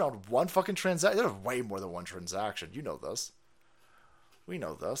based around one fucking transaction. There's way more than one transaction. You know this. We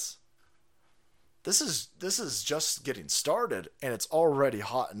know this. This is just getting started, and it's already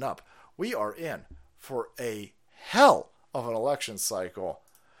hotting up. We are in for a hell of an election cycle,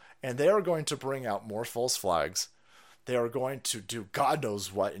 and they are going to bring out more false flags. They are going to do God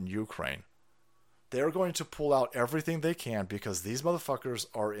knows what in Ukraine. They are going to pull out everything they can because these motherfuckers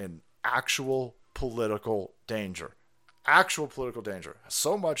are in actual political danger. Actual political danger.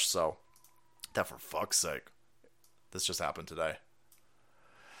 So much so that, for fuck's sake, this just happened today.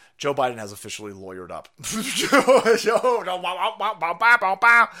 Joe Biden has officially lawyered up.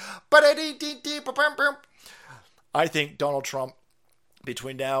 I think Donald Trump,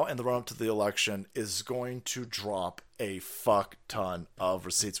 between now and the run-up to the election, is going to drop a fuck ton of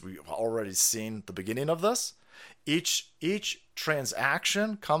receipts. We've already seen the beginning of this. Each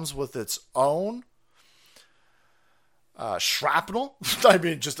transaction comes with its own shrapnel. I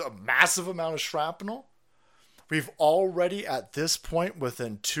mean, just a massive amount of shrapnel. We've already, at this point,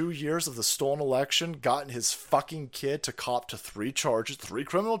 within 2 years of the stolen election, gotten his fucking kid to cop to 3 charges, 3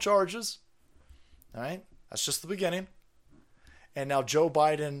 criminal charges. All right? That's just the beginning. And now Joe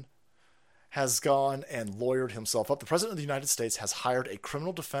Biden has gone and lawyered himself up. The President of the United States has hired a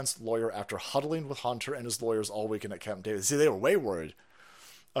criminal defense lawyer after huddling with Hunter and his lawyers all weekend at Camp David. See, they were way worried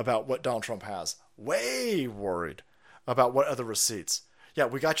about what Donald Trump has. Way worried about what other receipts. Yeah,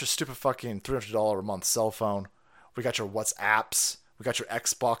 we got your stupid fucking $300 a month cell phone. We got your WhatsApps. We got your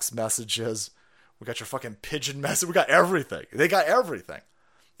Xbox messages. We got your fucking pigeon message. We got everything. They got everything.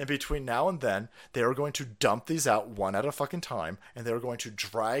 And between now and then, they are going to dump these out one at a fucking time, and they're going to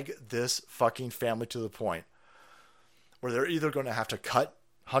drag this fucking family to the point where they're either going to have to cut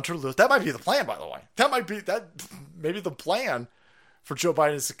Hunter loose. That might be the plan, by the way. Maybe the plan for Joe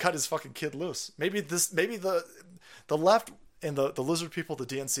Biden is to cut his fucking kid loose. Maybe the left and the lizard people, the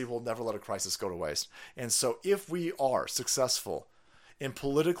DNC, will never let a crisis go to waste. And so if we are successful in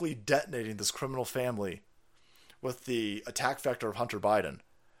politically detonating this criminal family with the attack vector of Hunter Biden,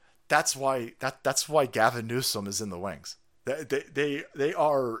 that's why Gavin Newsom is in the wings. They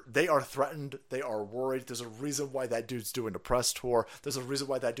are threatened. They are worried. There's a reason why that dude's doing a press tour. There's a reason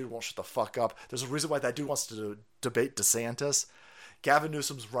why that dude won't shut the fuck up. There's a reason why that dude wants to debate DeSantis. Gavin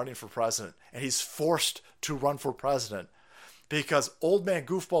Newsom's running for president, and he's forced to run for president because old man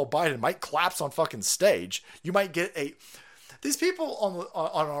goofball Biden might collapse on fucking stage. You might get these people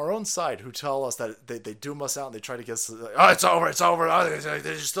on our own side who tell us that they doom us out and they try to get us, oh, it's over. Oh,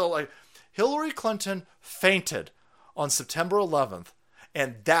 they're still like, Hillary Clinton fainted on September 11th,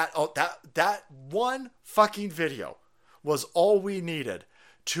 and that one fucking video was all we needed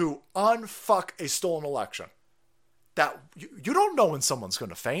to unfuck a stolen election. That you don't know when someone's going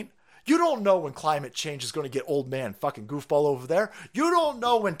to faint. You don't know when climate change is going to get old man fucking goofball over there. You don't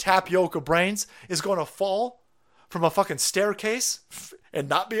know when Tapioca Brains is going to fall from a fucking staircase and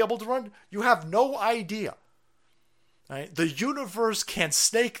not be able to run. You have no idea. Right? The universe can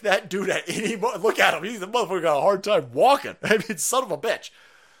snake that dude at any moment. Look at him. The motherfucker got a hard time walking. I mean, son of a bitch.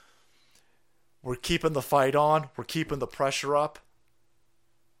 We're keeping the fight on. We're keeping the pressure up.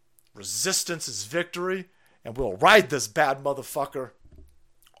 Resistance is victory. And we'll ride this bad motherfucker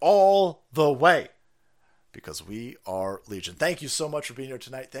all the way. Because we are Legion. Thank you so much for being here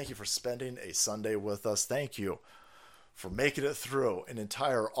tonight. Thank you for spending a Sunday with us. Thank you for making it through an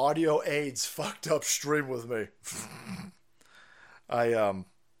entire audio AIDS fucked up stream with me. I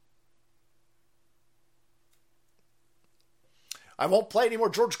won't play any more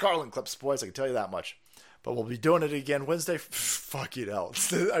George Carlin clips, boys. I can tell you that much. But we'll be doing it again Wednesday. Fucking hell.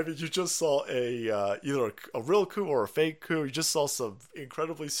 I mean, you just saw either a real coup or a fake coup. You just saw some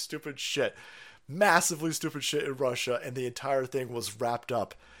incredibly stupid shit. Massively stupid shit in Russia. And the entire thing was wrapped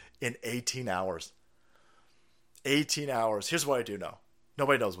up in 18 hours. 18 hours. Here's what I do know.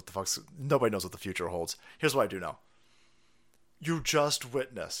 Nobody knows what the future holds. Here's what I do know. You just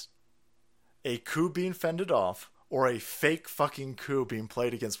witnessed a coup being fended off, or a fake fucking coup being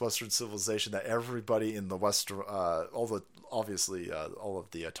played against Western civilization that everybody in the West, all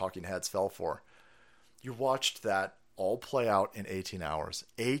of the talking heads fell for. You watched that all play out in 18 hours.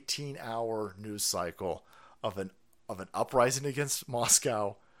 18-hour news cycle of an uprising against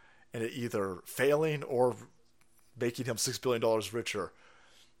Moscow, and it either failing or making him $6 billion richer.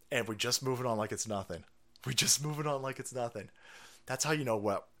 And we're just moving on like it's nothing. That's how you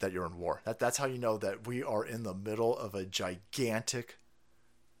know that you're in war. That's how you know that we are in the middle of a gigantic,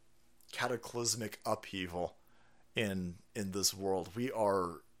 cataclysmic upheaval in this world. We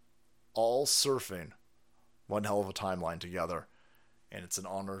are all surfing one hell of a timeline together, and it's an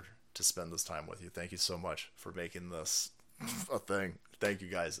honor to spend this time with you. Thank you so much for making this a thing. Thank you,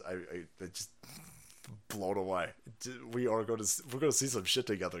 guys. I just blown away. We're going to see some shit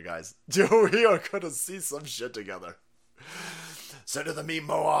together, guys. We are going to see some shit together. Send to the meme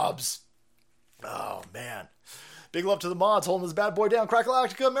Moabs. Oh, man. Big love to the mods holding this bad boy down.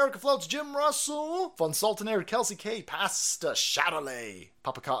 Crackalactica, America Floats, Jim Russell, Fun Sultanator, Kelsey K, Pasta Chatelet,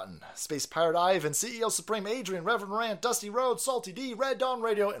 Papa Cotton, Space Pirate Ivan, CEO Supreme, Adrian, Reverend Rant, Dusty Road, Salty D, Red Dawn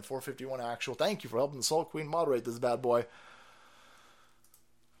Radio, and 451 Actual. Thank you for helping the Salt Queen moderate this bad boy.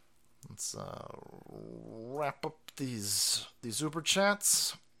 Let's wrap up these Uber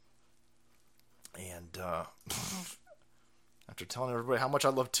chats. And after telling everybody how much I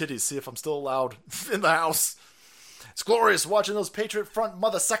love titties, see if I'm still allowed in the house. It's glorious watching those Patriot Front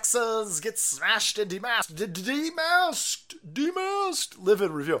mother sexes get smashed and demasked. Demasked. Live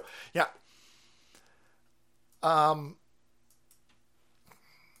in review. Yeah.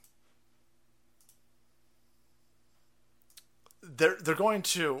 They're going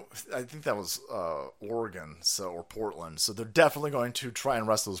to, I think that was Oregon, or Portland. So they're definitely going to try and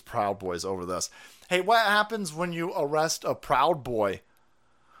arrest those Proud Boys over this. Hey, what happens when you arrest a Proud Boy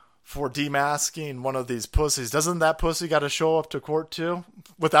for demasking one of these pussies? Doesn't that pussy got to show up to court too?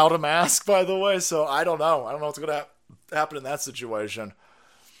 without a mask, by the way. So I don't know. I don't know what's going to happen in that situation.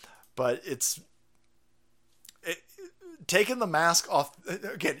 But taking the mask off.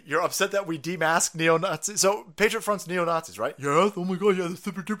 Again, you're upset that we demask neo-Nazis. So Patriot Front's neo-Nazis, right? Yes. Oh my God. Yeah, the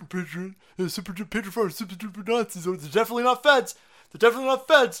super duper Patriot. The super duper Patriot Front, super duper Nazis. They're definitely not feds. They're definitely not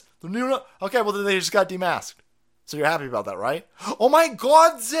feds. They're neo-Nazis. Okay, well then they just got demasked. So you're happy about that, right? Oh my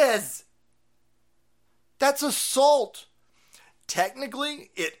God, Ziz! That's assault.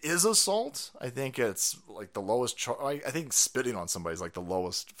 Technically, it is assault. I think it's like the lowest. I think spitting on somebody is like the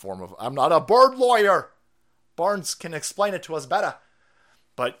lowest form of. I'm not a bird lawyer. Barnes can explain it to us better.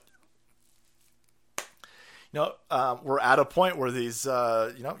 But we're at a point where these,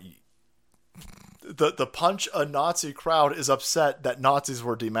 the punch a Nazi crowd is upset that Nazis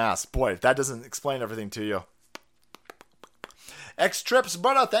were demasked. Boy, if that doesn't explain everything to you. X-Trips,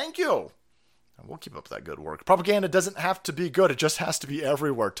 brother, thank you. We'll keep up that good work. Propaganda doesn't have to be good. It just has to be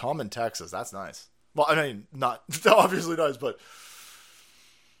everywhere. Tom in Texas. That's nice. Well, I mean, not obviously nice, but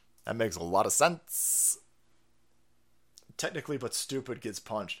that makes a lot of sense. Technically, but stupid gets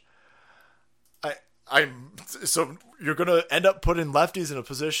punched. So you're going to end up putting lefties in a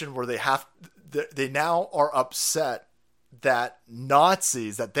position where they now are upset that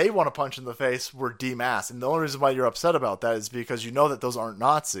Nazis that they want to punch in the face were demasked. And the only reason why you're upset about that is because you know that those aren't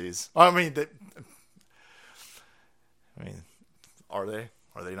Nazis. I mean, are they?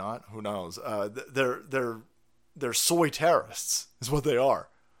 Are they not? Who knows? They're soy terrorists is what they are.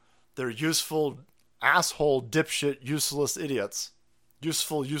 They're useful, asshole, dipshit, useless idiots.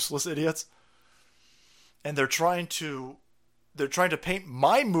 Useful, useless idiots. And they're trying to paint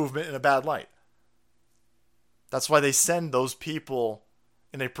my movement in a bad light. That's why they send those people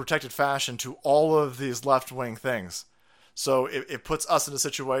in a protected fashion to all of these left-wing things. So it puts us in a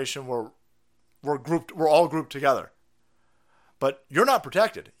situation where we're all grouped together. But you're not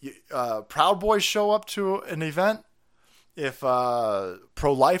protected. Proud Boys show up to an event. If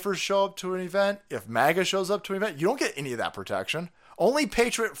pro-lifers show up to an event, if MAGA shows up to an event, you don't get any of that protection. Only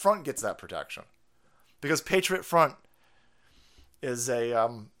Patriot Front gets that protection. Because Patriot Front is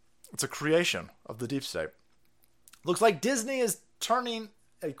it's a creation of the deep state. Looks like Disney is turning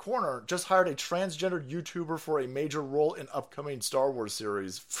a corner. Just hired a transgendered YouTuber for a major role in upcoming Star Wars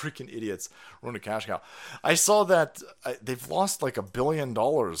series. Freaking idiots. Ruin a cash cow. I saw that they've lost like $1 billion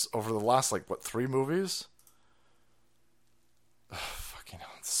over the last 3 movies? Fucking hell.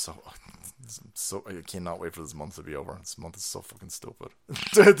 It's so I cannot wait for this month to be over. This month is so fucking stupid.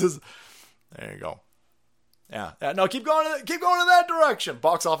 There you go. Yeah. No, keep going in that direction.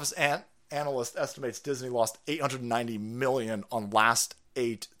 Box office analyst estimates Disney lost $890 million on last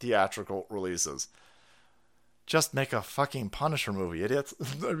 8 theatrical releases. Just make a fucking Punisher movie, idiots.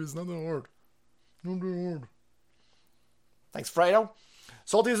 It's not that hard. Not that hard. Thanks, Fredo.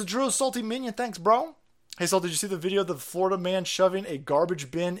 Salty is a true salty minion. Thanks, bro. Hey, Salt, did you see the video of the Florida man shoving a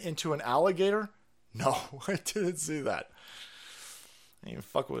garbage bin into an alligator? No, I didn't see that. I ain't even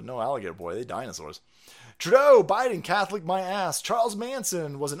fucking with no alligator, boy. They dinosaurs. Trudeau, Biden, Catholic, my ass. Charles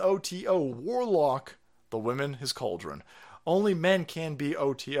Manson was an OTO warlock, the women his cauldron. Only men can be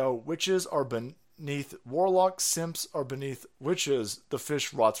OTO. Witches are beneath warlocks. Simps are beneath witches. The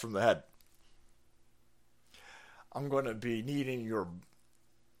fish rots from the head. I'm going to be needing your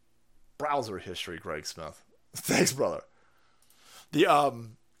browser history, Greg Smith. Thanks, brother. There's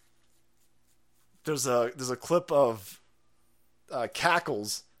a clip of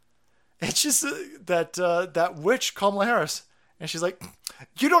Cackles. It's just that witch, Kamala Harris. And she's like,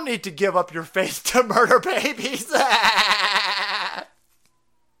 you don't need to give up your faith to murder babies.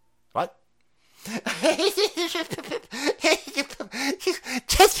 What?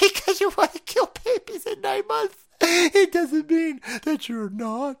 Just because you want to kill babies in 9 months, it doesn't mean that you're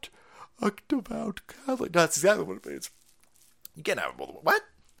not a devout Catholic. That's exactly what it means. You can't have both. What?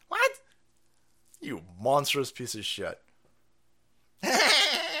 What? You monstrous piece of shit.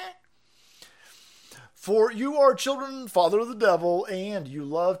 For you are children, father of the devil, and you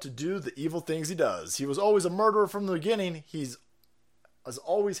love to do the evil things he does. He was always a murderer from the beginning. He's has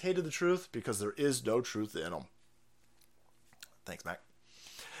always hated the truth because there is no truth in him. Thanks, Mac.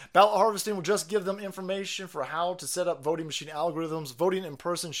 Ballot harvesting will just give them information for how to set up voting machine algorithms. Voting in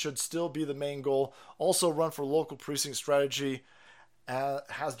person should still be the main goal. Also run for local precinct strategy.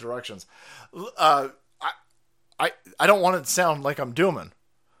 Has directions. I don't want it to sound like I'm dooming,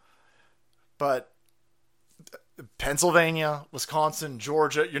 but Pennsylvania, Wisconsin,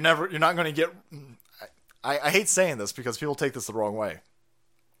 Georgia, you're not going to get. I hate saying this because people take this the wrong way.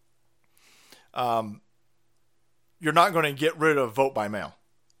 You're not going to get rid of vote by mail.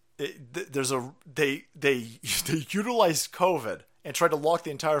 They utilized COVID and tried to lock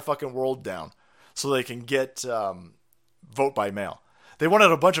the entire fucking world down so they can get vote by mail. They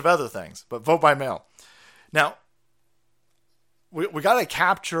wanted a bunch of other things, but vote by mail. Now, we got to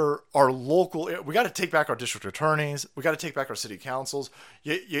capture our local. We got to take back our district attorneys. We got to take back our city councils.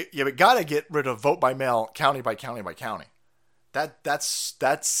 You got to get rid of vote by mail, county by county by county.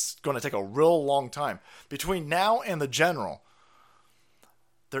 That's going to take a real long time. Between now and the general,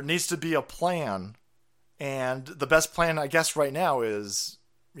 there needs to be a plan, and the best plan, I guess, right now is,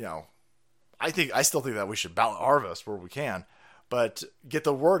 I still think that we should ballot harvest where we can, but get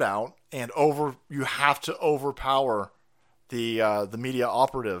the word out and you have to overpower the media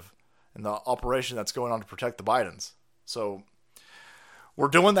operative and the operation that's going on to protect the Bidens. So we're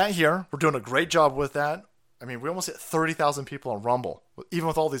doing that here. We're doing a great job with that. I mean, we almost hit 30,000 people on Rumble, even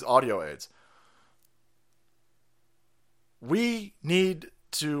with all these audio aids. We need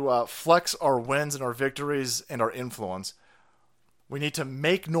to flex our wins and our victories and our influence. We need to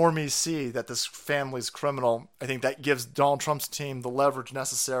make normies see that this family's criminal. I think that gives Donald Trump's team the leverage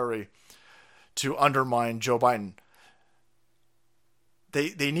necessary to undermine Joe Biden.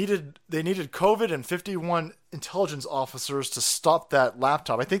 They needed COVID and 51 intelligence officers to stop that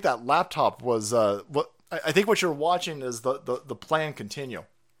laptop. I think that laptop was I think what you're watching is the plan continue.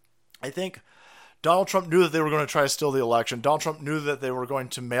 I think Donald Trump knew that they were going to try to steal the election. Donald Trump knew that they were going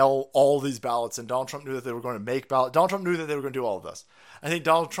to mail all these ballots, and Donald Trump knew that they were going to make ballots. Donald Trump knew that they were going to do all of this. I think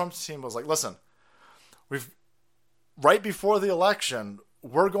Donald Trump's team was like, listen, right before the election,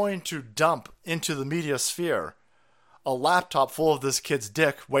 we're going to dump into the media sphere a laptop full of this kid's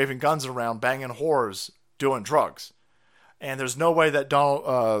dick waving guns around, banging whores, doing drugs. And there's no way that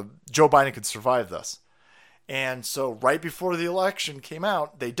Joe Biden could survive this. And so right before the election came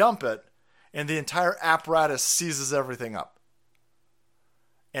out, they dump it, and the entire apparatus seizes everything up.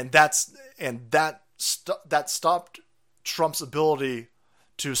 And that stopped Trump's ability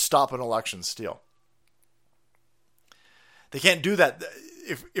to stop an election steal. They can't do that.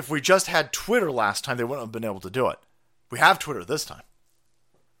 If we just had Twitter last time, they wouldn't have been able to do it. We have Twitter this time.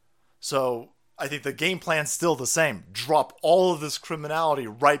 So I think the game plan's still the same. Drop all of this criminality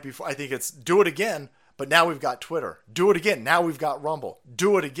right before. I think it's do it again, but now we've got Twitter. Do it again. Now we've got Rumble.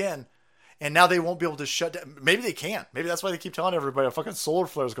 Do it again. And now they won't be able to shut down. Maybe they can. Maybe that's why they keep telling everybody a fucking solar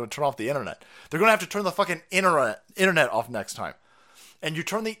flare is going to turn off the internet. They're going to have to turn the fucking internet off next time. And you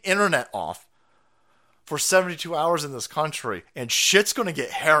turn the internet off for 72 hours in this country, and shit's going to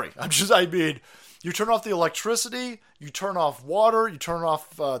get hairy. You turn off the electricity, you turn off water, you turn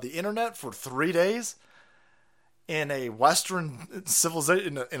off the internet for 3 days in a Western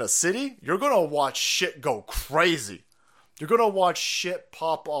civilization, in a city, you're going to watch shit go crazy. You're going to watch shit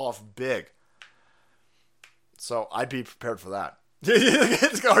pop off big. So I'd be prepared for that.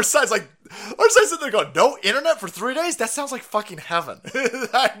 Our side's sitting there going, no internet for 3 days? That sounds like fucking heaven.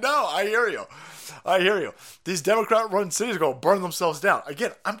 I know, I hear you. These Democrat-run cities are going to burn themselves down.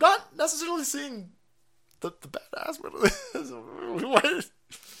 Again, I'm not necessarily seeing the bad aspect of this.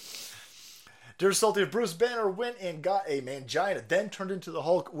 Dear Salty, if Bruce Banner went and got a mangina, then turned into the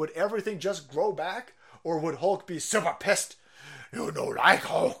Hulk, would everything just grow back? Or would Hulk be super pissed? You don't like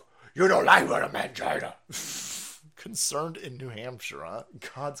Hulk. You don't like what a mangina. Concerned in New Hampshire, huh?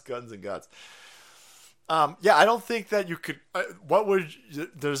 God's guns and guts. Yeah, I don't think that you could.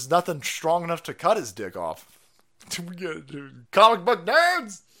 There's nothing strong enough to cut his dick off. Comic book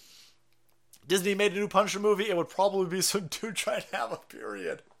nerds. Disney made a new Punisher movie. It would probably be some dude trying to have a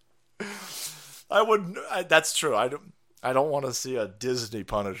period. I wouldn't. That's true. I don't want to see a Disney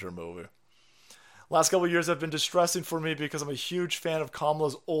Punisher movie. Last couple of years have been distressing for me because I'm a huge fan of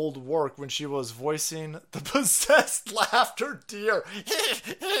Kamala's old work when she was voicing the possessed laughter deer.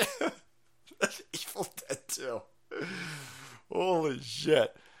 Evil Dead 2. Holy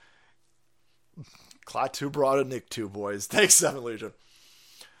shit. Klaatu brought a Nick 2, boys. Thanks, 7 Legion.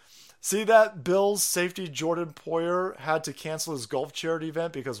 See that Bills safety Jordan Poyer had to cancel his golf charity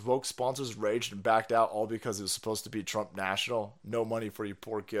event because woke sponsors raged and backed out, all because it was supposed to be Trump National. No money for you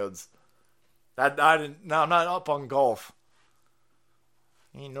poor kids. I'm not up on golf.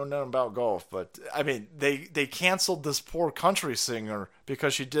 Ain't know nothing about golf, but I mean, they canceled this poor country singer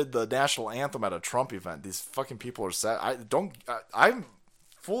because she did the national anthem at a Trump event. These fucking people are sad. I'm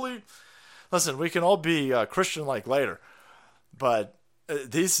fully. Listen, we can all be Christian like later, but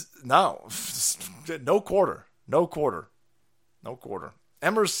no quarter.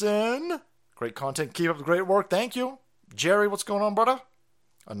 Emerson, great content. Keep up the great work. Thank you, Jerry. What's going on, brother?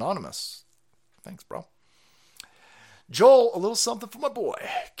 Anonymous. Thanks, bro. Joel, a little something for my boy.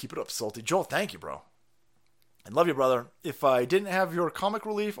 Keep it up, Salty. Joel, thank you, bro. I love you, brother. If I didn't have your comic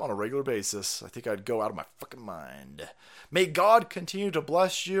relief on a regular basis, I think I'd go out of my fucking mind. May God continue to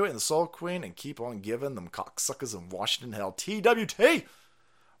bless you and the Soul Queen and keep on giving them cocksuckers in Washington hell. TWT!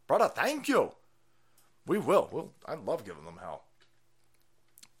 Brother, thank you. We will. I love giving them hell.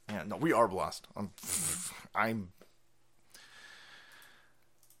 Yeah, no, we are blessed. I'm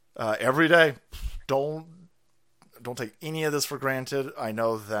every day. Don't take any of this for granted. I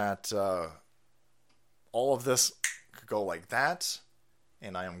know that all of this could go like that,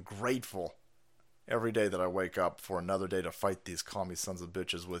 and I am grateful every day that I wake up for another day to fight these commie sons of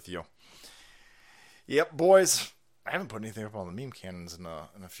bitches with you. Yep, boys. I haven't put anything up on the meme cannons in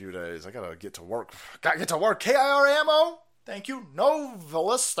a few days. I gotta get to work. Gotta get to work. KIR ammo. Thank you.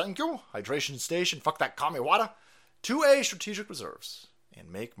 Novelis. Thank you. Hydration station. Fuck that commie water. 2A strategic reserves.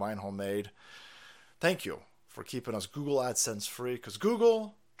 And make mine homemade. Thank you for keeping us Google AdSense free, because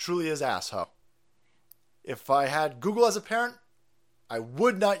Google truly is asshole. If I had Google as a parent, I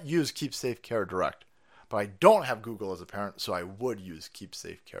would not use Keep Safe Care Direct. But I don't have Google as a parent, so I would use Keep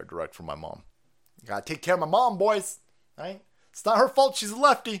Safe Care Direct for my mom. Gotta take care of my mom, boys. Right? It's not her fault she's a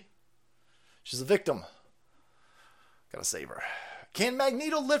lefty. She's a victim. Gotta save her. Can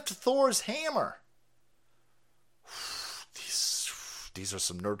Magneto lift Thor's hammer? These are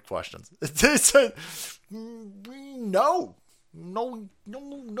some nerd questions. No,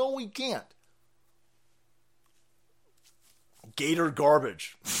 he can't. Gator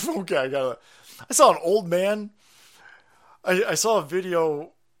garbage. Okay, I saw an old man. I saw a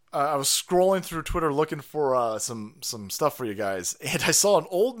video. I was scrolling through Twitter looking for some stuff for you guys, and I saw an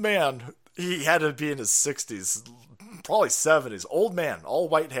old man. He had to be in his 60s, probably 70s. Old man, all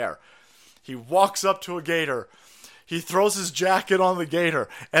white hair. He walks up to a gator. He throws his jacket on the gator,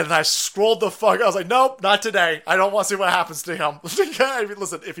 and I scrolled the fuck. I was like, nope, not today. I don't want to see what happens to him. I mean,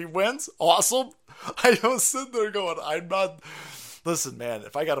 listen, if he wins, awesome. I was sitting there going, I'm not. Listen, man,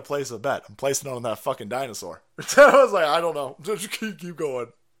 if I got to place a bet, I'm placing it on that fucking dinosaur. I was like, I don't know. Just keep going.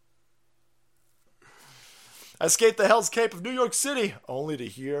 I escaped the Hell's Cape of New York City, only to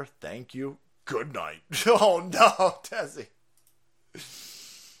hear, thank you, good night. Oh, no, Tessie.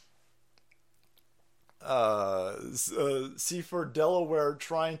 Seaford, Delaware,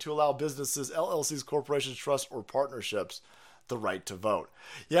 trying to allow businesses, LLCs, corporations, trusts, or partnerships the right to vote.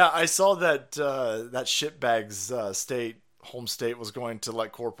 Yeah, I saw that that shitbag's home state was going to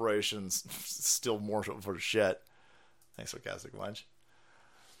let corporations steal more for shit. Thanks, Sarcastic Lunch.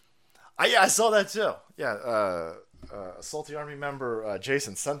 I saw that too. Yeah, Salty Army member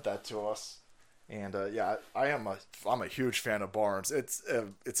Jason sent that to us. And yeah, I'm a huge fan of Barnes. It's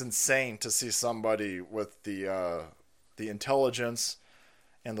insane to see somebody with the intelligence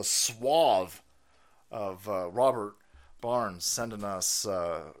and the suave of Robert Barnes sending us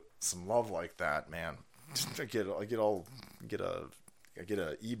some love like that, man. I get a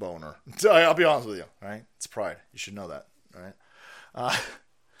e-boner. I'll be honest with you, right? It's pride. You should know that, right?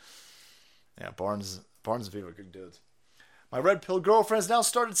 Yeah, Barnes and Viva, good dudes. My red pill girlfriend's now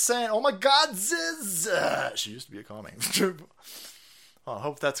started saying, oh my God, Ziz! She used to be a commie. I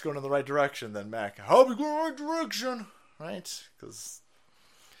hope that's going in the right direction then, Mac. I hope you're going in the right direction, right? Because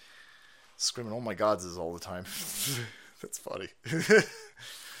screaming, oh my God, Ziz all the time. That's funny.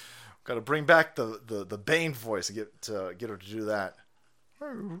 Got to bring back the Bane voice and get her to do that.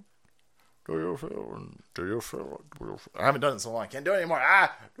 Do you feel? I haven't done it in so long. I can't do it anymore.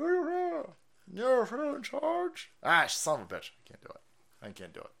 Do you feel? You're in charge? Son of a bitch. I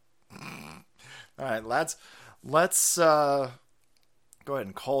can't do it. All right, lads. Let's go ahead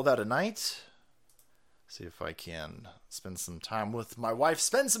and call that a night. See if I can spend some time with my wife.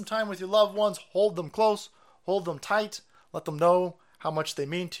 Spend some time with your loved ones. Hold them close. Hold them tight. Let them know how much they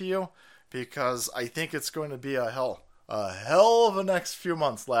mean to you. Because I think it's going to be a hell of a next few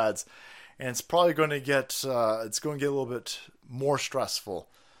months, lads. And it's probably going to get, a little bit more stressful.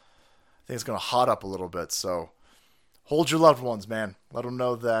 I think it's going to hot up a little bit, so hold your loved ones, man. Let them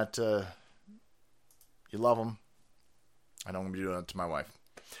know that you love them. I know I'm going to be doing it to my wife.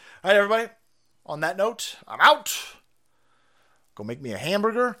 All right, everybody. On that note, I'm out. Go make me a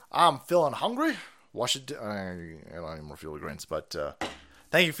hamburger. I'm feeling hungry. Wash it. I don't need more Field of Greens, but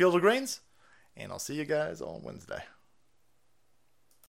thank you, Field of Greens, and I'll see you guys on Wednesday.